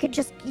mean, I could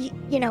just,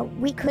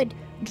 we could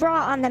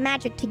draw on the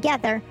magic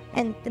together,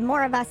 and the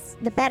more of us,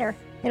 the better.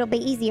 It'll be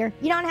easier.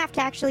 You don't have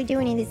to actually do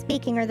any of the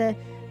speaking or the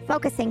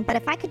focusing, but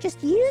if I could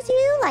just use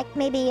you, like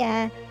maybe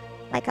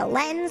like a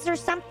lens or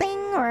something,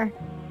 or,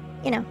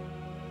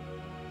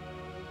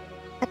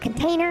 a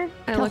container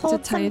I to looked hold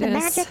at some of the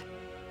Titus. magic.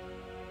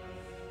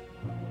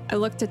 I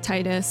looked at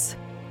Titus.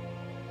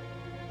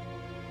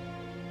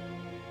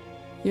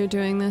 You're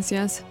doing this,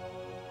 yes?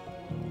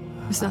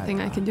 There's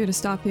nothing I can do to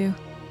stop you.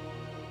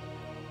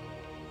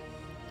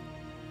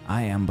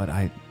 I am, but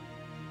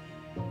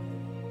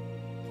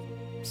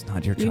it's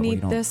not your You trouble.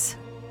 need this?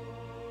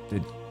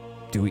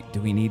 Do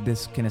we need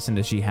this, Kinnison?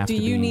 Does she have Do to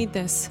be... you need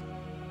this?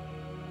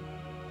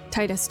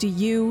 Titus, do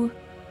you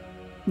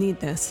need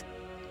this?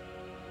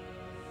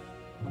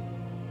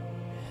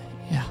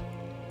 Yeah.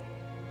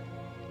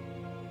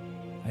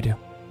 I do.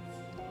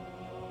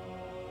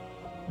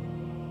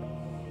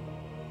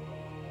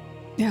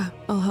 Yeah,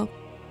 I'll help.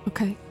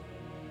 Okay.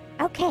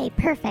 Okay,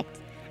 perfect.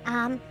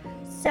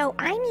 So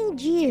I need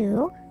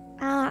you.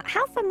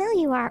 How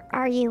familiar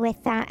are you with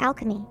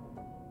alchemy?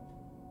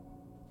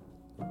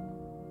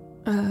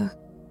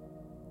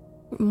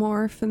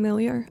 More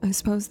familiar, I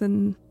suppose,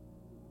 than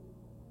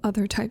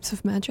other types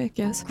of magic,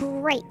 yes?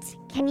 Great.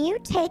 Can you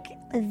take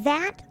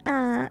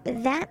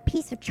that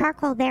piece of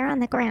charcoal there on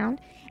the ground,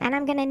 and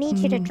I'm gonna need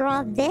you to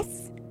draw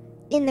this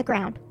in the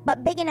ground,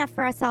 but big enough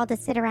for us all to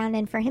sit around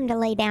and for him to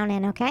lay down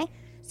in, okay?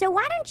 So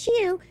why don't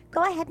you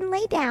go ahead and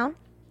lay down?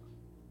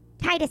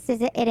 Titus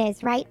it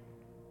is, right?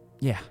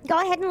 Yeah. Go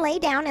ahead and lay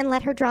down and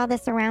let her draw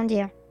this around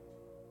you.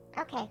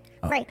 Okay,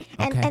 great.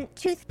 And okay. and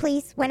tooth,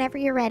 please, whenever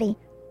you're ready.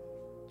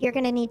 You're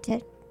gonna need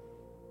to.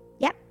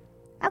 Yep.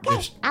 Okay,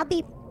 Just- I'll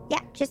be. Yeah,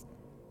 just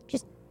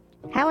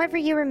however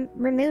you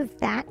remove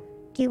that.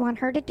 Do you want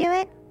her to do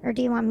it, or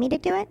do you want me to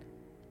do it?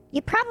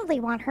 You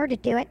probably want her to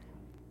do it.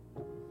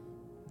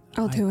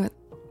 I'll do it.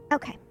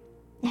 Okay.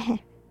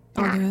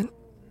 I'll do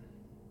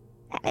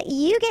it.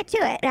 You get to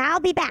it.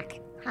 I'll be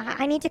back.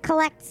 I need to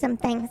collect some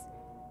things.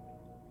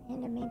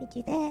 And then maybe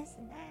do this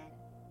and that.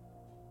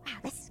 Wow,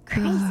 this is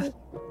crazy.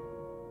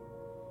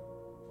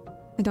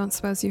 I don't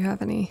suppose you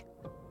have any.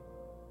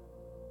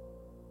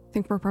 I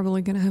think we're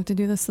probably gonna have to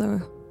do this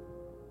though.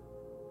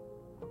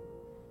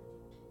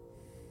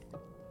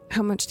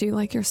 How much do you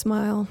like your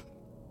smile?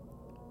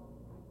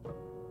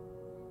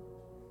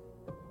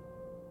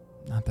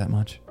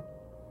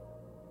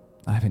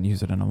 haven't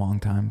used it in a long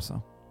time,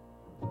 so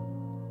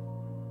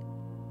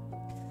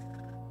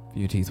a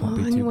few teeth won't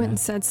be too anyone bad.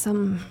 said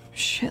some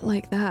shit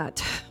like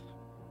that.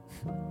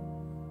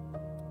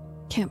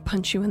 Can't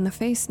punch you in the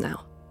face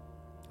now.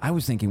 I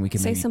was thinking we could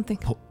Say maybe something.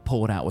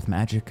 pull it out with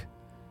magic.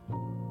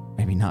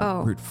 Maybe not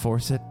Oh. brute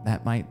force it.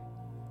 That might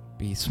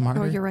be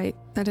smarter. Oh, you're right.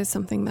 That is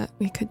something that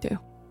we could do.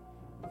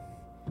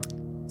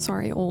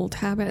 Sorry, old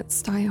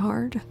habits die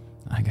hard.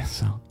 I guess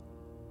so.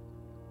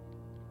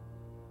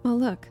 Well,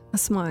 look, a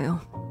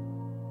smile.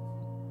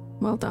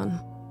 Well done.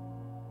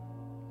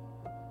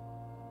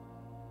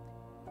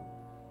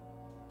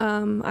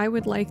 I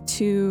would like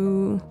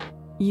to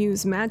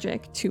use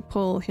magic to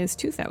pull his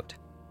tooth out.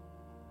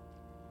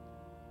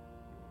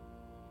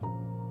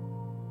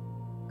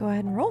 Go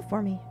ahead and roll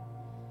for me.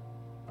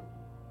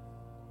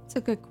 It's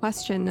a good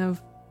question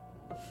of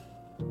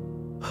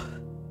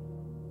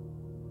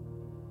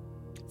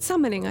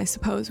summoning, I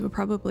suppose, would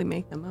probably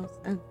make the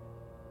most sense.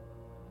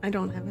 I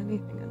don't have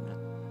anything in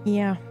that.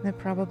 Yeah, that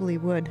probably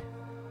would.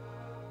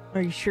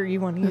 Are you sure you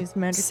want to use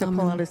magic to pull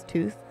Summon. out his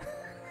tooth?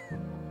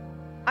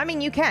 I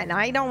mean, you can.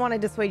 I don't want to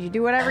dissuade you.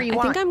 Do whatever you I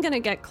want. think I'm gonna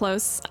get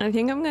close.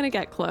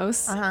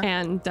 Uh-huh.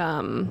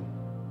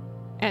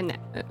 And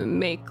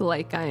make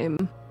like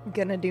I'm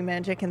gonna do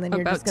magic, and then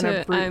you're about just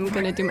gonna. to. I'm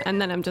gonna do, and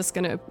then I'm just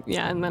gonna.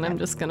 Yeah, and then I'm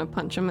just gonna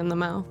punch him in the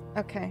mouth.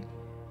 Okay.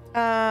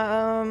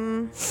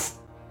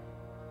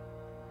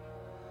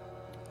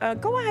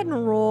 Go ahead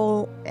and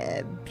roll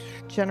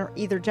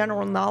either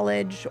general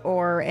knowledge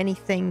or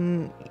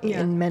anything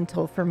in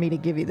mental for me to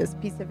give you this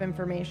piece of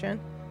information.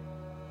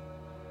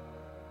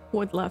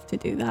 Would love to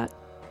do that.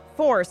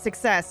 4,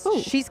 success. Ooh.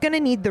 She's going to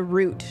need the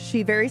root.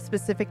 She very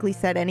specifically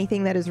said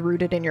anything that is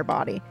rooted in your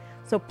body.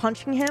 So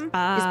punching him is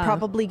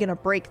probably going to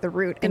break the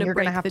root, and Gonna you're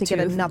going to break have the to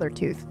get tooth. another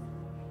tooth.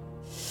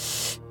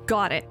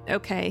 Got it.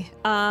 Okay.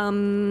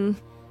 I'm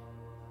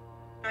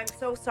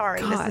so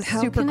sorry. God, this is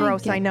how super can I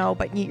gross, I get- know,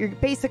 but you're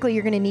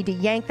going to need to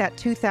yank that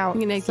tooth out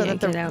I'm gonna so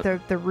that yank it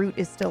out. the root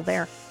is still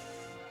there.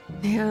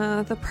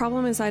 Yeah. The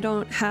problem is I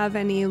don't have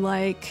any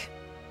like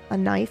A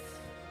knife,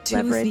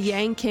 tooth leverage.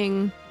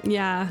 yanking.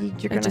 Yeah. You're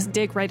I gonna just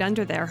dig right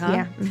under there, huh?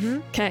 Yeah. Mm-hmm.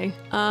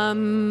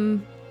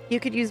 Okay. You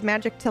could use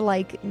magic to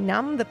like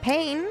numb the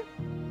pain,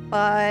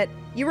 but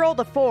you rolled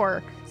a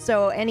 4,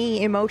 so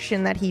any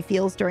emotion that he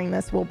feels during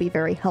this will be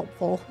very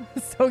helpful.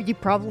 So you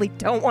probably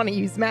don't want to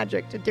use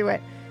magic to do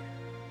it.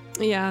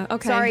 Yeah.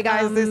 Okay. Sorry,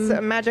 guys.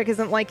 This magic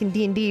isn't like in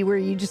D&D where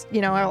you just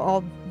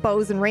all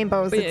bows and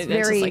rainbows. It's It's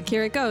very just like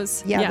here it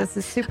goes. This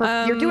is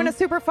super. You're doing a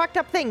super fucked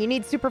up thing. You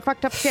need super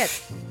fucked up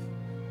shit.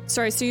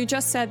 Sorry. So you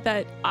just said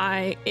that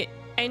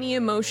any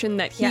emotion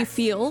that he Yes.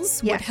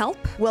 feels Yes. would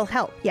help. Will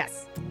help.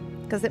 Yes,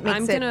 because it makes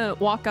I'm it gonna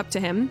walk up to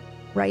him.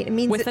 right. It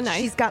means with that a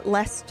knife. she's got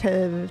less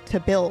to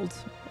build.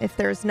 If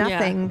there's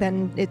nothing,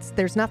 then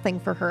there's nothing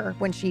for her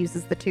when she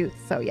uses the tooth.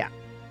 So yeah.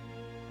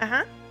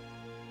 Uh-huh.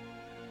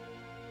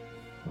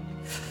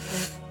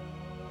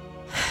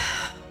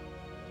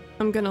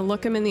 I'm gonna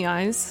look him in the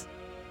eyes.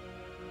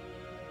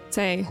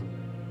 Say,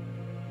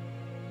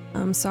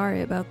 I'm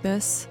sorry about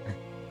this.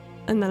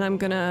 And then I'm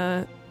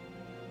gonna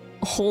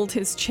hold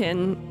his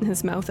chin,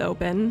 his mouth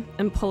open,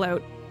 and pull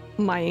out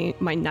my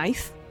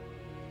knife.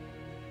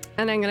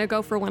 And I'm gonna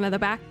go for one of the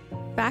back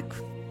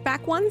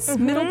ones,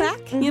 middle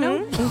back, you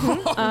know?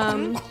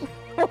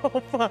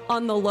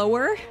 On the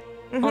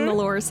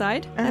lower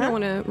side. I don't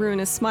want to ruin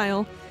his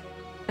smile.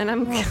 And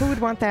Who would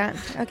want that?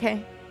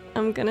 Okay.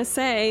 I'm gonna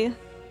say,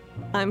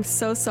 I'm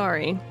so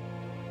sorry.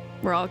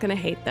 We're all gonna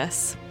hate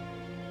this.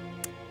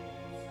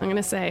 I'm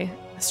gonna say,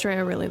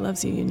 Estrella really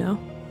loves you, you know?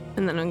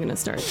 And then I'm gonna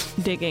start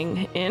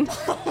digging in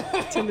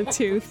to the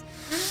tooth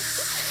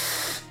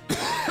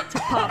to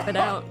pop it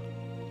out.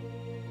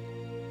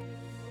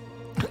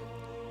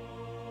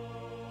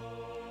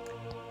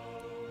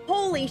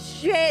 Holy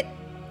shit.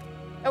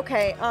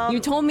 Okay. You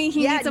told me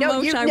he needs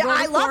emotion.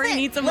 I rolled he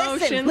needs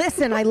emotion.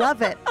 Listen, I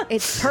love it.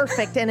 It's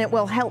perfect, and it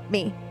will help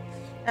me.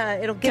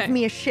 It'll give 'Kay.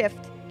 me a shift.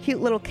 Cute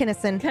little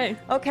Kinnison. Okay.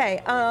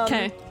 Okay.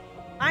 Okay.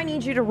 I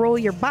need you to roll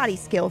your body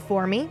skill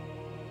for me.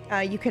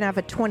 You can have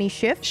a 20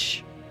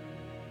 shift.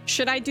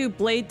 Should I do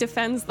Blade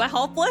Defends the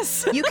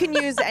Helpless? You can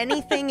use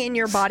anything in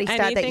your body stat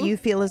that Anything? you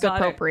feel is Got it.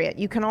 appropriate.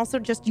 You can also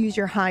just use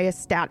your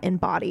highest stat in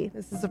body.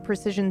 This is a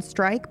precision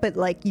strike, but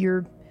like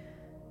you're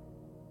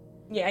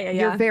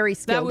Yeah. very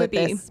That skilled would at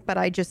be this. But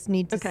I just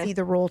need to Okay. see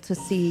the roll to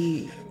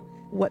see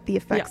what the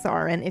effects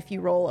are, and if you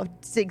roll,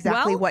 it's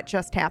exactly Well- what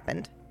just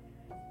happened.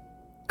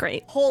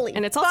 great. Holy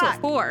And it's also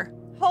fuck. 4.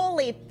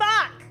 Holy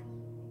fuck!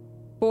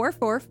 4,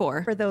 4,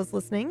 4. For those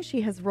listening,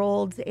 she has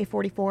rolled a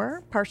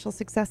 44. Partial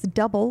success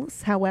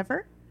doubles,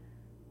 however.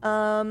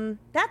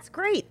 That's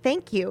great.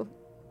 Thank you.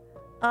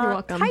 You're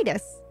welcome.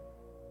 Titus,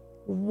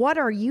 what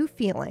are you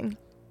feeling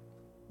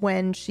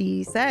when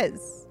she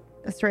says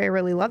Estrella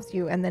really loves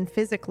you and then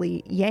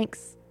physically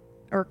yanks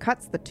or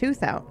cuts the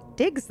tooth out,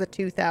 digs the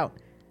tooth out?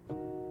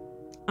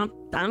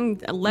 I'm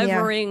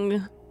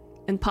levering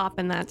and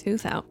popping that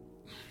tooth out.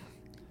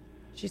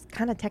 She's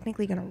kind of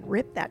technically going to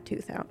rip that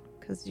tooth out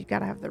because you got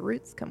to have the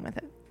roots come with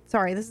it.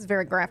 Sorry, this is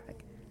very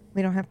graphic.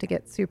 We don't have to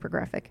get super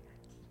graphic.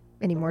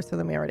 any more so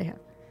than we already have.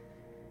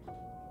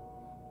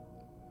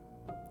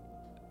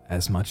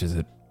 As much as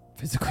it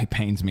physically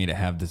pains me to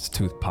have this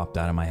tooth popped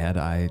out of my head,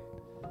 I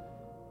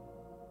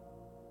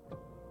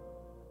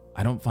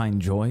don't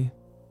find joy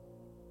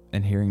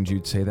in hearing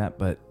Jude say that,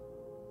 but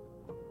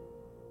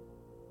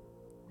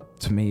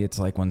to me, it's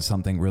like when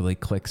something really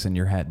clicks in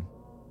your head.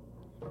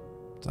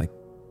 It's like,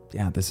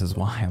 yeah, this is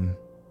why I'm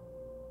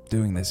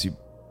doing this.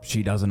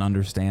 She doesn't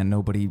understand.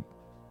 Nobody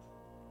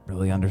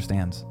really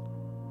understands.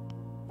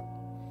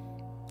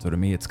 So to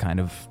me, it's kind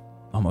of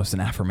almost an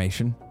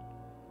affirmation.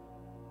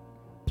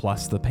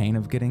 Plus the pain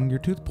of getting your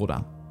tooth pulled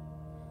out.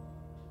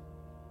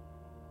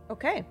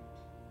 Okay.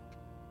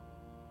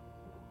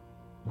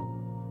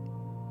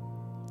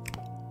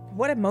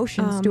 What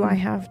emotions do I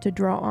have to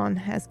draw on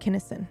as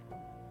Kinnison?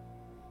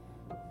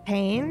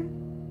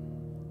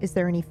 Pain? Is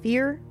there any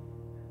fear?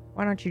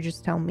 Why don't you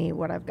just tell me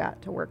what I've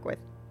got to work with?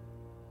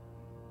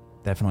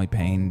 Definitely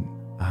pain,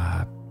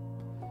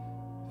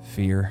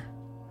 fear,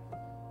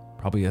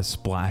 probably a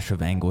splash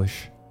of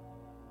anguish,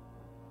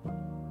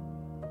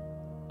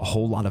 a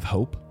whole lot of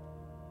hope.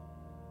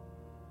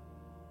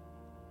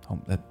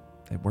 Hope that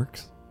it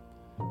works.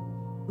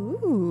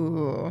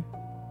 Ooh.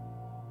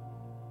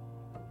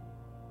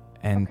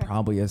 And Okay.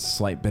 probably a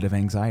slight bit of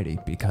anxiety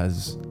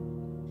because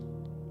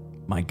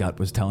my gut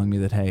was telling me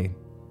that, hey,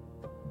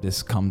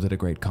 this comes at a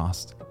great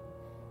cost.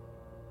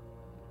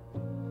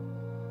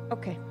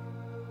 Okay.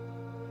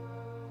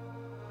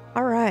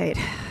 All right.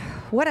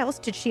 What else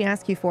did she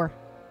ask you for?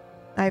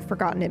 I've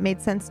forgotten. It made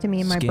sense to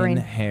me in my Skin, brain.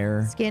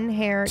 hair, Skin,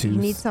 hair. tooth. You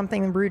need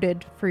something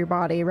rooted for your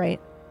body, right?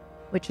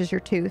 Which is your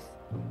tooth.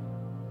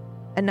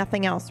 And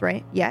nothing else,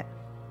 right? Yet.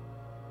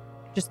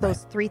 Just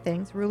those three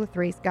things. Rule of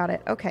threes. Got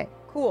it. Okay.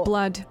 Cool.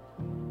 Blood.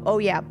 Oh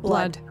yeah,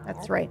 blood. Blood.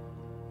 That's right.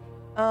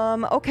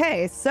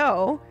 Okay,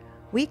 so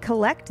we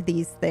collect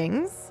these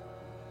things.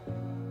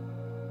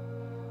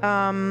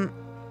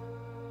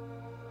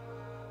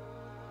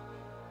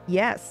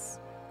 Yes.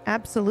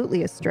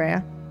 Absolutely, Estrella.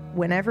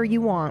 Whenever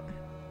you want.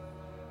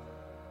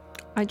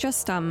 I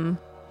just want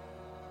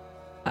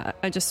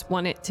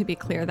it to be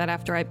clear that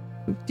after I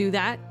do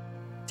that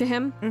to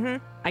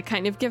him, I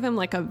kind of give him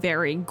like a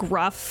very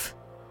gruff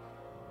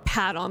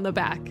pat on the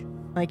back.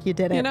 Like you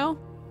did it. You know?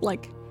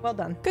 Like, Well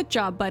done. good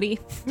job, buddy.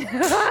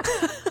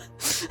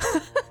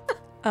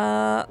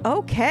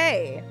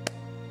 Okay.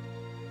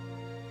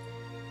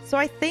 So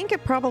I think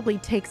it probably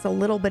takes a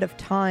little bit of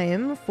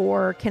time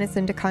for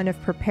Kinnison to kind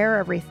of prepare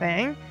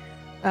everything.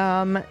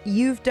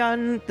 You've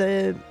done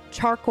the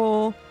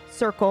charcoal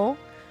circle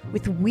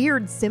with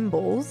weird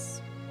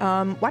symbols.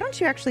 Why don't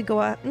you actually go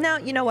up? No,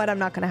 you know what? I'm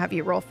not going to have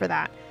you roll for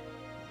that.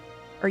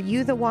 Are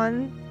you the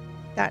one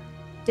that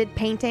did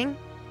painting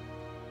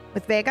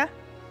with Vega?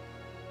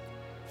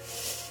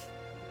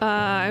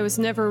 I was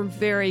never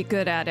very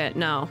good at it,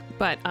 no.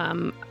 But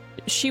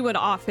she would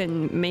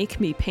often make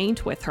me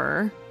paint with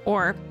her.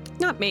 Or,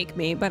 not make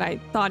me, but I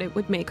thought it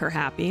would make her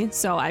happy.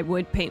 So I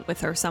would paint with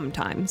her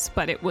sometimes.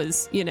 But it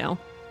was, you know,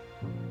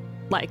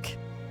 like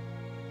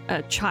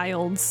a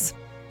child's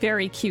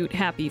very cute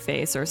happy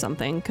face or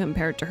something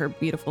compared to her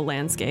beautiful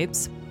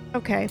landscapes.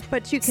 Okay,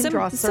 but you can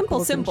draw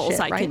simple circles and symbols shit,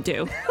 I right? can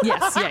do.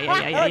 Yes,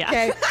 yeah.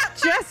 Okay,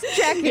 just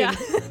checking. Yeah.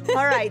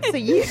 All right, so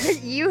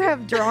you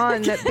have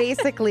drawn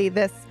basically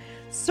this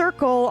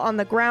circle on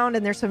the ground,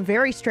 and there's some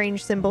very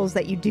strange symbols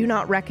that you do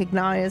not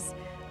recognize.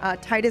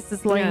 Titus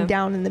is laying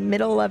down in the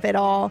middle of it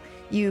all.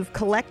 You've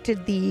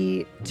collected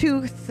the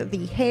tooth,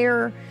 the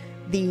hair,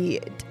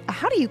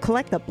 how do you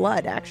collect the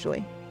blood,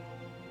 actually?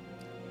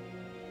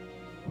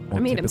 I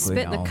made him typically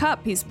spit in the I'll-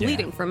 cup. He's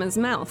bleeding from his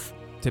mouth.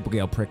 Typically,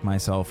 I'll prick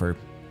myself or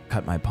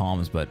cut my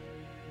palms, but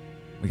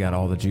we got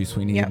all the juice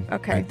we need Yep,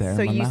 okay. right there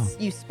So in my mouth.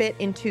 you spit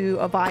into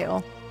a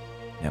vial.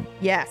 Yep.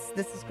 Yes,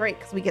 this is great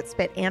because we get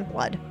spit and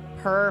blood.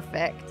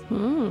 Perfect.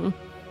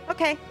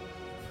 Okay.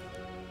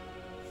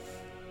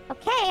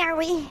 Okay, are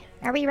we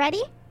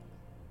ready?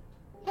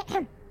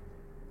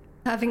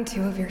 Having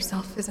two of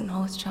yourself isn't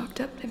all it's chalked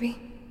up to be.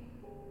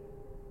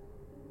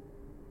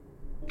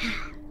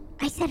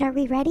 I said, are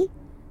we ready?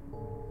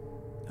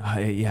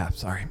 Yeah,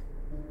 sorry.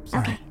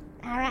 Okay.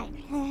 All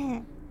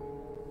right.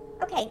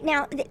 Okay,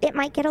 now it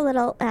might get a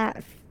little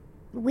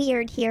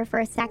weird here for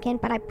a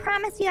second, but I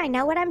promise you I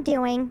know what I'm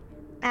doing.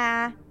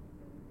 I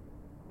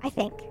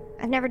think.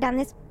 I've never done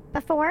this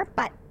before,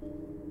 but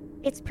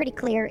it's pretty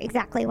clear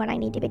exactly what I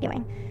need to be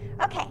doing.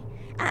 Okay.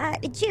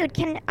 Jude,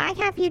 can I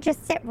have you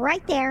just sit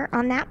right there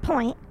on that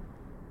point?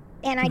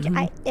 And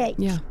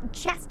Yeah.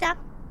 chest up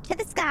to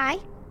the sky,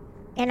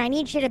 and I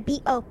need you to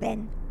be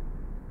open.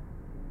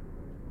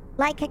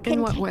 Like a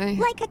In what way?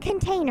 Like a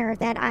container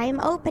that I'm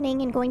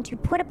opening and going to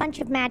put a bunch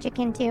of magic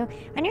into,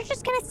 and you're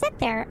just gonna sit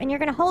there and you're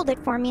gonna hold it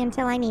for me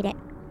until I need it.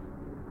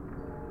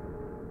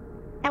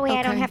 That way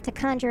I don't Okay. have to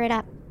conjure it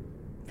up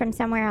from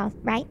somewhere else,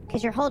 right?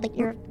 Because you're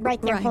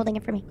right there Right. holding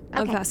it for me.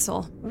 A Okay.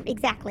 vessel.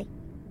 Exactly.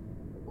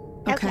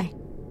 Okay.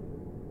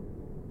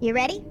 You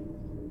ready?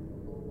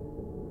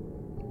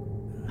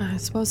 I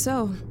suppose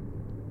so.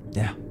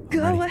 Yeah. I'm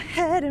Go ready.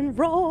 ahead and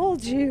roll,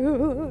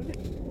 Jude.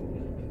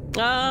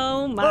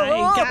 Oh my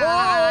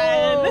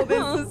god.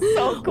 This is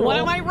so cool. What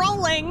am I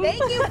rolling?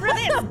 Thank you for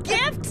this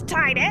gift,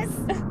 Titus.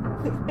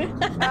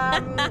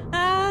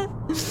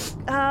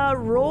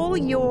 Roll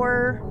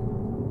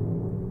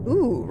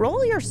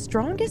your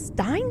strongest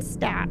dying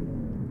stat.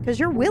 Because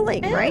you're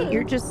willing, right?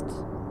 You're just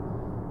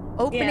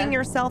opening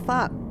yourself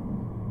up.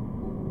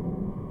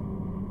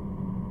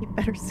 You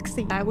better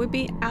succeed. That would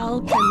be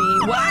alchemy.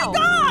 Oh Wow. my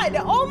god!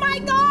 Oh my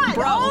god!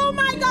 Bro. Oh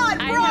my god,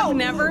 bro! I have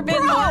never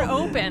been more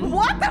open.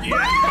 What the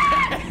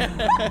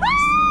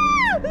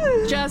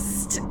fuck?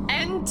 Just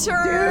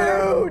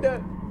enter.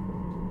 Dude!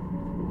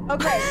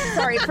 Okay,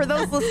 sorry, for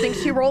those listening,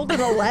 she rolled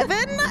an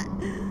 11?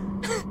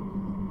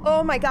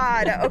 Oh my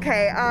god,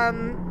 okay,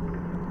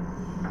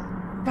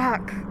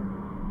 fuck.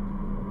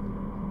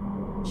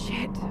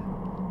 Shit.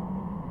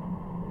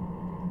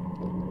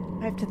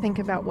 I have to think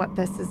about what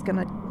this is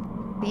gonna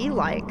be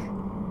like.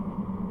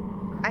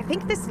 I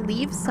think this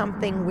leaves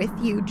something with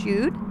you,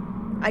 Jude.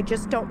 I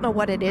just don't know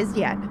what it is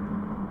yet.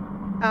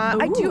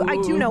 I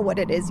do know what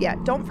it is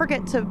yet. Don't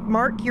forget to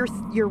mark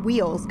your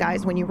wheels,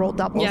 guys, when you roll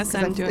doubles. Yes,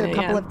 I'm doing it, a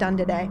couple have done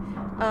today.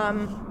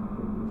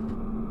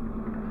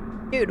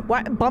 Dude,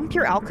 bump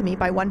your alchemy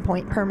by 1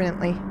 point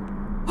permanently.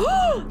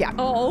 Yeah.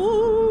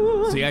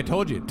 Oh. See, I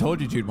told you,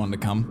 Jude wanted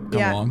to come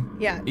along.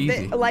 Yeah.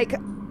 Easy.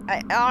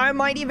 I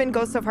might even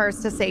go so far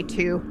as to say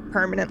 2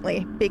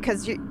 permanently,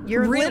 because you're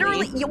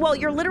Really?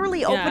 you're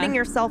literally opening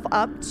yourself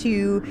up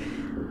to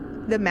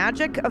the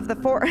magic of the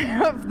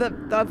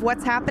of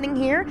what's happening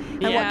here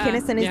and what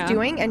Kinnison is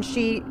doing, and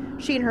she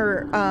and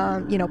her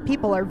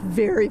people are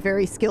very,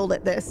 very skilled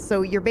at this.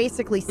 So you're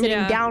basically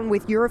sitting down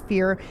with your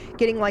fear,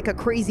 getting like a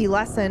crazy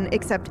lesson,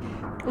 except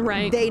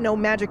they know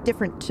magic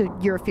different to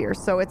your fear.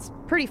 So it's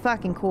pretty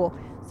fucking cool.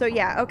 So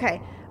yeah,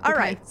 okay. All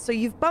right. So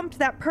you've bumped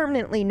that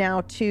permanently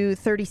now to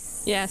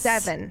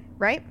 37,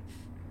 right?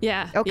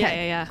 Yeah.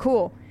 Okay. Yeah.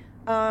 Cool.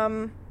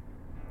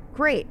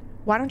 Great.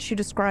 Why don't you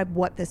describe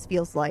what this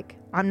feels like?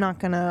 I'm not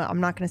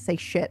gonna say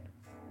shit.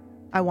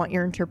 I want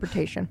your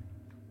interpretation.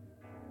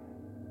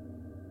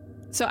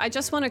 So I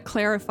just want to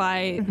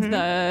clarify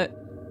the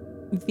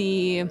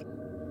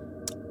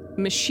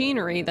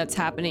machinery that's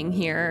happening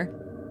here.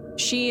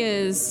 She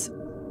is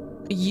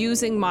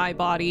using my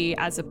body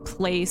as a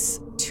place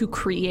to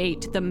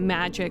create the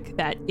magic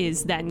that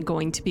is then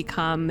going to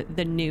become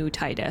the new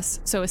Titus.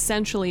 So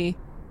essentially,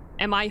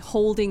 am I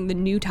holding the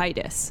new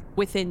Titus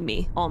within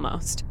me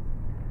almost?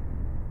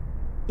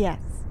 Yes.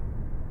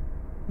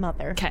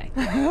 Mother. Okay.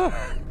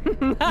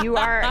 You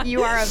are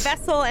a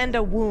vessel and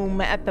a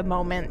womb at the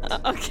moment.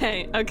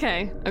 Okay.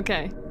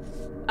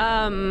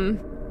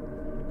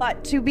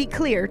 But to be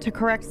clear, to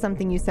correct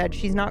something you said,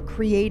 she's not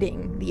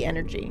creating the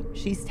energy.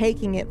 She's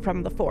taking it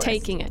from the forest.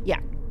 Taking it.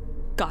 Yeah.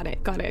 Got it.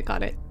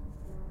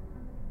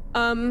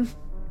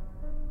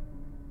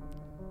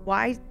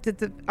 Why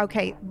did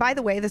okay, by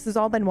the way, this has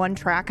all been one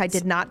track. I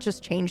did not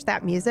just change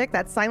that music.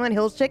 That Silent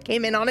Hill shit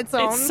came in on its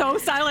own. It's so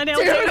Silent Hill,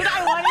 dude.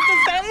 I wanted to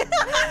say.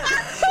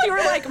 You were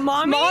like,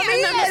 mommy,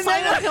 and then the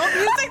Silent Hill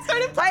music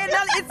started playing.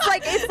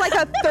 It's like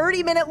a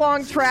 30-minute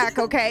long track,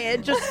 okay?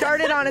 It just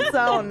started on its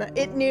own.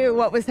 It knew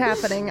what was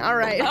happening. All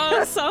right.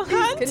 Oh, so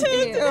haunted.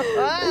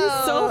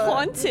 So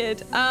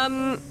haunted.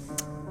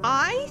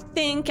 I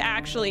think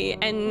actually,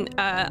 and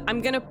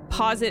I'm going to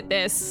posit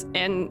this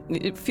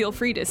and feel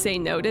free to say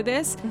no to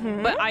this,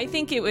 but I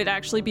think it would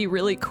actually be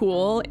really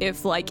cool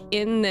if, like,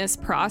 in this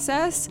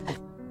process,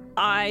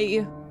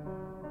 I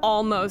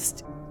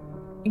almost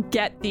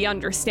get the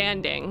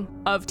understanding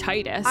of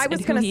Titus. I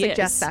was going to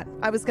suggest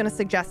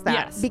that.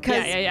 Yes.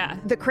 Because yeah.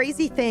 the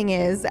crazy thing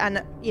is,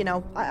 and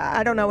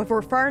I don't know if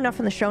we're far enough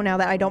in the show now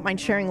that I don't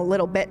mind sharing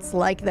little bits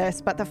like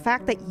this, but the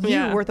fact that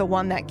you were the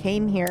one that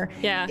came here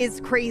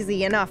is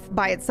crazy enough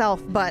by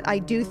itself. But I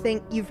do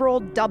think you've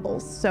rolled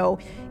doubles, so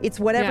it's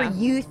whatever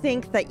you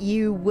think that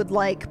you would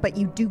like, but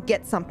you do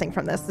get something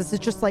from this. This is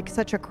just like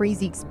such a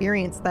crazy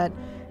experience that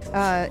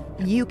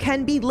you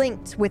can be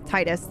linked with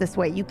Titus this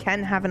way. You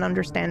can have an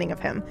understanding of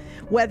him,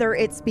 whether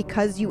it's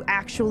because you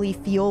actually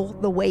feel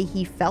the way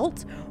he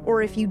felt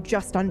or if you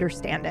just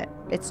understand it.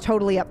 It's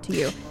totally up to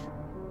you.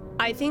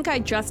 I think I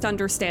just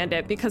understand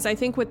it, because I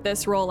think with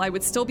this role I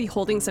would still be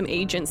holding some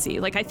agency.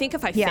 Like, I think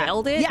if I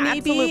failed it,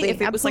 maybe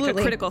if it was like a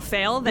critical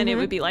fail, then it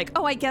would be like,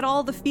 oh, I get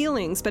all the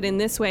feelings. But in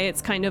this way,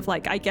 it's kind of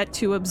like I get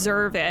to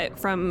observe it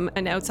from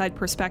an outside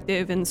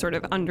perspective and sort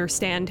of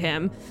understand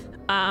him.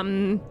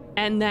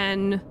 And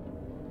then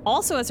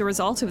also as a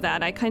result of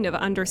that, I kind of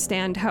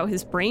understand how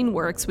his brain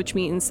works, which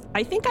means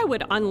I think I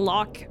would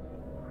unlock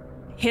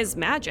his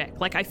magic.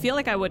 Like, I feel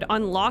like I would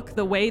unlock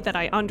the way that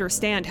I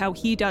understand how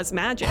he does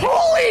magic.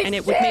 Holy and it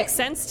shit! would make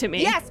sense to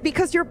me. Yes,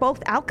 because you're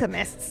both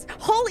alchemists.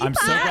 Holy I'm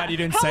so glad you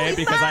didn't say it,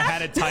 because I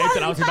had it typed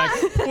and I was like,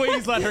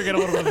 please let her get a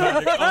little bit of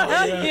magic.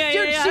 Oh, yeah.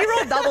 Dude, she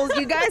rolled doubles.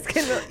 You guys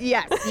can,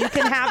 yes, you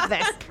can have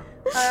this.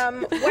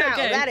 Wow,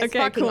 that is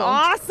fucking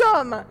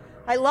awesome.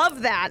 I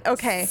love that.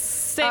 Okay.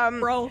 Sick,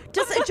 bro.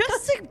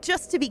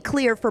 Just to be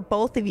clear for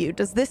both of you,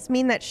 does this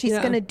mean that she's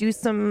going to do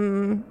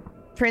some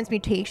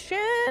transmutation?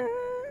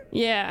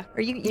 Yeah.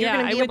 Are you're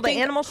going to be able to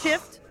animal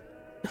shift?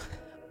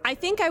 I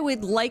think I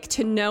would like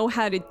to know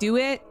how to do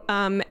it,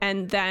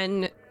 and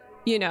then,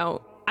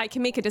 I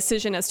can make a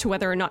decision as to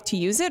whether or not to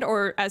use it,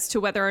 or as to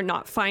whether or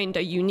not find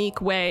a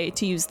unique way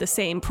to use the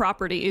same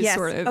properties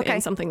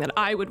in something that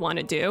I would want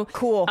to do.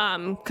 Cool.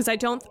 Because I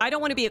don't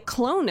want to be a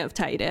clone of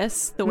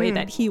Titus the way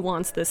that he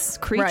wants this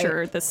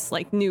creature, this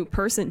like new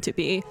person to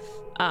be.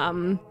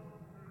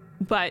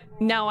 But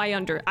now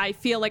I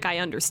feel like I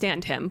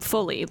understand him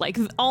fully, like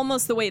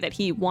almost the way that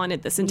he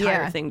wanted this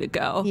entire thing to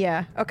go.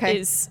 Yeah. Okay.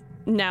 Is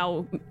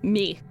now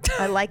me.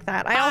 I like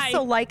that. I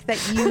also like that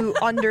you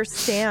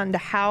understand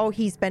how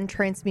he's been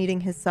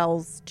transmuting his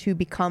cells to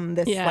become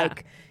this the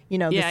spider.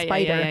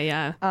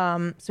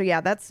 Yeah. So yeah,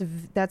 that's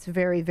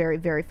very, very,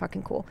 very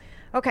fucking cool.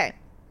 Okay.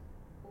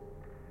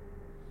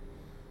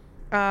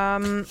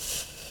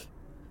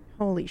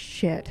 Holy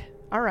shit.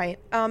 All right.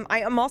 I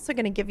am also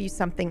going to give you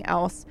something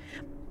else,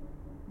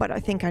 but I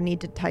think I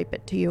need to type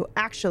it to you.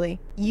 Actually,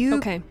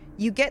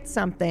 you get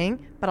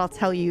something, but I'll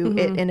tell you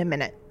it in a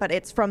minute. But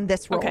it's from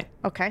this roll.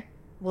 Okay?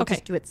 We'll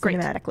just do it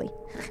cinematically.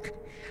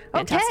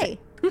 Okay.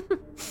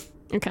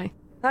 Okay.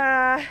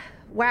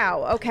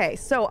 Wow. Okay.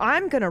 So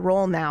I'm going to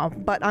roll now,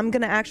 but I'm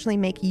going to actually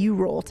make you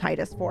roll,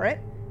 Titus, for it.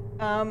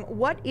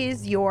 What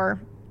is your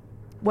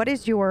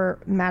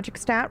magic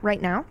stat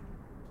right now?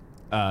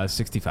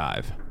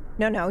 65.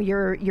 No,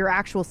 your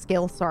actual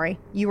skill. Sorry.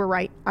 You were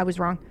right. I was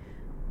wrong.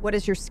 What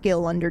is your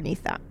skill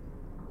underneath that?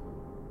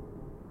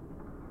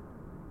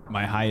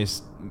 My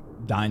highest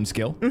Dine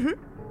skill?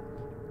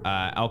 Mm-hmm.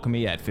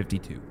 Alchemy at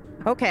 52.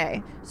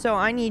 Okay, so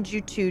I need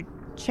you to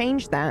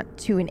change that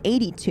to an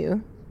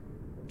 82,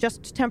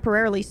 just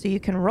temporarily so you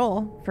can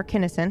roll for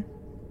Kinnison.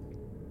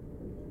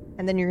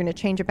 And then you're going to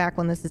change it back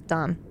when this is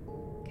done.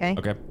 Okay?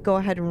 Okay. Go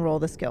ahead and roll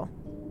the skill.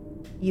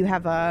 You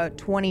have a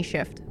 20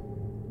 shift.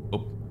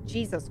 Oh.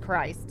 Jesus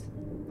Christ.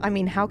 I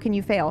mean, how can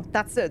you fail?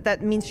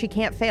 That means she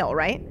can't fail,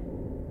 right?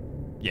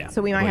 Yeah.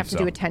 So we might have to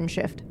do a 10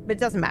 shift. But it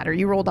doesn't matter.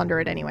 You rolled under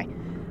it anyway.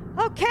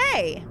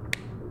 Okay.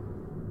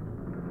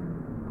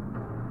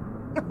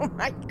 Oh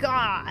my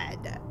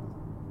god.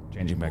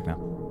 Changing back now.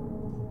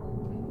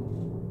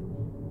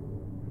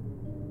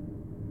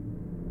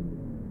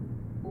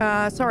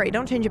 Sorry,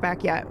 don't change it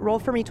back yet. Roll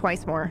for me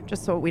twice more,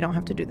 just so we don't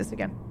have to do this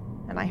again.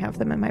 And I have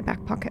them in my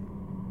back pocket.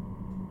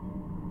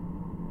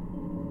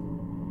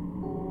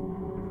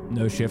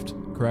 No shift,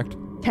 correct?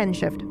 10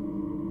 shift.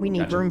 We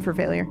need room for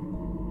failure.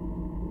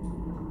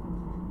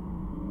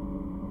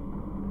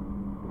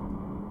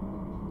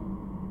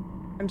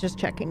 I'm just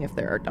checking if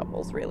there are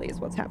doubles, really, is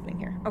what's happening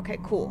here. Okay,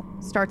 cool.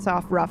 Starts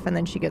off rough, and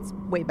then she gets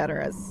way better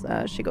as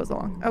she goes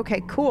along.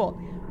 Okay, cool.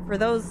 For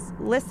those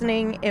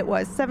listening, it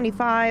was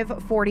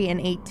 75, 40,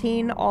 and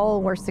 18.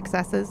 All were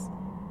successes.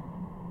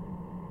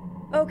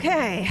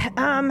 Okay,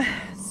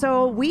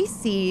 so we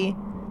see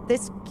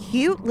this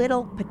cute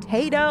little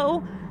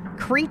potato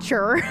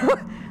creature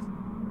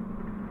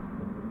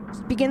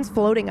just begins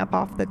floating up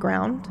off the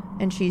ground,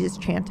 and she is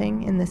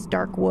chanting in this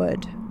dark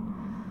wood.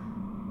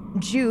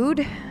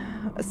 Jude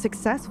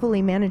successfully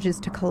manages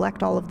to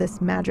collect all of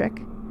this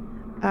magic.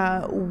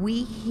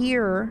 We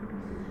hear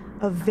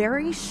a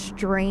very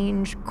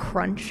strange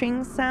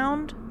crunching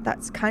sound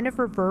that's kind of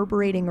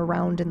reverberating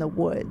around in the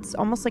woods,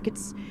 almost like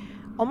it's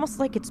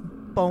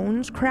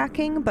bones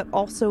cracking, but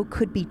also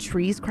could be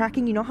trees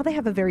cracking. You know how they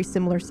have a very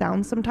similar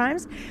sound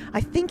sometimes?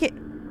 I think it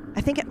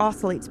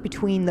oscillates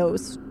between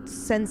those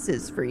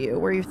senses for you,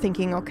 where you're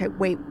thinking, okay,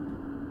 wait,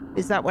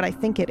 is that what I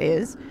think it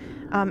is?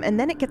 And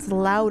then it gets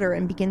louder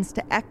and begins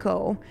to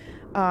echo.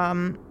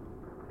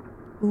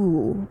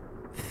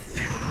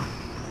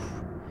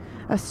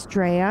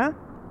 Estrella,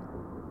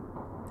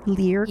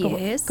 Lear,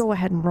 yes? go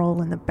ahead and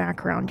roll in the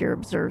background your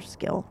observe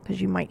skill,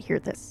 because you might hear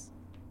this.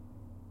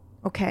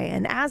 Okay,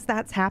 and as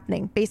that's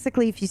happening,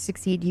 basically if you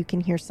succeed, you can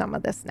hear some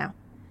of this now.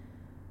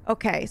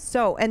 Okay,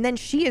 so, and then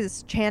she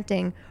is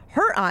chanting,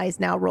 her eyes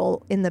now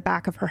roll in the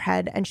back of her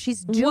head, and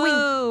she's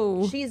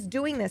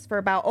doing this for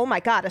about, oh my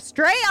god,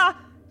 Estrella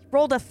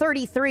rolled a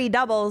 33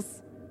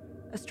 doubles.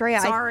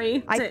 Estrella,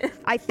 sorry.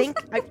 I think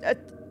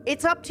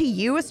it's up to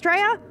you,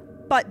 Estrella,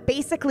 but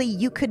basically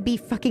you could be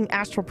fucking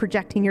astral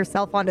projecting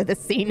yourself onto the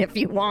scene if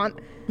you want.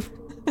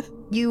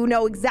 You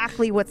know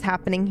exactly what's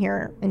happening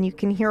here, and you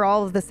can hear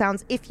all of the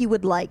sounds if you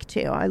would like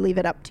to. I leave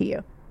it up to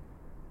you.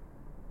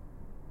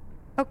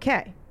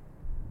 Okay.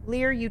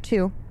 Lear, you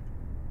too.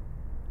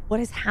 What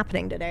is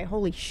happening today?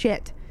 Holy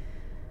shit.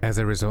 As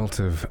a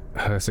result of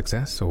her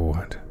success, or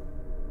what?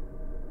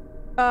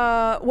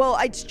 Well,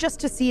 it's just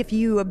to see if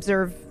you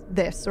observe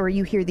this, or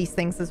you hear these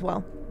things as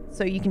well.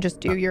 So you can just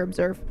do your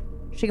observe.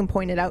 She can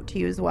point it out to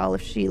you as well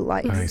if she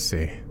likes. I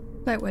see.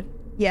 I would.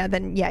 Yeah,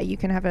 then, yeah, you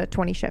can have a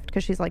 20 shift,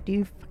 because she's like, do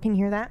you fucking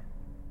hear that?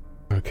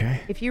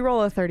 Okay. If you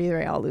roll a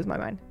 33, I'll lose my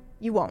mind.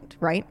 You won't,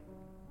 right?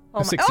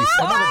 Oh, 60. Oh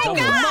my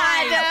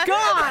god!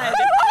 God!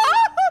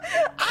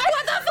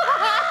 What the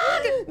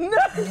fuck? No!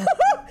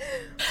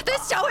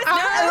 This show is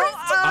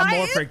I'm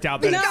more freaked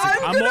out that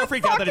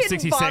it's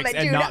 66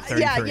 and not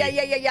 33.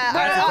 Yeah.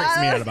 That's what freaks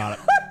me out about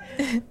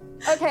it.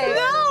 Okay.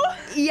 No!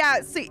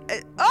 Yeah, see...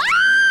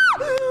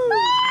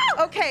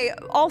 Okay,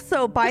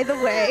 also, by the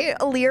way,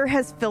 Lear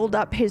has filled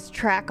up his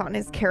track on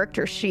his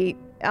character sheet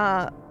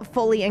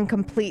fully and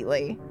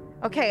completely.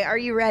 Okay, are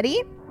you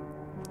ready?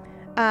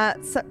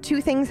 So 2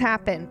 things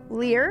happen.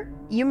 Lear,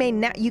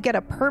 you get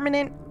a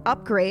permanent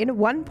upgrade,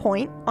 1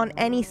 point on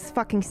any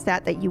fucking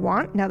stat that you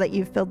want now that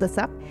you've filled this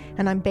up,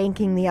 and I'm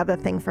banking the other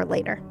thing for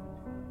later.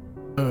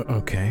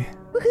 Okay.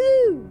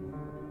 Woohoo!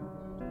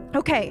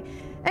 Okay,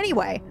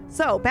 anyway,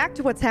 so back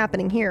to what's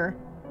happening here.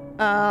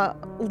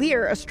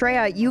 Lear,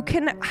 Estrella, you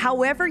can,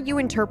 however you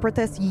interpret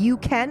this, you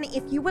can,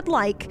 if you would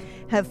like,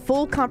 have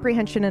full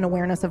comprehension and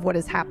awareness of what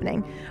is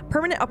happening.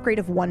 Permanent upgrade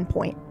of 1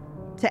 point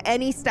to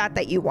any stat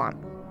that you want,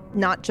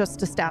 not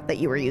just a stat that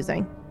you were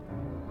using.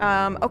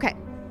 Okay.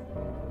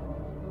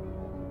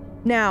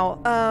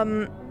 Now,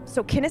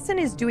 so Kinnison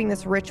is doing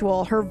this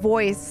ritual. Her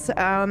voice,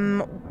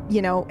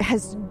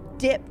 has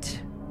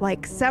dipped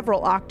like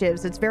several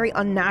octaves. It's very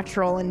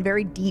unnatural and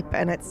very deep,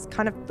 and it's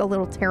kind of a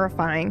little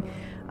terrifying.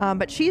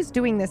 But she's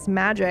doing this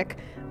magic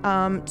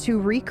to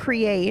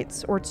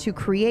recreate or to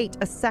create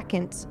a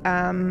second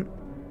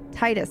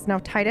Titus. Now,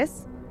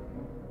 Titus,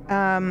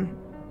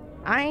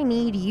 I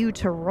need you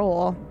to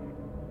roll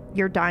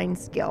your dying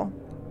skill,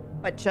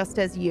 but just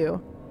as you.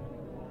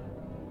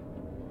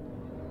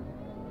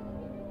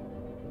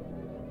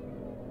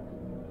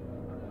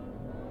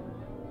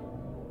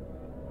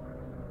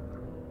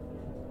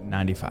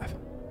 $95.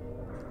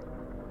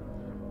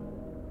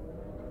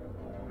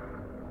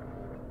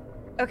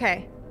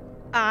 Okay.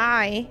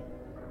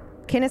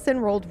 Kinnison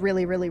rolled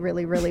really, really,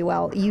 really, really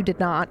well. You did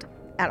not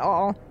at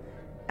all.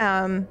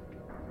 I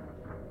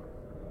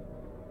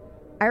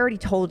already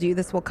told you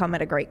this will come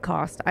at a great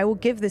cost. I will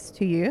give this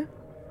to you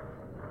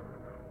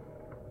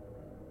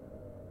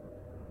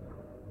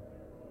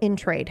in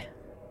trade,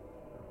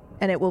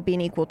 and it will be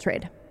an equal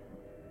trade.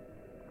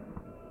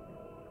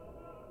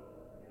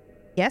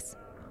 Yes?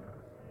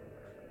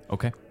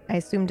 Okay. I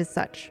assumed as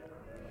such.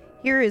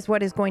 Here is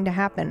what is going to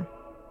happen.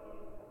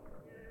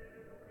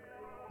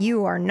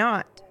 You are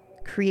not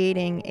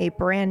creating a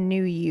brand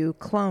new you,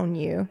 clone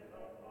you.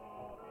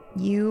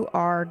 You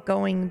are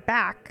going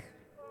back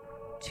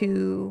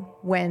to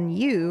when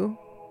you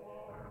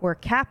were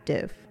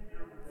captive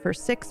for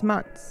 6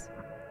 months.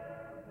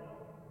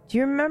 Do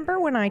you remember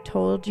when I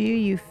told you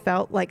you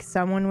felt like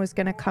someone was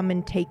going to come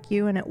and take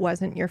you and it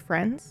wasn't your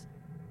friends?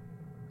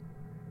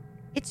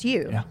 It's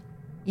you. Yeah.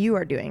 You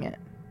are doing it.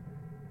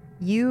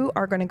 You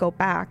are going to go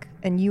back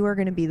and you are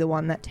going to be the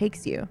one that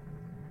takes you.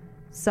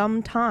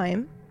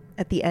 Sometime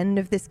at the end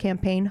of this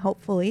campaign,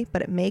 hopefully,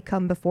 but it may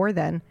come before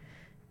then,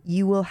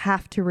 you will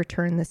have to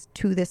return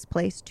this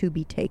place to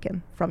be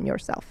taken from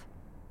yourself.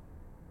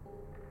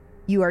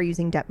 You are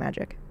using debt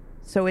magic.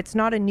 So it's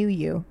not a new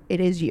you, it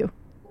is you.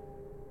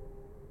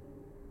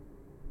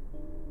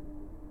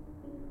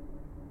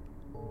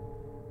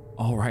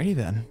 Alrighty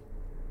then.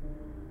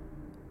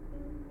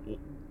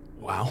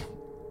 Wow.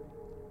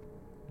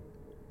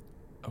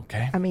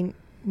 Okay. I mean,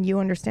 you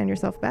understand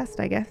yourself best,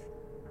 I guess.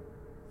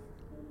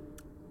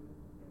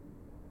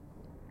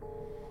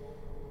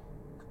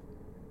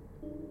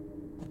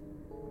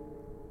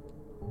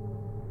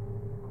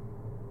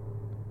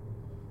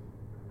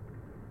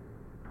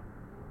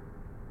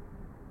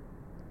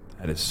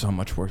 That is so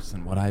much worse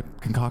than what I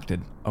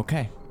concocted.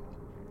 Okay.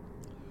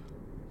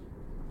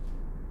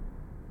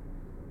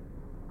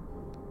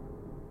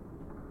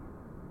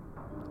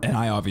 And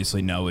I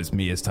obviously know as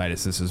me as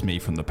Titus, this is me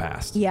from the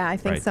past. Yeah, I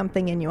think right?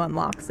 something in you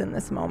unlocks in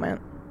this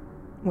moment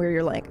where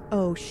you're like,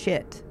 oh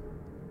shit.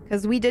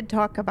 Because we did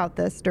talk about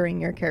this during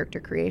your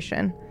character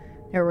creation.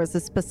 There was a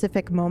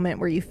specific moment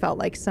where you felt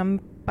like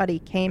somebody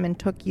came and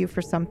took you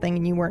for something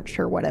and you weren't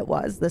sure what it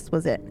was. This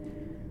was it.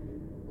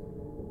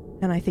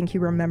 And I think you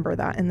remember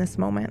that in this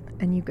moment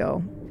and you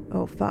go,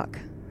 oh fuck.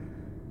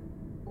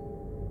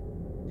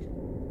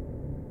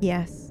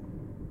 Yes.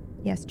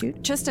 Yes,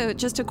 Jude? Just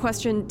a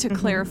question to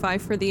clarify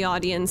for the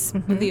audience,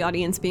 the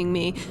audience being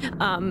me.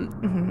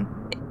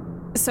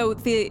 So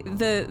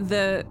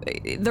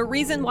the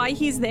reason why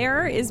he's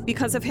there is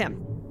because of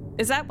him.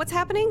 Is that what's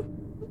happening?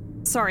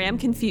 Sorry, I'm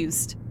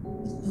confused.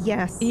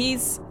 Yes.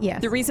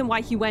 Yes. The reason why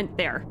he went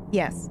there.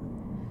 Yes.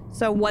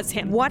 So was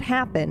him. What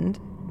happened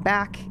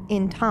back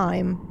in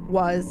time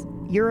was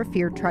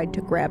Eurofear tried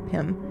to grab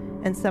him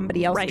and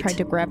somebody else tried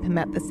to grab him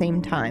at the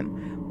same time.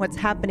 What's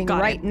happening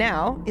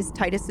now is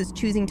Titus is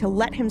choosing to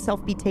let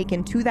himself be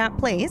taken to that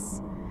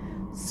place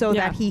so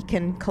that he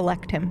can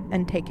collect him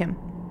and take him.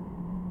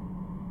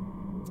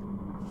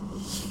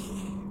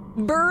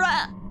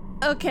 Bruh.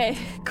 Okay,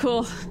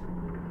 cool.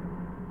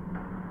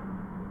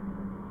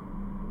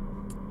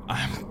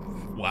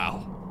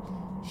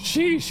 Wow.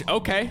 Sheesh.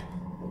 Okay.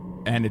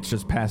 And it's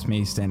just past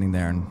me standing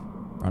there in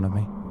front of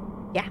me.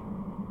 Yeah.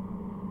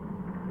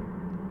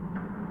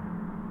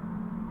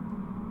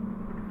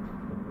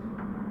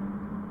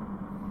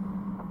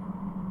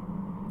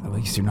 At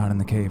least you're not in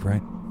the cave,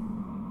 right?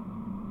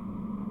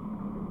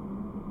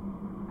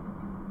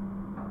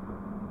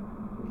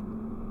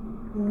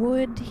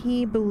 Would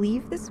he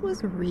believe this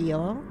was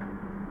real?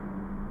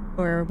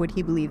 Or would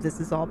he believe this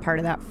is all part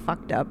of that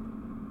fucked up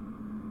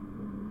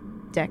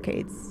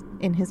decades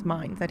in his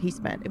mind that he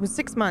spent. It was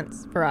 6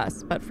 months for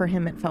us, but for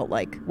him it felt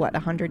like,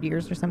 100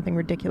 years or something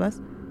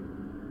ridiculous?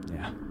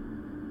 Yeah.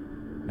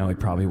 No, he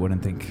probably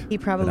wouldn't think. He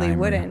probably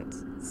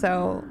wouldn't.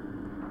 So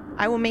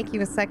I will make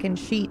you a second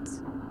sheet.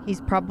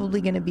 He's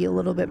probably going to be a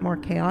little bit more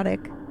chaotic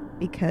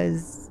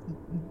because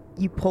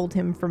you pulled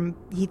him from,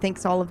 he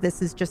thinks all of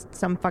this is just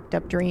some fucked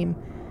up dream.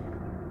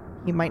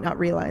 He might not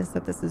realize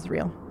that this is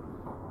real.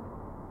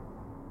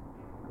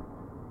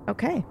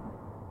 Okay.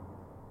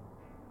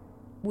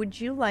 Would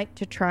you like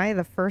to try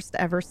the first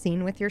ever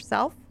scene with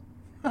yourself?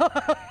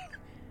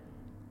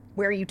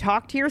 Where you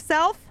talk to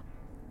yourself?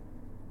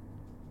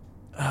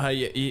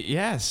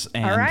 Yes.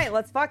 And all right,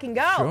 let's fucking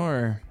go.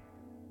 Sure.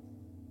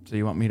 So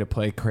you want me to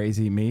play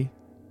crazy me?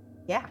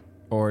 Yeah.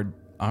 Or,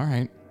 all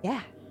right.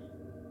 Yeah.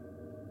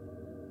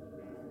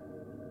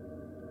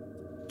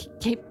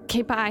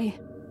 Okay, bye.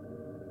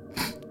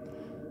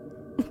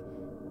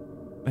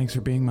 Thanks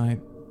for being my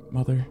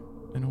mother,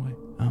 in a way.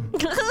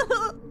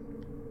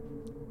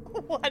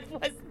 What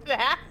was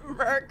that,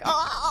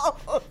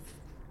 Murkle?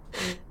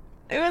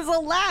 It was a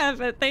laugh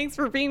at thanks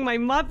for being my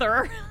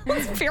mother.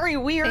 It's very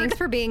weird. Thanks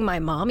for being my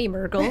mommy,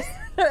 Murkles.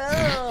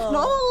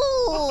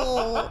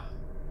 Oh.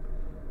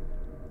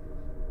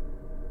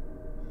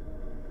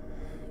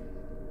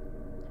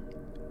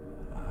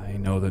 I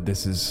know that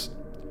this is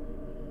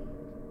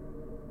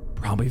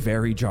probably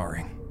very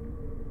jarring.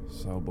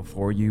 So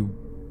before you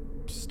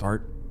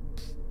start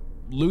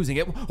losing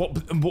it,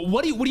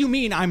 what do you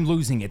mean I'm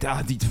losing it?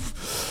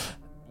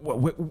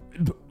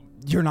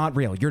 You're not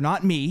real. You're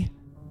not me.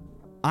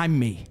 I'm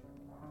me.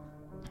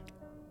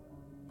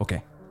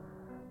 Okay.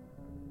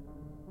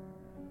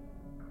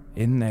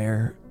 In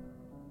there,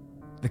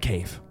 the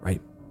cave,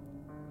 right?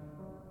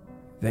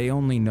 They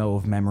only know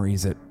of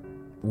memories that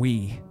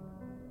we,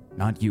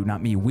 not you,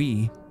 not me,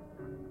 we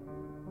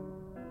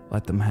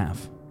let them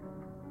have.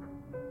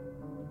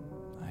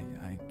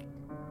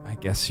 I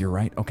guess you're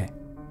right. Okay.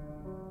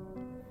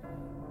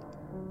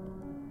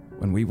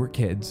 When we were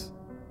kids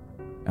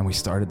and we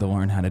started to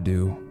learn how to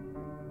do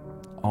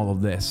all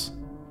of this,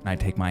 and I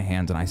take my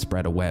hands and I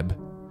spread a web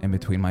in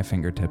between my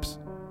fingertips.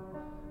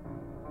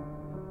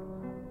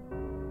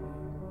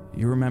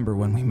 You remember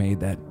when we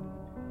made that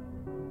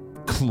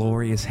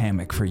glorious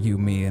hammock for you,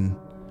 me, and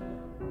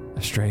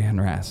Estrella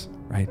and Raz,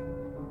 right?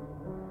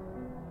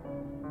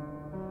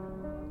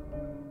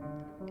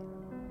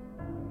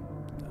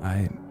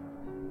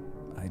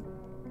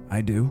 I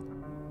do.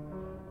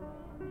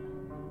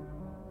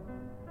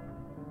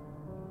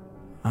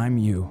 I'm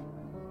you,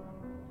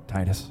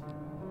 Titus.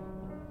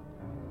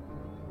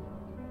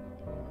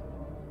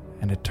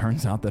 And it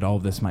turns out that all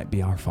of this might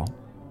be our fault.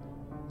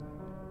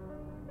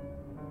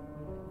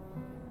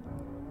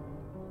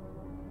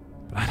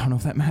 But I don't know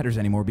if that matters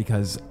anymore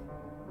because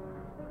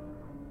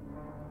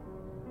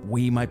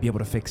we might be able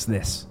to fix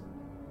this.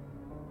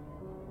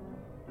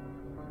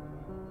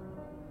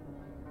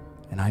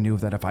 And I knew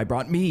that if I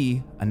brought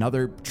me,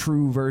 another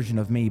true version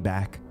of me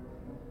back,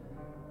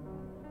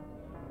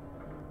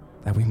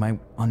 that we might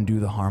undo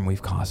the harm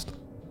we've caused.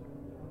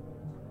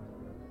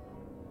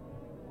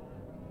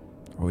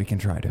 Or we can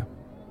try to.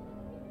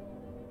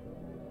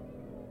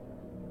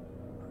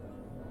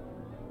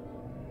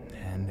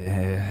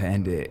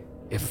 And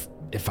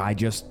if I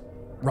just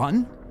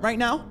run right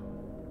now,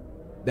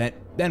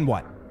 then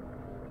what?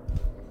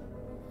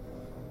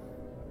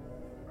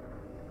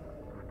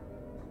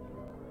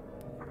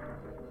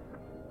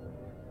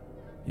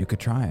 You could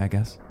try, I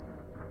guess.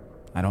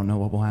 I don't know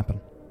what will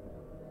happen.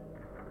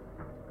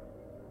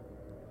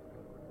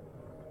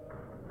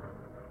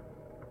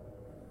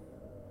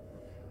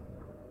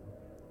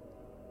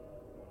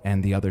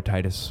 And the other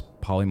Titus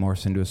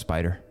polymorphs into a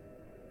spider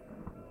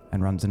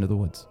and runs into the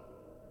woods.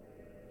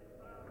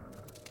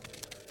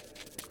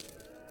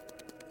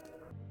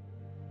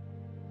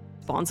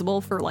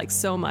 Responsible for like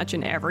so much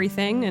and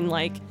everything, and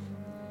like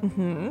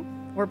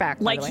We're back.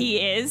 by like the way. he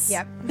is.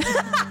 Yep.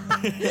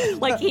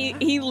 Like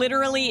he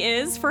literally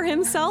is for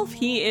himself.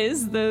 He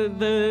is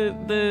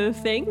the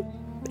thing.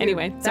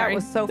 Anyway, That sorry.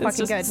 was so It's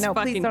fucking just good. No,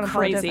 please fucking don't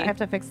apologize. crazy. I have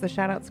to fix the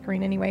shout out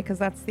screen anyway because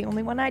that's the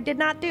only one I did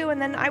not do.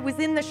 And then I was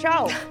in the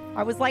show.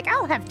 I was like,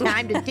 I'll have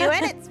time to do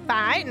it. It's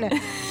fine.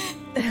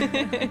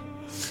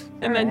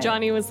 And then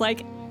Johnny was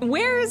like,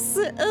 "Where's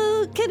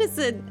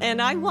Kinnison?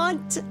 And I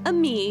want a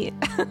me."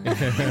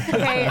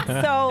 Okay,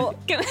 so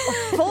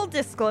full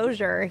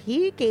disclosure,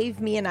 he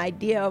gave me an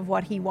idea of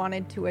what he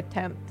wanted to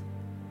attempt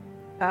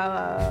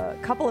a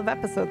couple of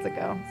episodes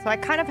ago. So I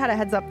kind of had a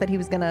heads up that he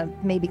was going to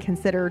maybe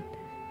consider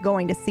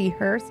going to see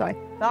her. So I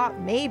thought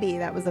maybe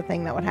that was a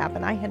thing that would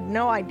happen. I had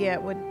no idea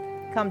it would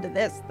come to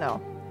this,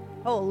 though.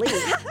 Holy.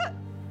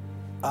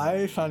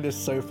 I found this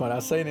so fun. I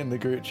was saying in the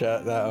group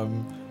chat that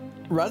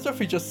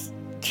Razorf is just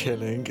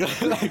chilling. He's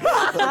going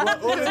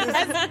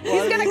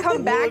to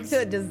come back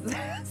to a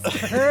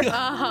disaster.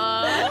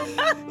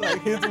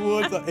 Like his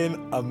words are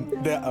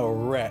they're a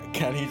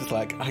wreck, and he's just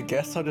like, I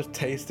guess I'll just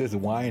taste this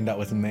wine that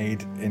was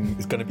made in.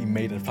 It's going to be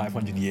made in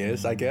 500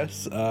 years, I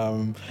guess.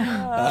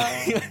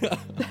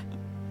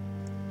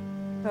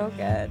 So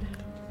good.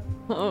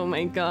 Oh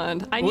my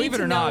god. Believe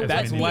it or not,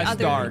 that's less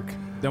other... dark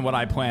than what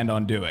I planned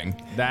on doing.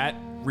 That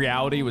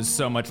reality was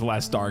so much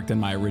less dark than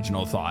my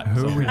original thought.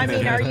 Who are we I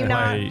mean, are you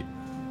not?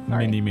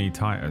 Mini-Me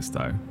Titus,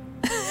 though?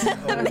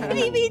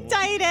 Mini-Me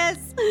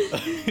Titus!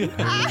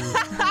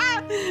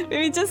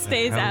 Maybe it just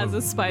stays as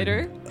a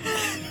spider.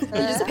 He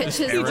just pitches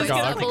it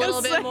up a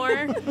little bit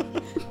more.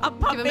 A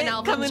puppet Give him an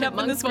Alvin coming up in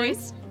Chipmunk's this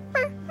voice.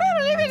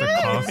 To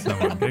cast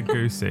someone. Get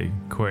Goosey,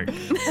 quick. They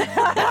look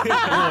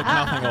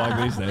nothing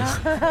like these days.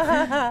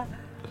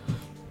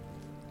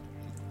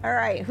 All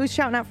right, who's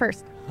shouting out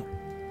first?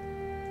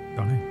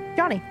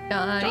 Johnny.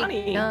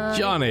 Johnny.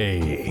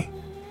 Johnny.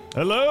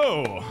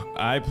 Hello,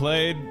 I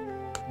played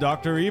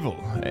Dr. Evil,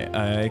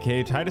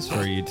 aka Titus,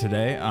 for you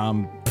today.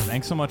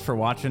 Thanks so much for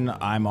watching.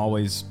 I'm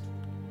always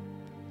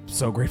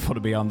so grateful to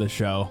be on this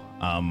show.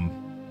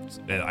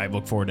 I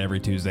look forward to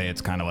every Tuesday.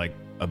 It's kind of like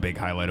a big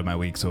highlight of my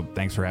week, so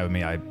thanks for having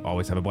me. I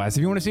always have a blast.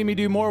 If you want to see me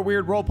do more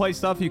weird roleplay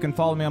stuff, you can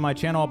follow me on my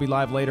channel. I'll be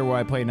live later where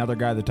I play another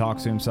guy that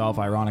talks to himself,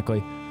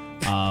 ironically.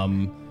 Let's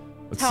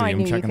How see. I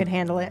knew you could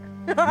handle it.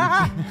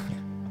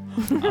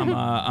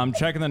 I'm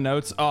checking the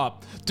notes.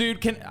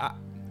 Dude,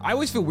 I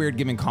always feel weird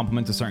giving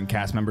compliments to certain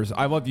cast members.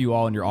 I love you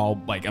all, and you're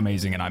all like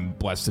amazing, and I'm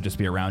blessed to just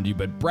be around you.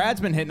 But Brad's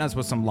been hitting us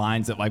with some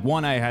lines that, like,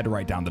 one I had to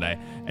write down today,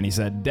 and he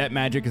said, "Det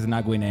magic is an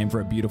ugly name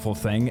for a beautiful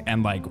thing."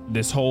 And like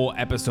this whole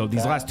episode,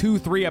 these last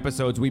 2-3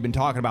 episodes, we've been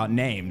talking about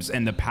names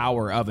and the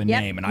power of a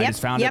name, and I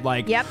just found it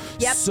like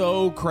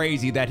so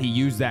crazy that he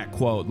used that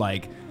quote,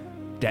 like,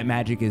 "Det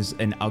magic is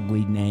an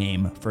ugly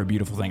name for a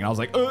beautiful thing." And I was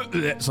like,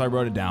 so I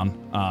wrote it down,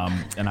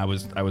 and I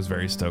was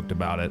very stoked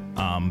about it.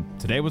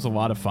 Today was a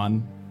lot of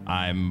fun.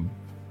 I'm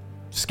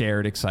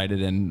scared,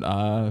 excited,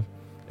 and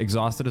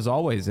exhausted as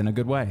always in a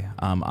good way.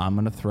 I'm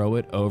going to throw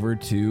it over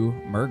to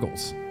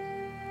Murgles.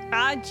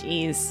 Ah,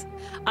 jeez.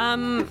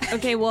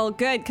 Okay, well,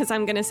 good, because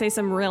I'm going to say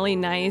some really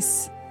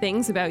nice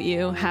things about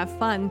you. Have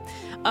fun.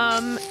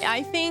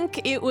 I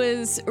think it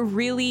was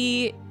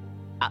really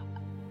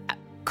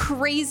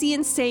crazy,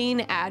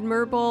 insane,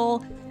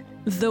 admirable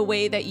the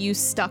way that you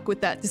stuck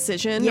with that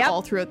decision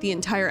all throughout the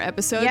entire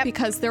episode,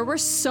 because there were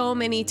so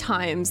many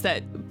times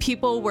that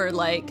people were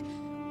like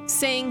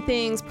saying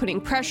things, putting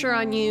pressure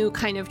on you,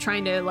 kind of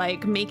trying to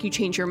like make you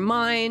change your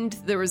mind.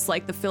 There was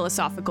like the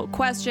philosophical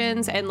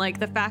questions, and like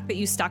the fact that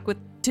you stuck with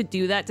to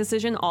do that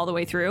decision all the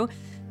way through.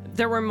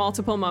 There were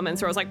multiple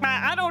moments where I was like,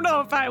 I don't know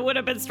if I would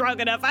have been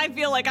strong enough. I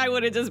feel like I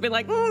would have just been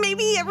like,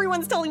 maybe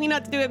everyone's telling me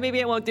not to do it. Maybe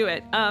I won't do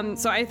it.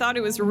 So I thought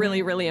it was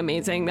really, really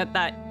amazing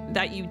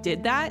that you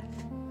did that.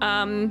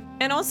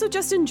 And also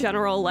just in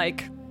general,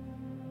 like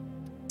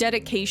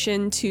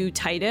dedication to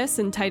Titus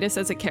and Titus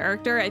as a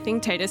character. I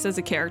think Titus as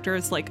a character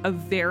is like a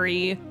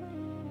very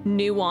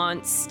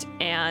nuanced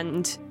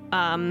and,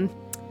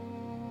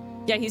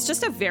 he's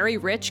just a very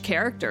rich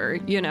character,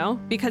 you know,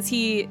 because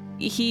he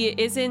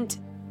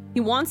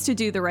wants to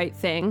do the right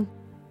thing,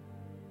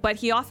 but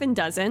he often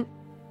doesn't.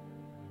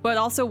 But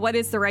also, what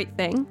is the right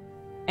thing?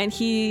 And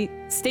he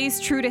stays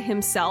true to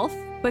himself,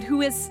 but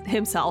who is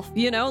himself?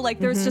 You know, like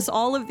there's just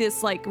all of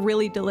this like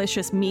really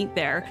delicious meat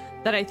there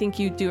that I think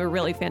you do a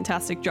really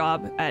fantastic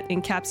job at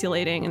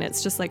encapsulating. And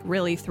it's just like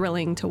really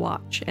thrilling to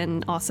watch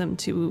and awesome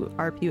to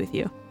RP with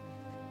you.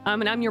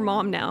 And I'm your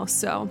mom now,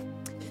 so.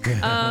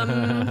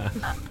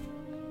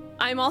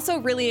 I'm also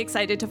really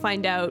excited to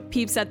find out.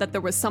 Peep said that there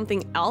was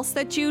something else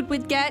that Jude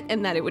would get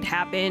and that it would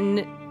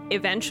happen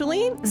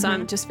eventually. So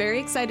I'm just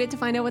very excited to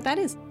find out what that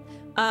is.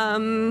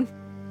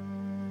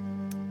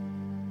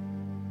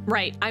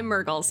 Right, I'm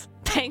Murgles.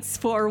 Thanks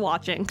for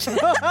watching.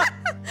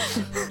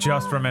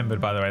 Just remembered,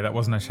 by the way, that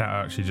wasn't a shout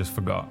out. She just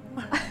forgot.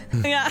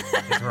 Yeah.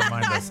 Just to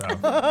remind herself.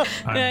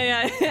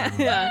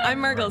 Yeah. I'm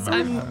Murgles.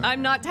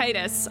 I'm not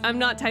Titus. I'm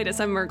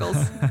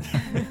Murgles.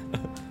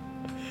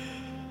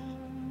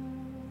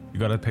 You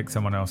gotta pick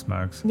someone else,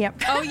 Mergs.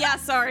 Yep. Oh yeah,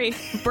 sorry,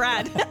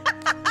 Brad.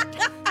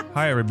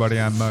 Hi everybody,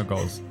 I'm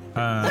Murgles.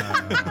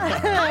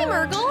 Hi,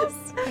 Murgles.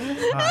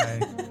 Hi.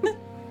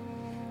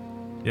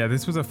 Yeah,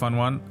 this was a fun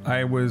one.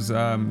 I was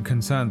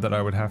concerned that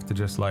I would have to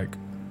just like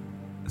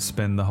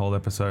spend the whole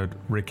episode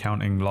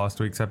recounting last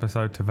week's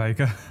episode to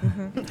Vega.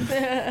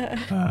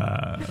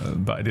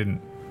 But I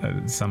didn't.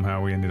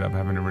 Somehow we ended up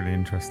having a really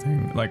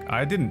interesting, like,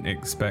 I didn't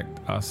expect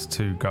us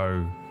to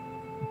go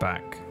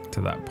back to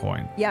that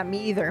point. Yeah, me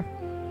either.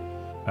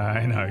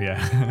 I know,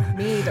 yeah.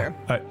 Me either.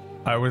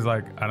 I was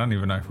like, I don't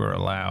even know if we're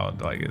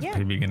allowed. Like, is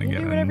PB gonna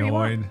get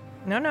annoyed?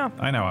 No.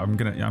 I know, I'm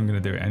gonna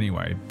do it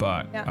anyway,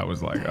 but I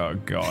was like, oh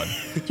god.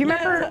 Do you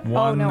remember?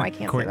 One no, I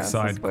can't. quick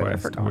side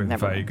quest with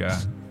Vega.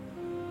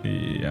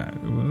 Yeah,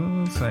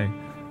 we'll say.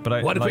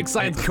 But What a quick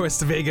side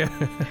quest to Vega.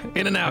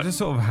 In and out. I just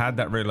sort of had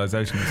that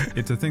realization.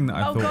 It's a thing that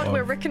I thought Oh god, of.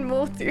 we're Rick and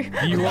Morty.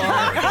 You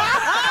are.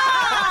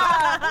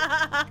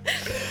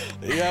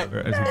 Yep.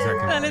 That's exactly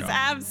what That we is are.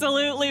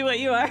 absolutely what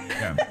you are.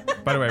 Yeah.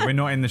 By the way, we're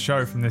not in the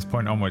show from this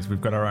point onwards.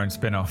 We've got our own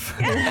spin-off.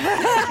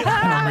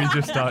 And we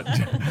just start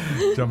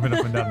jumping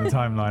up and down the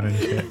timeline and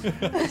shit.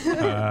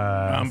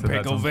 I'm so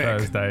Pickle that's on Vic.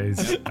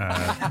 Thursdays.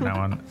 Now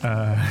on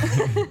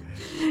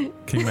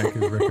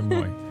Kingmaker's Rick and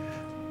Morty.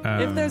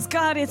 If there's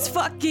God, it's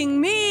fucking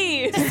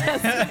me.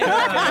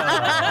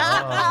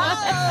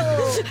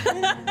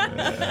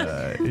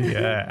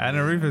 Yeah, and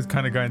Arufa's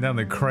kind of going down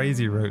the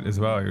crazy route as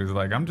well. He was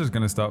like, I'm just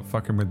going to start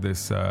fucking with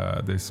this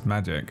this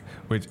magic,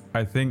 which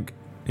I think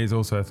is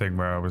also a thing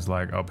where I was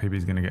like, oh,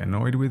 PB's going to get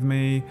annoyed with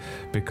me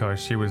because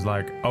she was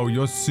like, oh,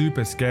 you're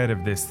super scared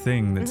of this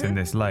thing that's in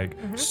this lake.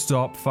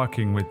 Stop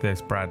fucking with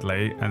this,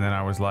 Bradley. And then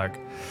I was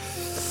like,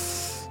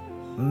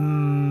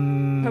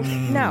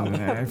 No.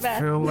 I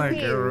feel like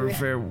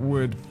Arufa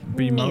would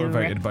be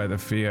motivated by the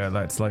fear.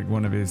 That's like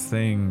one of his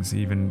things. He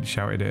even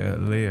shouted it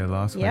at Leah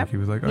last week. He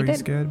was like, "Oh, you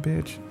scared,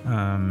 bitch?"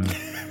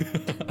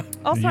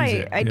 Also,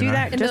 I do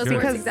that just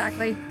because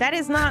exactly. that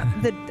is not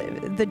the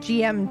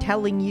GM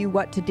telling you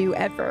what to do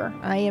ever.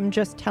 I am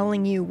just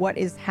telling you what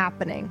is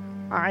happening.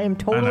 I am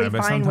totally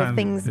fine with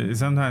things.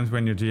 Sometimes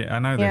when you're GM, I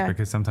know this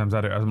because sometimes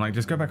I do. I'm like,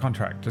 just go back on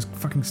track. Just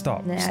fucking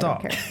stop. Nah, stop.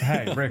 I don't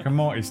care. Hey, Rick and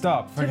Morty,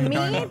 stop. To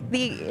me,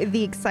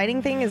 the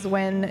exciting thing is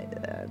when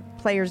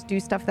players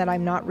do stuff that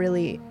I'm not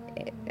really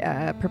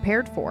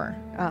prepared for,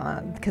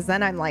 because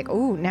then I'm like,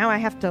 oh, now I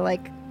have to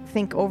like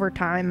think over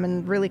time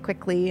and really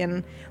quickly.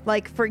 And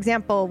like, for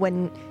example,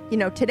 when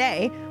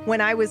today when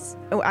I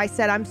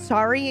said I'm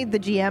sorry, the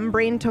GM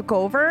brain took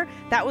over.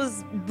 That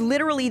was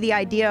literally the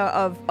idea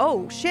of,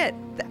 oh shit,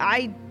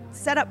 I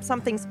set up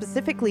something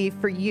specifically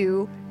for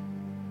you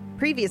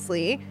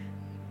previously.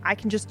 I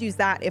can just use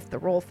that if the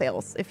roll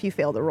fails, if you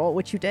fail the roll,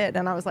 which you did.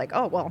 And I was like,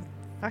 oh well,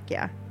 fuck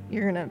yeah,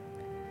 you're gonna,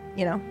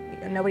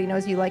 nobody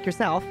knows you like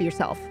yourself. So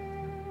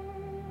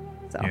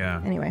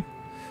anyway.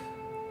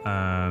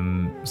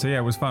 So yeah,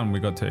 it was fun. We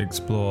got to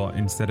explore,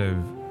 instead of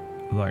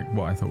like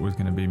what I thought was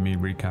going to be me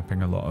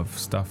recapping a lot of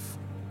stuff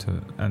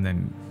and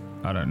then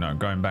I don't know,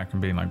 going back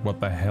and being like,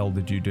 what the hell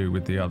did you do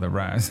with the other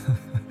Raz?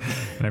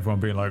 And everyone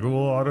being like,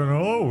 oh, I don't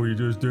know, we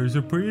just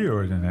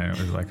disappeared. And it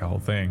was like a whole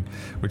thing,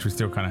 which we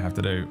still kind of have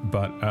to do.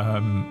 But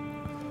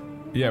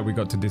yeah, we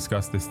got to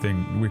discuss this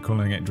thing. We're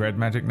calling it Dread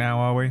Magic now,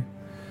 are we?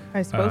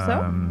 I suppose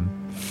so.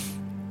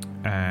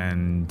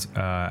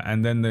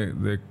 And then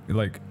the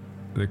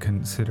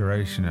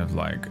consideration of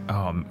like,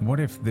 what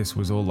if this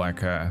was all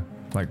like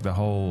the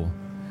whole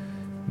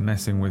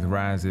messing with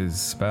Raz's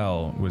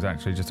spell was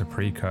actually just a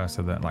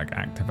precursor that like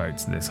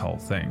activates this whole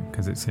thing,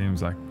 because it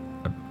seems like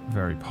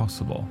very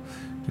possible.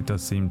 It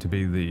does seem to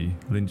be the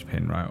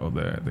linchpin, right, or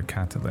the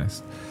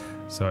catalyst.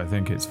 So I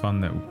think it's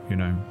fun that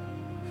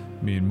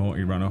me and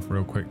Morty run off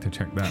real quick to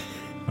check that,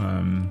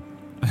 and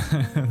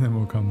then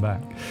we'll come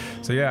back.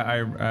 So yeah,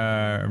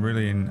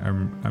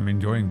 I'm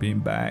enjoying being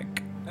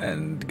back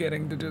and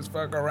getting to just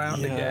fuck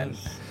around again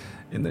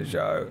in the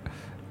show.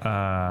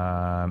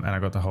 And I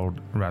got to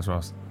hold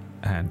Razros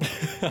hand.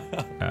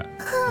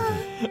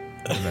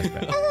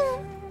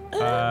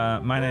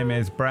 My name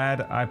is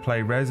Brad. I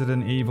play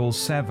Resident Evil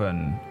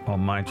 7 on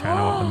my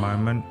channel at the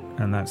moment,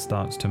 and that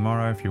starts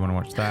tomorrow if you want to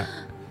watch that.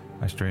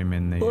 I stream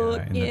in the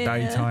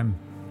daytime.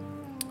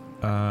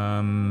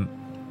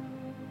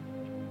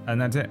 And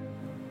that's it.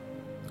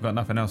 I've got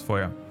nothing else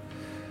for you.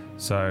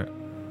 So,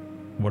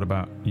 what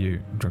about you,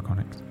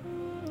 Draconics?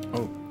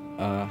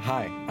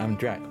 Hi, I'm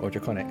Drac, or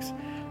Draconics.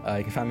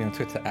 You can find me on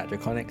Twitter at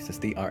Draconics. It's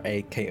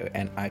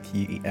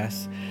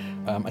DRAKONIQUES.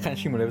 I kind of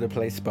stream all over the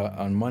place, but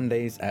on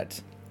Mondays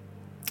at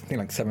I think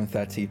like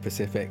 7:30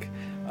 Pacific,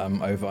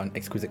 over on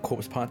Exquisite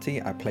Corpse Party,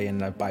 I play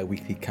in a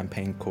bi-weekly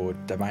campaign called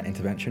Divine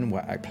Intervention,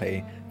 where I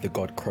play the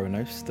god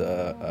Kronos,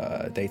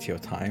 the deity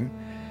of time.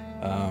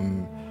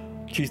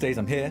 Tuesdays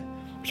I'm here,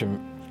 which I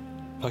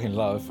fucking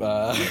love.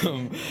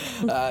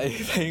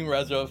 Playing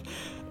Razorov.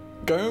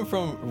 Going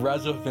from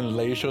Razorov in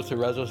Leisure to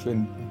Razorov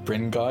in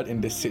Bringard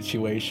in this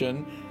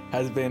situation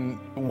has been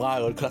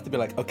wild, because I have to be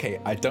like, okay,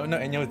 I don't know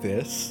any of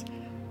this.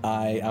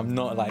 I am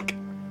not like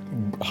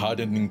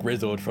hardened and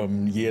grizzled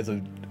from years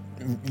of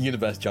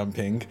universe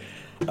jumping.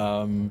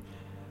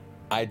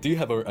 I do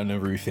have an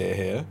Arufir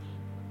here.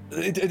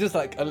 It's just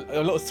like a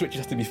lot of switches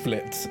have to be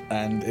flipped,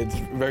 and it's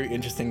very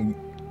interesting,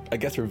 I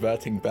guess,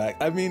 reverting back.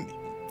 I mean,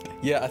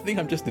 yeah, I think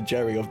I'm just the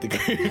Jerry of the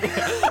group. I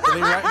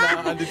think right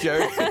now I'm the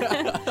Jerry.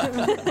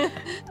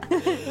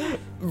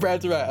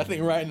 Brad's right. I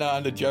think right now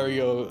I'm the Jerry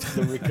of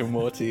the Rick and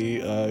Morty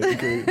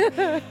group.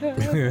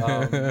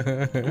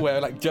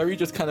 Where like Jerry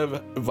just kind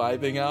of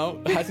vibing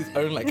out, has his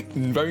own like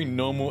very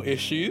normal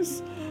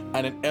issues,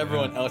 and then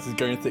everyone else is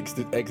going through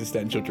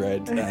existential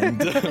dread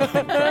and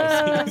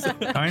crises.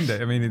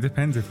 Kinda. I mean, it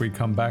depends if we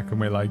come back and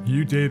we're like,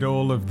 you did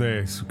all of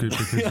this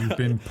because you've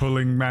been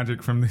pulling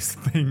magic from this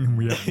thing, and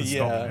we have to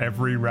stop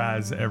every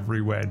Raz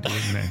everywhere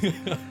doing this,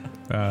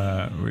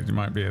 which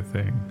might be a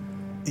thing.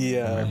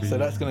 Yeah, so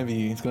that's gonna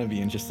be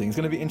interesting. It's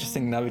gonna be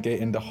interesting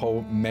navigating the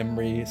whole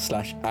memory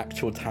 /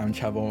 actual time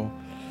travel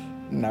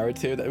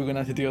narrative that we're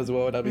gonna have to do as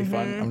well. That'll be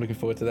fun. I'm looking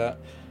forward to that.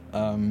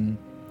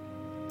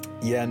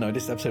 Yeah, no,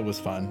 this episode was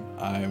fun.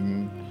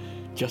 I'm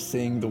just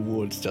seeing the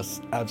wards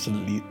just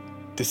absolutely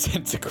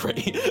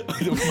disintegrate.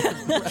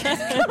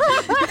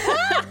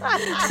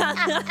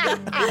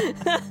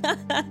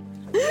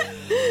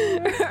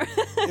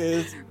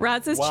 is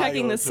Raz is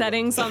checking the wild.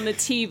 settings on the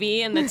TV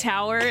and the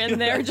tower, and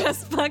they're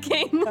just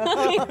fucking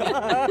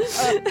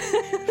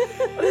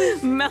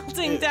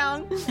melting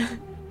down.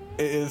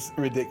 It is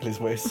ridiculous,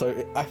 way. So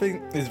I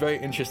think it's very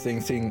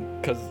interesting seeing,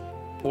 because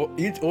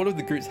all of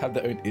the groups have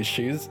their own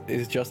issues.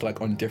 It's just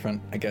like on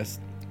different, I guess.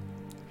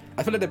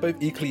 I feel like they're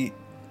both equally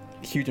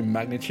huge in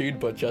magnitude,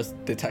 but just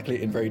they tackle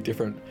it in very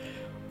different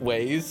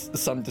ways.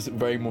 Some just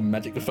very more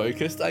magic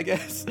focused, I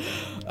guess,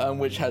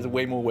 which has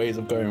way more ways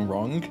of going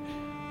wrong.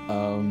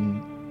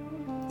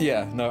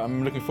 Yeah, no,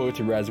 I'm looking forward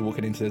to Raz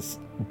walking into this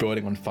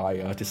building on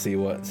fire to see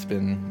what's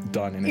been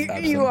done in its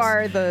absence. You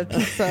are the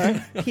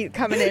pizza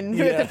coming in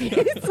with the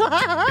pizza.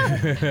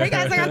 Hey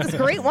guys, I got this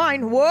great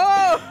wine.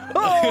 Whoa!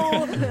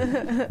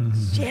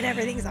 Shit,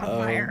 everything's on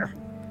fire.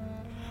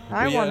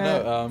 I yeah, want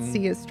to no,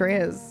 see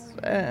Estrella's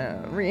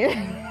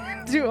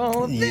do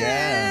all of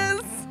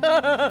this.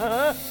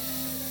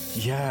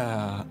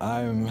 Yeah,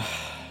 I'm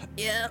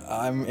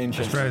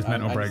interested. Australia's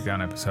mental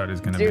breakdown episode is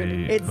going to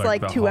Dude, be it's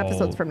like the 2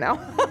 episodes from now.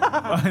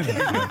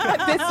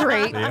 At this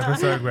rate. The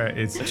episode where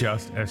it's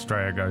just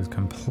Australia goes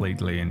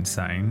completely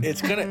insane.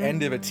 It's gonna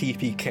end with a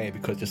TPK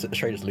because just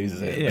Australia just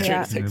loses it. Yeah.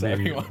 Australia just takes Maybe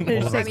everyone.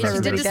 It just I takes mean, she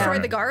did everybody destroy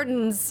down. the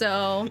gardens,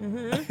 so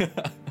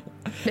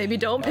maybe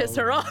don't piss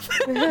her off.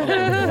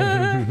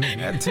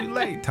 Yeah, too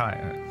late,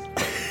 Titus.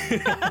 You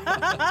know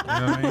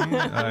what I mean?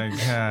 Like,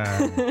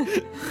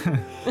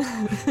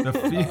 the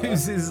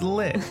fuse is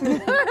lit.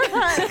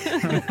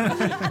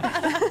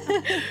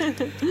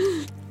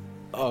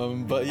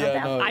 But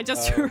yeah, no. I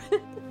just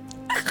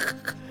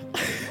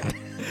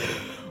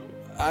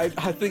I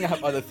think I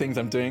have other things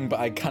I'm doing, but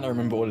I cannot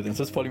remember all of them.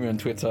 So just follow me on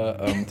Twitter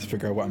to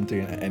figure out what I'm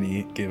doing at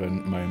any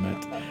given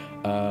moment.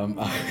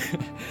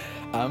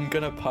 I'm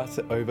gonna pass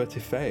it over to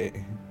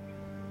Faye.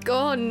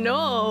 Oh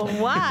no!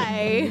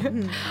 Why?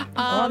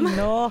 Oh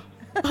no.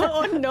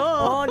 Oh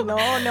no!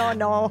 Oh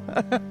no.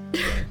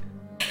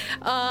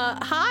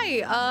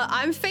 Hi.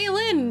 I'm Faye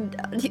Lynn.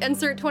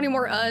 Insert 20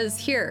 more uhs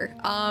here.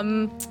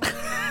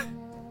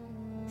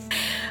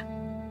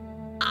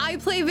 I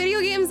play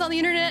video games on the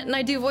internet, and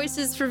I do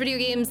voices for video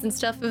games and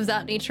stuff of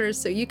that nature,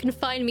 so you can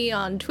find me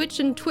on Twitch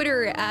and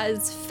Twitter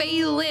as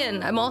Faye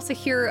Lynn. I'm also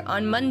here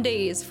on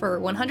Mondays for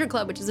 100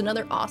 Club, which is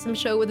another awesome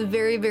show with a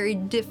very, very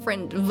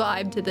different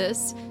vibe to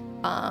this.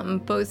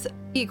 Both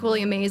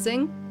equally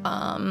amazing.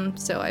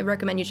 So I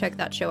recommend you check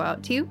that show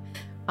out too.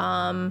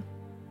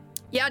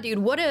 Yeah, dude,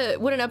 what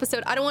an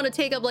episode. I don't want to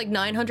take up like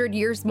 900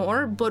 years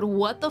more, but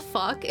what the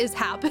fuck is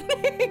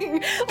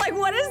happening? Like,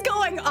 what is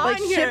going on Like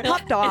here? shit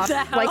popped off.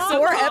 Like Oh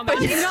 4 my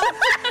episodes. God.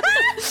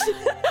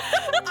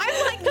 I'm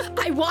like,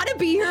 I want to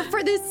be here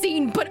for this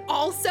scene, but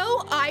also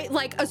I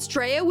like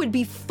Estrella would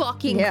be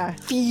fucking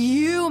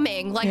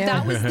fuming. Like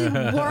that was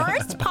the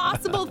worst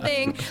possible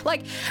thing.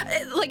 Like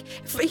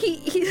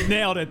he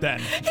Nailed it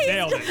then.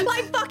 Nailed it.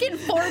 like fucking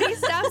 40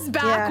 steps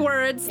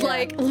backwards.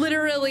 Like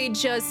literally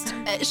just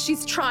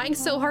she's trying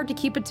so hard to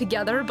keep it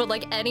together, but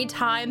like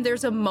anytime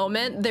there's a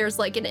moment, there's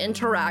like an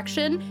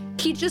interaction,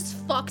 he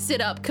just fucks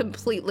it up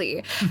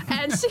completely.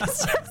 And she's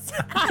just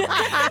and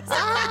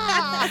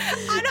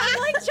I'm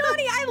like,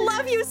 Johnny, I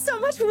love you so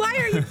much. Why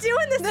are you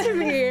doing this to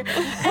me?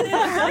 And it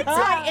hurts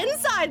my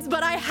insides,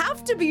 but I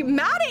have to be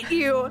mad at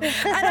you.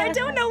 And I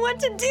don't know what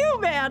to do,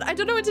 man. I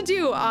don't know what to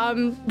do.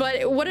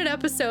 But what an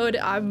episode.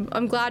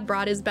 I'm glad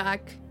Brad is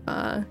back.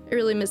 I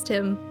really missed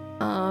him.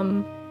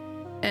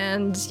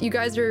 And you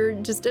guys are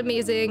just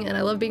amazing, and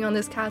I love being on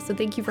this cast, so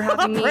thank you for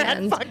having me. Brad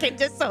And fucking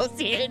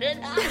dissociated.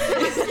 I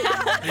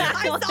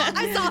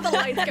saw the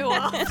lights go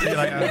off. See,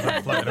 like, as I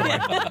floated away.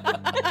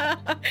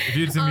 If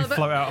you'd seen me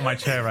float out of my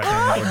chair right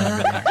now, that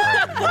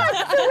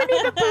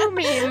wouldn't have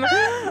been that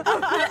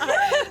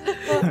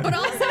crazy. But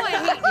also, I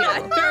hate you.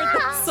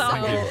 So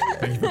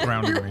Thank you for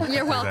grounding me.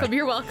 you're welcome.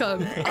 You're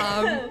welcome.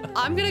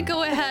 I'm gonna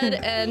go ahead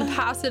and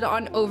pass it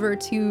on over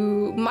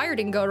to Meyer.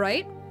 Didn't go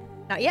right.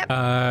 Not yet.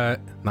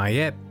 Not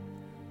yet.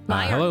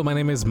 Meyer. Hello, my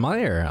name is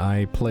Meyer.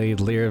 I played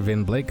Lyra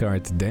Vin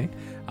Blakehart today.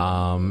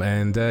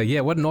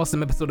 Yeah, what an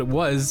awesome episode it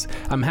was.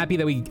 I'm happy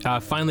that we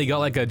finally got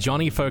like a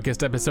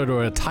Johnny-focused episode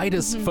or a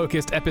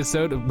Titus-focused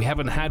episode. We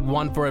haven't had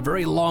one for a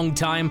very long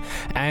time,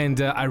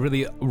 and I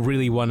really,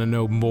 really want to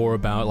know more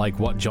about like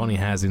what Johnny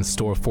has in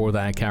store for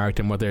that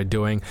character and what they're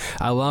doing.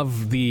 I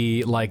love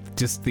the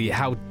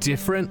how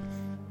different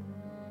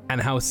and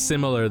how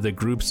similar the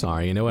groups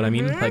are, you know what I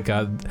mean? Like,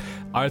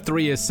 our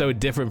 3 is so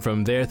different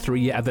from their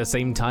 3 at the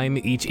same time.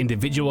 Each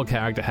individual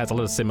character has a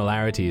lot of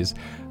similarities.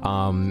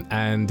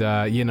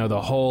 You know, the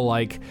whole,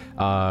 like,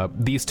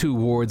 these 2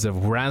 wards of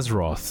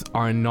Razroth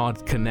are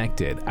not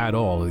connected at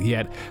all.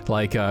 Yet,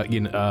 like,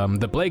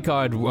 the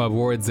Blakehart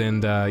wards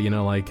and,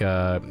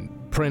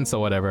 Prince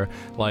or whatever,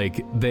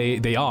 like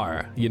they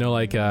are, you know,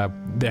 like there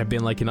have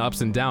been like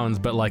ups and downs,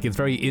 but like it's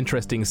very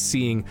interesting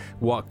seeing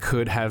what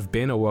could have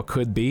been or what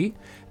could be.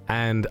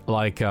 And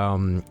like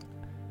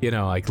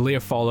like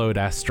Lear followed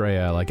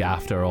Astrea like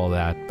after all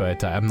that,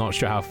 but I'm not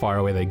sure how far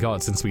away they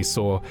got since we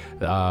saw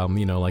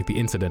like the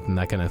incident and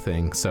that kind of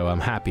thing. So I'm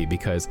happy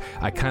because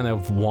I kind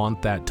of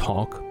want that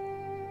talk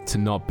to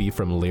not be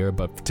from Lear,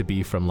 but to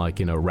be from like,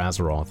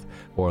 Razaroth,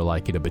 or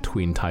like,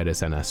 between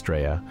Titus and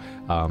Astrea.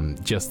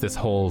 Just this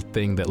whole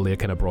thing that Lear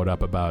kind of brought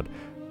up about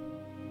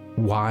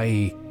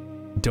why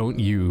don't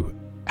you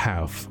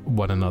have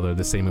one another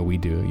the same way we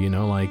do,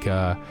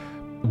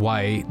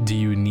 why do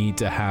you need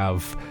to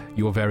have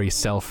your very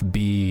self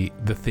be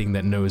the thing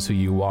that knows who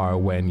you are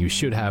when you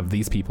should have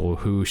these people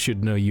who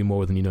should know you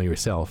more than you know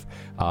yourself?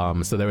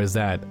 So there is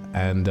that,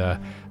 and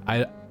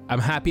I'm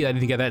happy I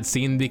didn't get that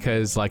scene,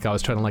 because like I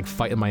was trying to like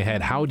fight in my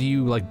head, how do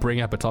you like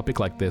bring up a topic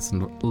like this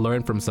and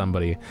learn from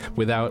somebody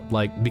without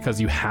like,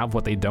 because you have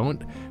what they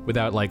don't,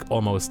 without like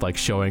almost like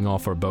showing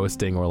off or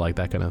boasting or like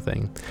that kind of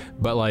thing.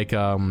 But like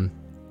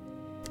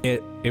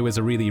it was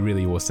a really,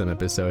 really awesome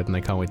episode, and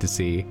I can't wait to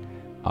see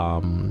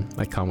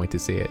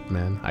it,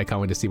 man. I can't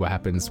wait to see what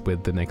happens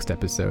with the next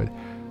episode.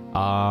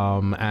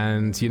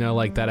 And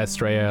like that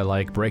Astrea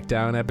like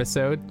breakdown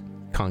episode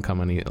can't come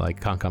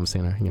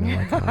sooner,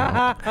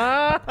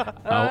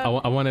 I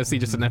want to see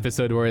just an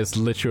episode where it's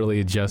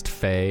literally just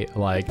Faye,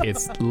 like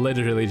it's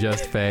literally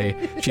just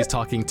Faye. She's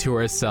talking to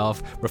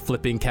herself, we're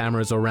flipping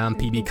cameras around,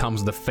 PB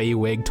comes with a Faye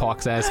wig,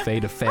 talks as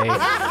Faye to Faye,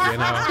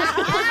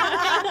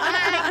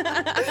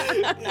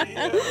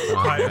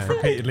 Titus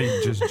repeatedly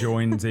just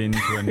joins in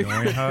to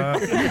annoy her.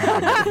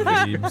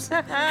 Leaves.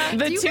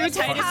 The two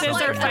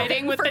Tituses are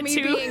fighting with the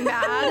two. Being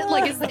mad?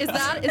 Like, is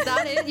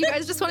that it? You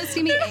guys just want to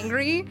see me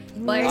angry?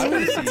 Like,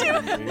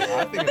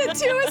 the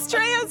two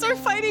Astreas are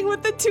fighting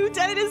with the two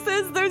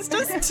Tituses. There's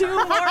just two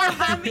more of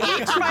them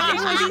each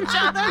fighting with each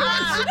other.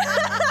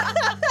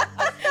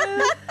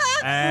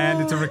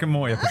 And it's a Rick and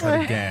Morty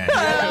episode again.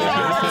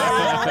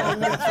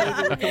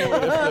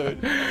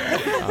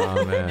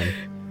 Oh man.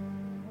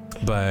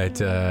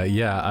 But I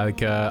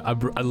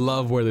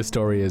love where the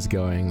story is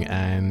going,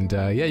 and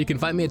you can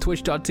find me at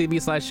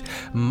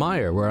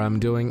twitch.tv/Meyer, where I'm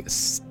doing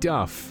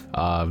stuff,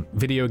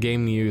 video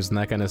game news and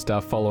that kind of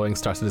stuff, following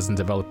Star Citizen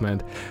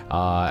development,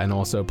 and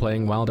also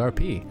playing Wild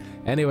RP.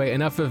 Anyway,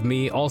 enough of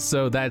me.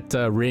 Also, that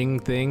ring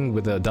thing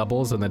with the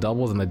doubles,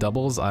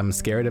 I'm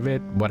scared of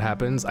it. What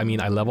happens? I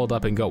mean, I leveled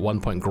up and got 1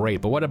 point,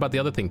 great, but what about the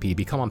other thing,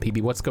 PB? Come on,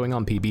 PB, what's going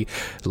on, PB?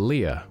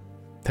 Leah.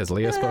 Has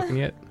Leah spoken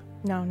yet?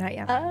 No, not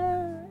yet.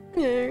 I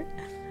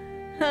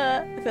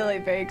feel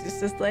like Barry's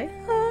just like,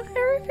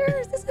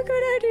 is this a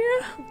good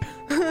idea?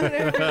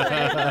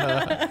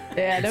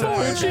 Yeah, no.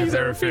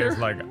 Zeraphir's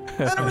like, I'm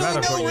glad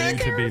I've got you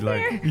to be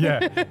like,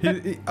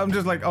 I'm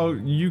just like, oh,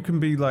 you can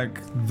be like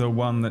the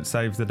one that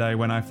saves the day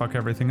when I fuck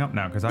everything up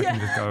now, because I can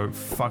just go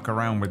fuck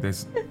around with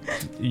this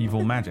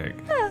evil magic.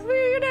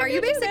 Are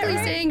you basically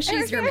saying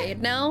she's your maid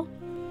now?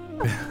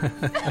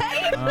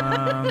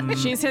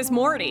 She's his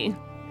Morty.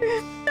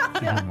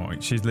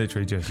 She's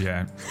literally just, she's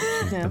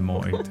the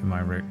Morty to my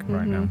Rick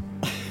right now.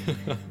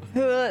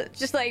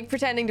 Just like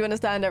pretending to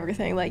understand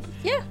everything, like,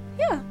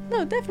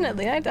 no,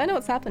 definitely. I know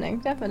what's happening,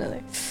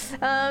 definitely.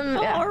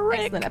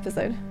 Rick. Excellent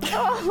episode.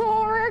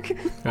 Oh, Rick,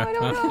 I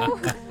don't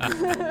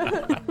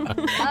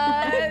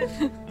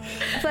know.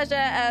 Pleasure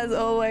as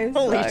always.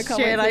 Holy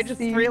shit! I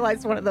just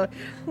realized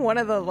one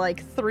of the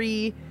like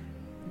three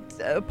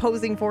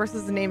opposing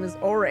forces' name is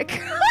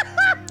Auric.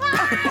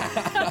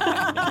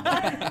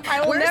 I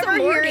will never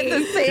hear it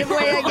the same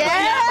way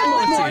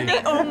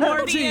again.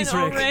 Morty and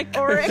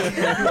Ulrich.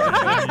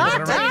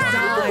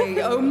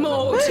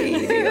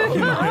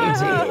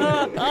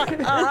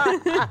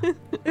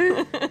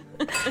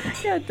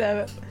 God damn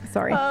it.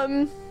 Sorry.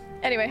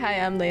 Anyway, hi,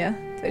 I'm Leah.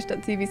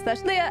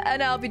 Twitch.tv/Leah,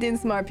 and I'll be doing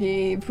some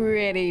RP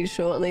pretty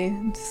shortly.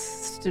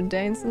 Just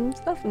doing some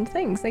stuff and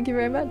things. Thank you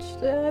very much,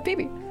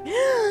 BB.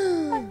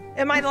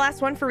 Am I the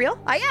last one for real?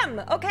 I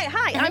am. Okay,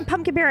 hi. I'm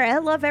Pumpkin Bear. I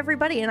love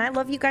everybody, and I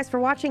love you guys for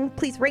watching.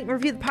 Please rate and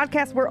review the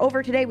podcast. We're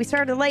over today. We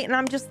started late,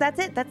 and that's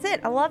it.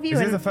 I love you. Is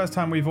this the first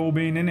time we've all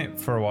been in it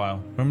for a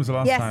while? When was the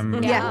last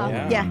time?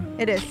 Yeah,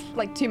 it is.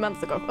 Like 2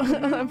 months ago,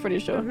 I'm pretty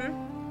sure.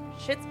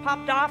 Shit's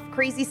popped off.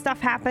 Crazy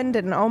stuff happened,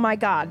 and oh my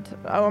god.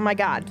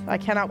 I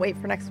cannot wait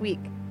for next week.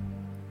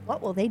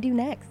 What will they do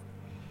next?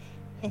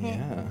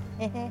 Yeah.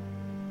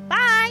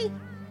 Bye.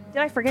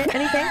 Did I forget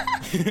anything?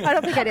 I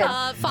don't think I did.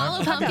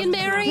 Follow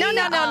Pumpkinberry. No.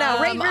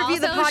 Rate and review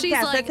the also, podcast. She's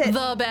like That's it.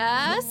 the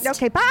best.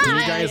 Okay, bye. Do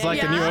you guys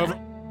like the new over?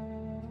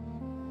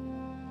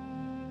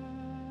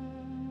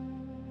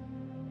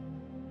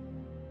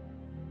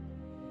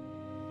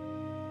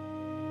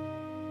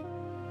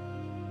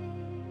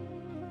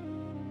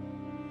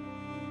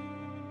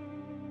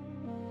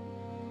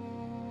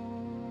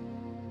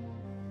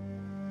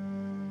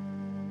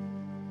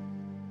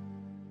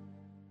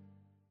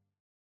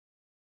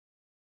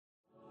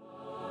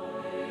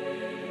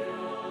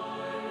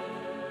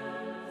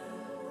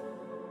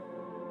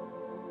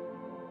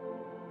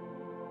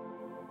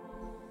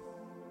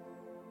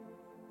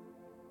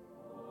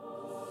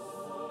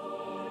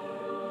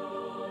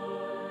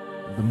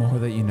 The more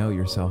that you know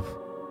yourself,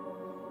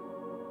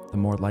 the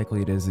more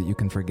likely it is that you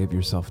can forgive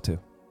yourself too.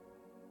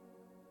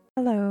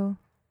 Hello,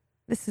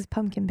 this is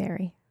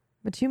Pumpkinberry,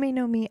 but you may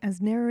know me as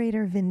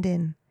narrator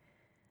Vindin.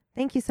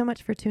 Thank you so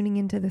much for tuning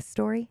into this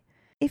story.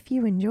 If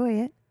you enjoy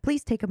it,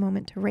 Please take a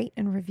moment to rate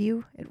and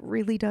review. It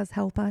really does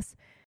help us.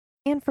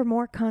 And for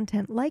more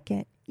content like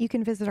it, you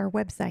can visit our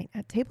website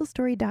at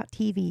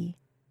tablestory.tv.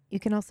 You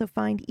can also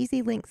find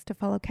easy links to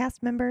follow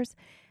cast members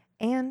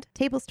and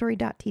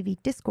tablestory.tv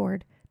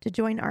Discord to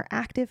join our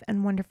active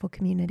and wonderful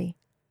community.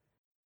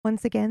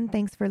 Once again,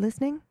 thanks for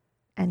listening,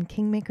 and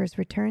Kingmakers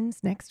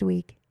returns next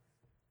week.